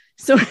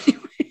 So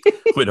anyway.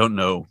 We don't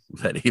know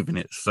what that even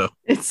is. So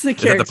it's the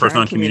character. The person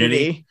on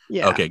Community?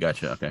 Yeah. Okay,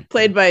 gotcha. Okay.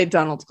 Played by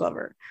Donald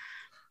Glover.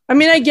 I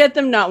mean, I get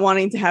them not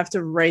wanting to have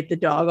to write the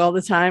dog all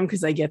the time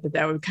because I get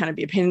that would kind of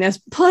be a pain in the ass.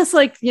 Plus,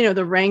 like,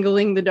 the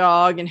wrangling the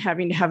dog and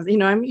having to have, I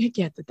mean, I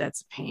get that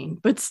that's a pain,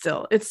 but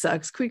still, it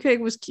sucks. Queequeg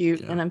was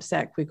cute, and I'm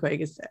sad Queequeg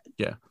is sad.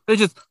 Yeah,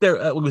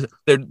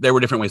 there were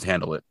different ways to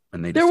handle it,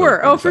 and they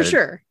for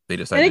sure. They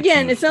decided. And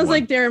again, it sounds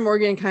like Darren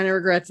Morgan kind of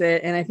regrets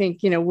it, and I think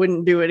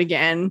wouldn't do it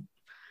again.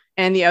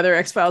 And the other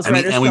X-Files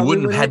writers, and we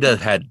wouldn't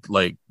have had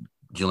like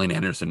Gillian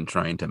Anderson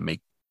trying to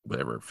make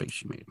whatever face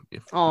she made.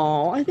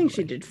 I think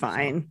she did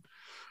fine.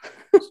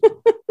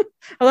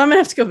 Although I'm gonna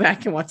have to go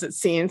back and watch that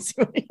scene and see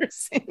what you're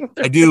saying.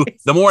 I do.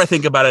 Face. The more I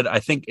think about it, I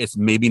think it's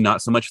maybe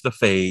not so much the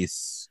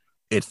face;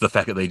 it's the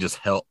fact that they just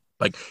held.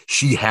 Like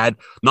she had.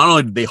 Not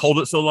only did they hold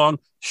it so long,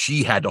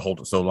 she had to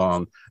hold it so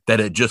long that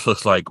it just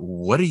looks like,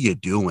 what are you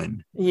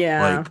doing?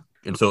 Yeah. Like,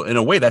 and so in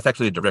a way, that's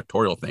actually a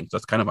directorial thing. So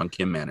that's kind of on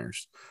Kim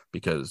Manners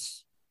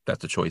because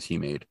that's the choice he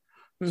made.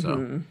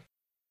 So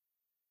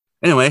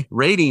anyway,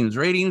 ratings.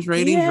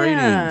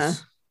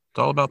 It's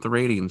all about the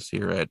ratings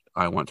here at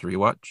I Want to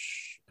Rewatch,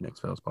 an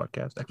X-Files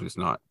podcast. Actually, it's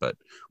not, but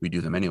we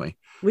do them anyway.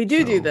 We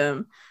do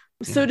them.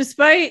 Yeah. So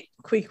despite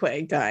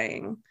Queequeg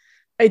dying,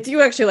 I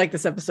do actually like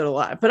this episode a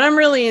lot, but I'm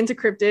really into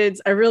cryptids.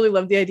 I really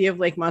love the idea of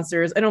lake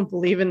monsters. I don't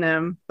believe in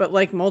them, but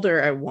like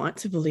Mulder, I want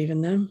to believe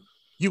in them.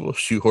 You will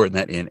shoehorn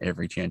that in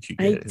every chance you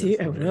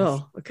get. I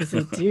will, because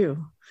I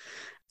do.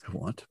 I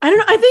want. I don't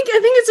know. I think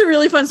it's a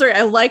really fun story.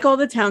 I like all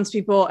the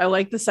townspeople. I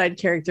like the side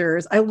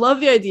characters. I love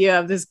the idea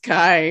of this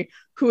guy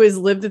who has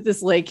lived at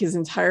this lake his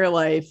entire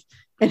life,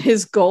 and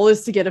his goal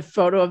is to get a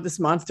photo of this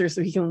monster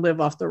so he can live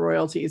off the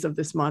royalties of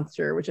this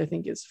monster, which I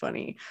think is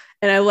funny.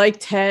 And I like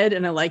Ted,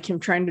 and I like him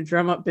trying to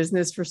drum up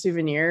business for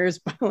souvenirs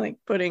by like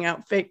putting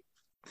out fake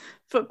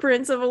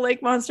footprints of a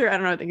lake monster. I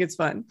don't know. I think it's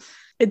fun.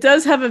 It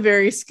does have a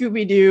very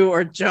Scooby-Doo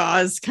or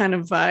Jaws kind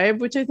of vibe,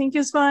 which I think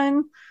is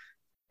fun.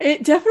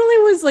 It definitely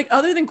was like,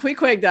 other than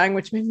Queequeg dying,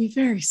 which made me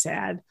very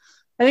sad.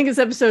 I think this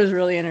episode was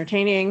really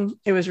entertaining.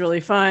 It was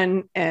really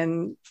fun,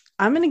 and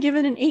I'm going to give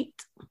it an 8.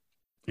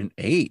 An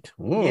 8?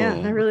 Whoa, yeah,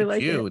 I really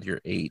like you it with your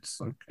 8s.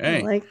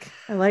 Okay,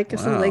 I like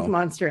some lake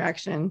monster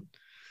action.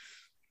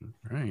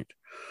 Right.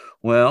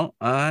 Well,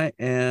 I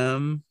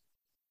am.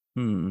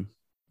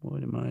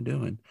 What am I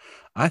doing?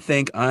 I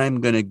think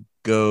I'm gonna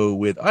go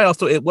with.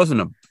 It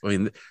wasn't a. I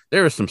mean,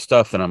 there is some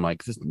stuff that I'm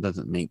like, this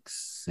doesn't make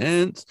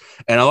sense,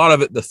 and a lot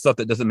of it, the stuff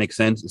that doesn't make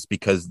sense, is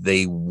because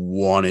they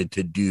wanted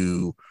to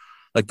do,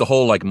 like the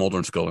whole like Mulder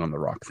and Scully on the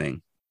rock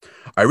thing.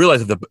 I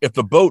realize if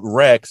the boat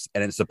wrecks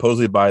and it's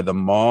supposedly by the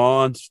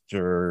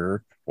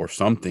monster or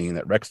something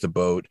that wrecks the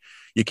boat,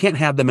 you can't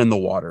have them in the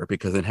water,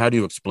 because then how do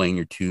you explain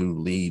your two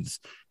leads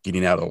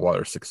getting out of the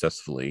water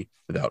successfully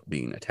without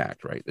being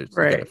attacked, right? You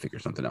got to figure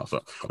something else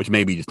out, which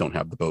maybe you just don't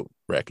have the boat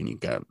wreck and you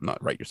got to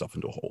not write yourself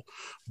into a hole.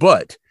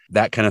 But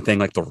that kind of thing,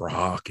 like the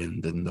rock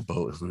and then the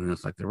boat, and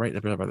it's like they're right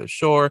there by the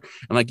shore.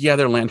 And like, yeah,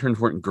 their lanterns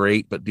weren't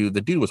great, but the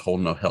dude was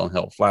holding a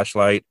hell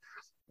flashlight.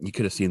 You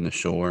could have seen the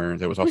shore.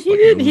 There was also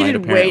he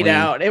did wade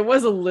out. It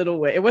was a little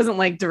way. It wasn't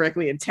like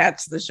directly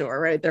attached to the shore,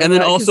 right? And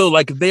then also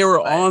like they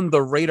were on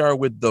the radar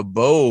with the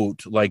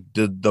boat. Like,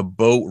 did the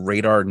boat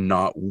radar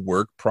not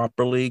work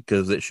properly?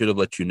 Because it should have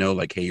let you know,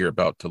 like, hey, you're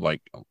about to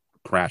like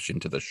crash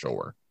into the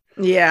shore.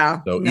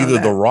 Yeah. So either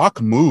the rock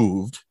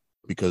moved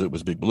because it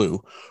was Big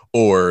Blue,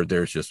 or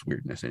there's just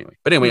weirdness anyway.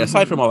 But anyway,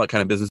 aside from all that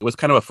kind of business, it was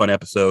kind of a fun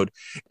episode.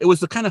 It was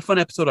the kind of fun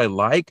episode I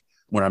like,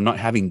 where I'm not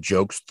having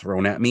jokes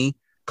thrown at me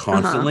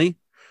constantly.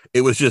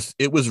 It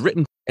was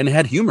written and it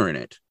had humor in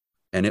it.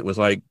 And it was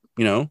like,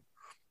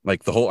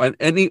 like the whole,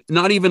 and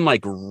not even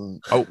like,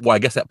 I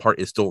guess that part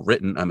is still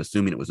written. I'm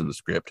assuming it was in the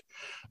script,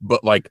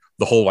 but like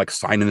the whole like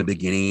sign in the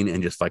beginning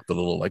and just like the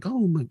little like,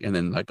 oh my, and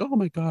then like, oh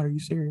my God, are you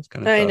serious?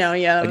 Kind of I stuff. know.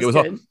 Yeah. Like it was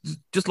all,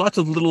 just lots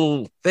of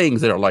little things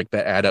that are like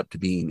that add up to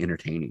being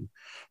entertaining.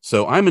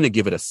 So I'm going to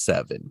give it a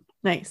 7.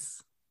 Nice.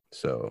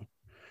 So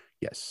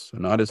yes, so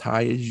not as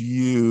high as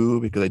you,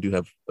 because I do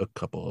have a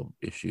couple of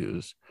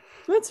issues.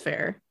 That's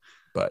fair.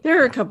 But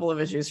there are a couple of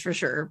issues for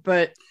sure,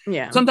 but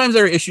yeah, sometimes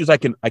there are issues I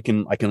can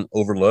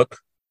overlook,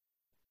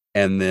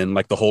 and then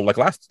like the whole like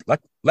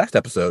last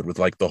episode with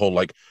like the whole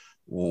like,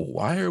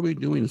 why are we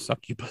doing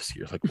succubus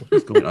here? Like, what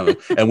is going on?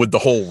 And with the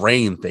whole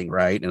rain thing,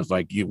 right? And it's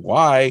like,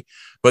 why?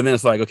 But then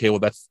it's like, okay, well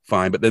that's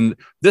fine. But then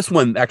this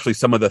one, actually,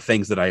 some of the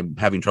things that I'm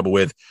having trouble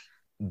with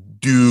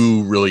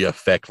do really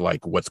affect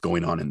like what's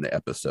going on in the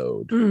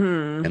episode,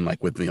 and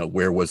like with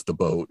where was the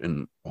boat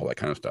and all that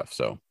kind of stuff.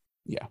 So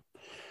yeah.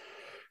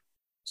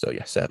 So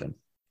yeah, 7.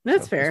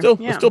 That's fair.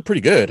 It's still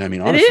pretty good. I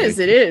mean,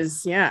 honestly, it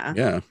is. Yeah.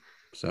 Yeah.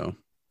 So,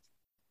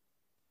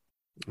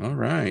 all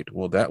right.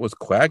 Well, that was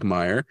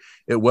Quagmire.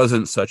 It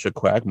wasn't such a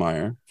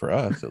quagmire for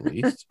us, at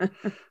least.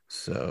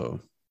 So,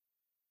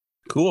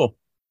 cool.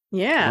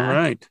 Yeah. All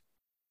right.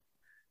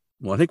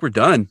 Well, I think we're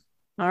done.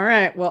 All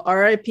right. Well,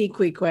 R.I.P.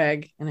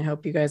 Queequeg, and I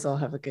hope you guys all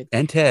have a good day.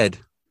 And Ted.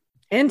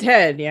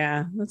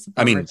 Yeah.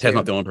 I mean, Ted's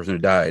not the only person who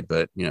died,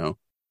 but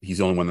he's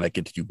the only one that I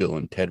get to do Bill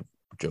and Ted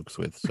jokes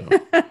with. So.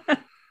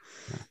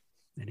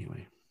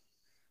 Anyway.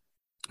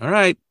 All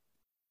right.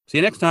 See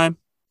you next time.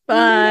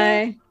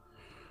 Bye.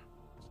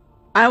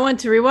 I Want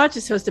to Rewatch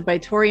is hosted by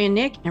Tori and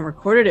Nick and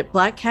recorded at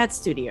Black Cat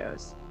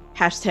Studios.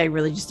 Hashtag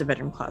really just a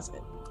bedroom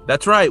closet.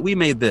 That's right, we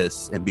made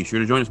this. And be sure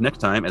to join us next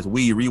time as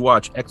we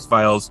rewatch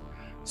X-Files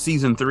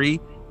Season 3,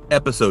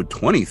 Episode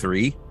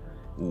 23,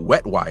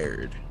 Wet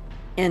Wired.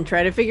 And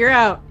try to figure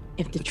out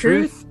if the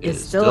truth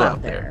is still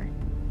out there.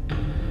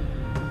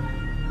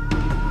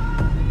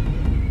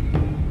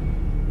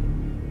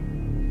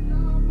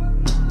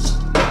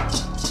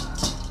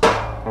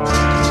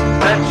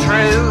 The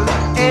truth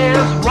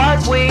is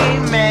what we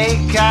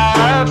make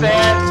of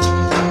it.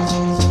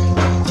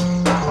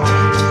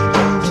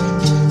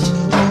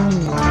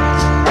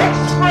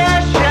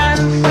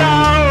 Expressions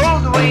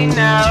sold, we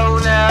know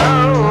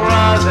no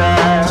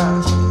other.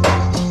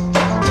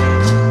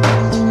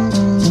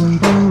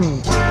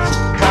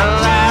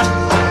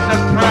 Collapse,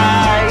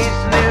 surprise,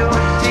 new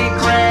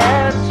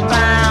secrets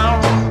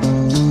found.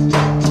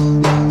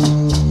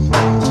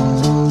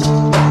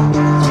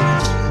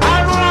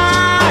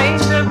 Online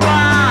to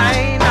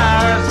blind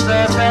our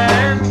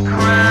serpent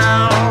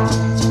crown.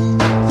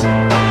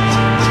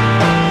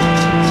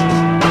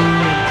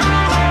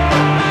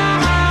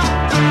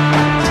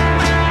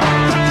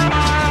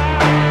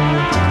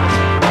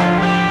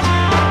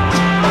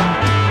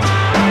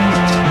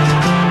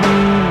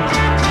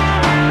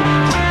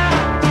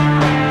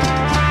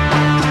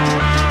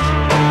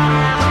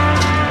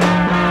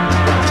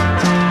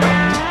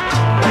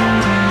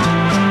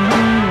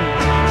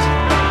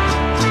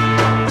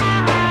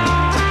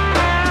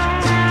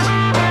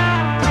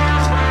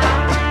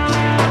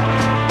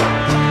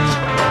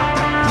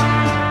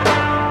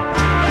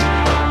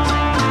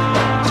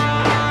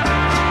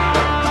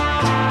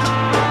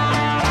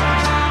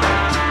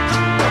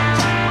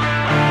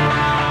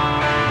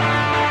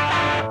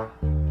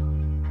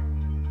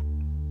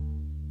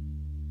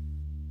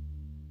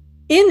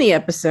 In the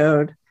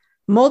episode,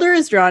 Mulder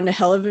is drawn to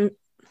Hevelman's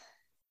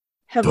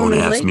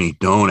Lake.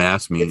 Don't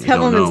ask me. It's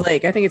Hevelman's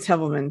Lake. I think it's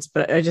Hevelman's,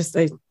 but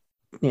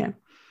yeah.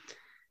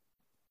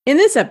 In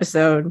this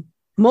episode,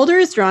 Mulder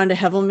is drawn to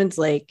Hevelman's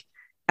Lake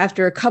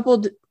after a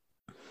couple.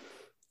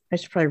 I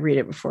should probably read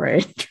it before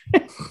I.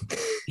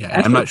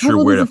 Yeah, I'm not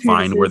sure where to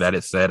find where that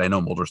is said. I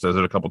know Mulder says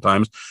it a couple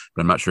times,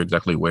 but I'm not sure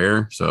exactly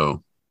where.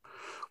 So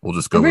we'll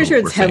just go. I'm pretty sure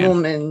it's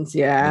Hevelman's.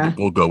 Yeah,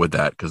 we'll go with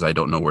that because I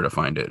don't know where to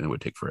find it, and it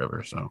would take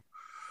forever. So.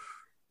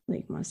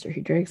 Lake monster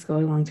who Drake's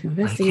going along to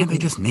investigate. Why can't they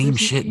just name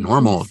shit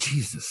normal?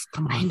 Jesus,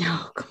 come on. I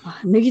know, come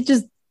on. Make it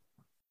just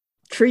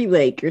Tree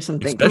Lake or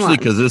something. Especially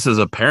because this is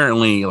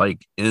apparently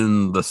like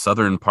in the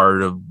southern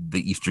part of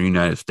the eastern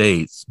United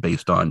States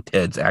based on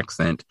Ted's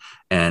accent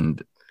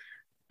and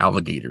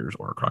alligators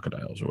or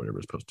crocodiles or whatever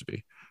it's supposed to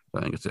be.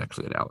 I think it's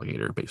actually an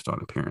alligator based on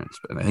appearance.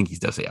 And I think he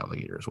does say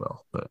alligator as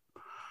well. But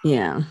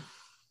yeah.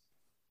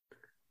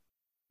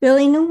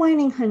 Billy, no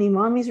whining, honey.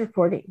 Mommy's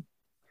recording.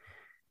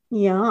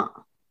 Yeah.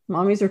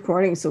 Mommy's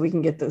recording so we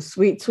can get those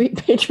sweet, sweet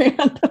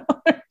Patreon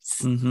dollars.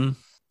 Mm-hmm.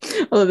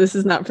 Although this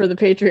is not for the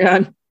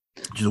Patreon.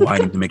 Which is why I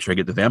need to make sure I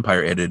get the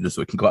vampire edited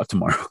so it can go out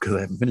tomorrow because I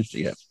haven't finished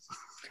it yet.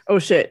 Oh,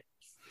 shit.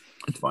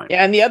 It's fine.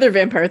 Yeah, and the other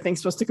vampire thing's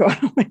supposed to go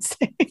out on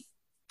Wednesday.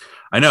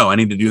 I know. I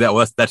need to do that.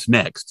 Well, that's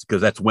next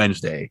because that's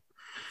Wednesday.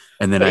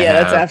 And then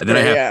that's after,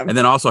 and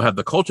then I also have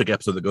the Kolchak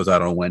episode that goes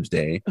out on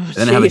Wednesday. Oh, and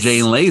then I have a Jay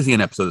and Lazy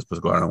episode that's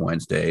supposed to go out on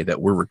Wednesday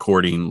that we're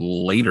recording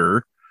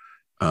later.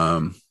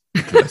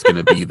 That's going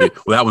to be that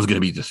one's going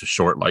to be just a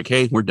short, like,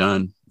 hey, we're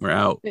done, we're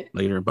out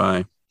later,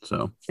 bye.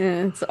 So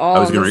it's all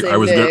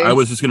I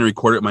was just going to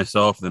record it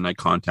myself. Then I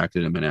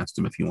contacted him and asked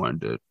him if he wanted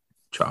to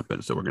chop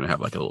it. So we're going to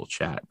have like a little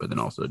chat, but then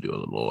also do a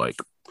little like,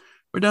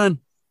 we're done.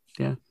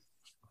 Yeah.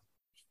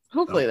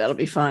 Hopefully that'll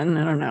be fun.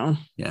 I don't know.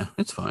 Yeah,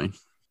 it's fine.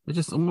 It's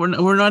just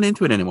we're not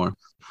into it anymore.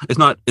 It's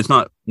not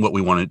what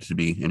we want it to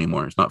be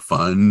anymore. It's not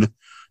fun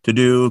to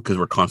do because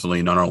we're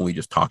constantly not only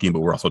just talking,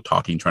 but we're also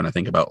talking, trying to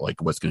think about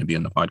like what's going to be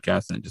in the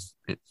podcast, and it's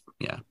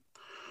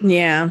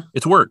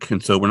work,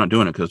 and so we're not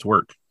doing it because it's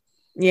work.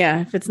 Yeah,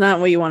 if it's not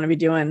what you want to be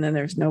doing, then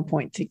there's no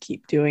point to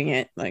keep doing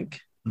it.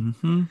 Like,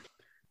 all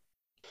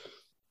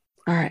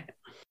right.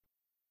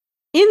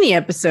 In the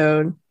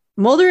episode,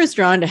 Mulder is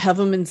drawn to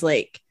Hevelman's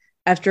Lake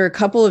after a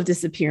couple of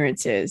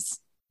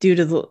disappearances due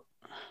to the.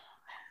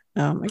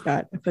 Oh my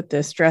God! I put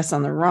the stress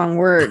on the wrong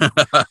word.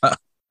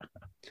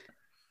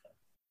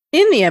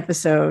 In the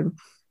episode,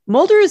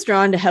 Mulder is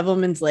drawn to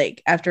Hevelman's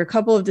Lake after a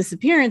couple of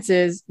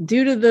disappearances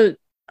due to the.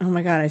 Oh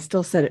my God! I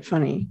still said it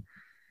funny.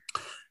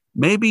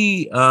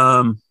 Maybe,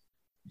 maybe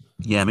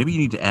you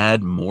need to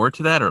add more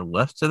to that or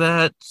less to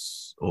that,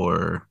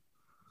 or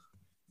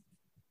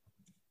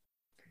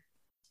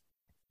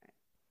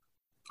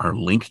are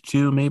linked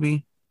to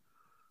maybe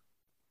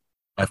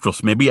after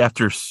some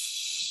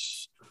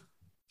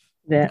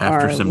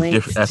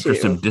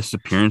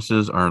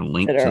disappearances are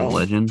linked to the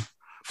legend.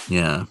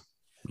 Yeah.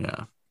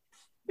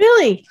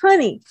 Billy,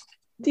 honey,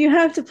 do you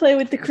have to play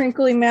with the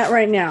crinkly mat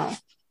right now?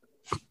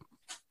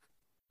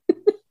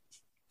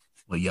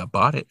 Well, you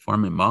bought it for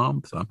me,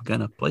 Mom, so I'm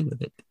gonna play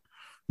with it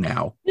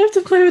now. You have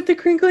to play with the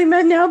crinkly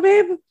mat now,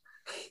 babe?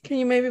 Can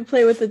you maybe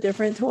play with a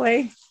different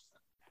toy?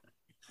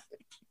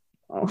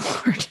 Oh,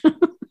 Lord.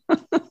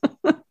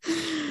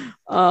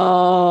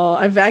 Oh,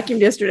 I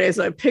vacuumed yesterday,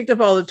 so I picked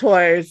up all the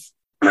toys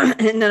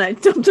and then I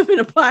dumped them in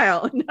a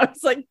pile, and I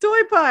was like,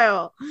 toy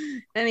pile.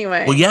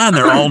 Anyway. Well, yeah, and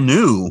they're all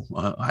new.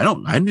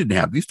 I didn't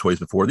have these toys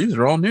before. These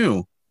are all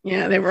new.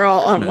 Yeah, they were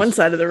all on one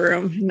side of the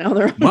room. Now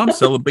they're Mom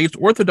celebrates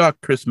Orthodox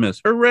Christmas.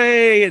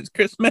 Hooray! It's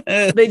Christmas.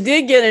 They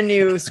did get a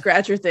new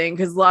scratcher thing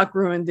because Locke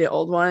ruined the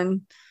old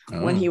one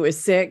when he was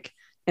sick,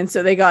 and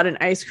so they got an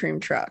ice cream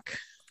truck.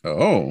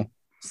 Oh,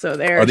 so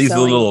they're are these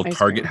the little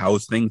Target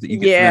house things that you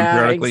get? Yeah,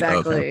 periodically?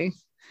 exactly. Okay.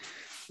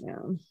 Yeah,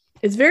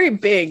 it's very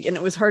big and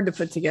it was hard to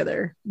put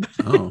together.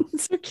 Oh,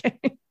 it's okay.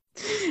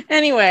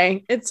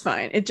 Anyway, it's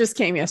fine. It just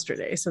came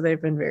yesterday, so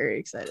they've been very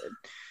excited.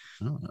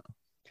 Oh.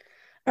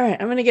 All right,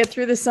 I'm going to get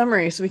through the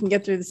summary so we can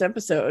get through this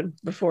episode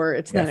before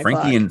it's 9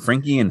 o'clock.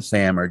 Frankie and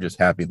Sam are just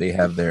happy they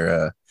have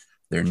their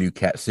new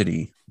Cat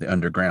City, the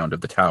underground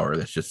of the tower.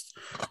 That's just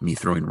me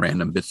throwing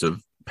random bits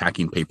of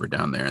packing paper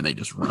down there, and they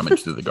just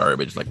rummage through the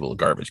garbage like little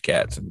garbage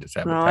cats and just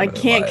have. No, I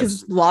can't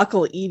because Locke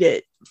will eat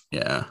it.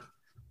 Yeah,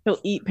 he'll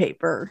eat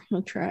paper.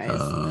 He'll try.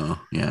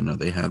 Yeah, no,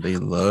 they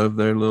love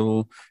their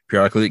little.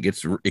 Periodically,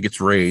 it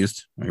gets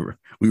raised.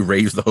 We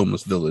raise the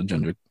homeless village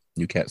under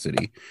New Cat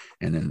City,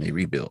 and then they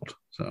rebuild.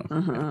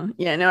 So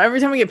yeah, no, every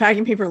time we get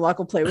packing paper, Locke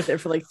will play with it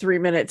for like 3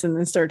 minutes and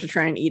then start to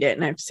try and eat it,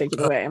 and I have to take it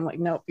away. I'm like,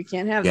 nope, you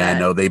can't have that. Yeah,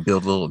 no, they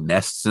build little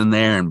nests in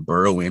there and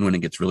burrow in when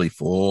it gets really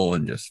full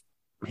and just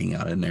hang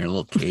out in there,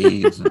 little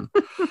caves. And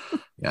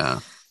yeah,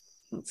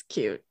 that's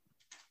cute.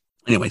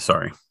 Anyway,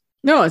 sorry.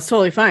 No, it's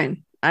totally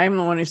fine. I'm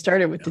the one who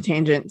started with the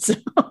tangent, so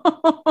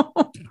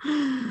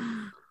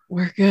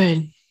we're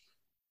good.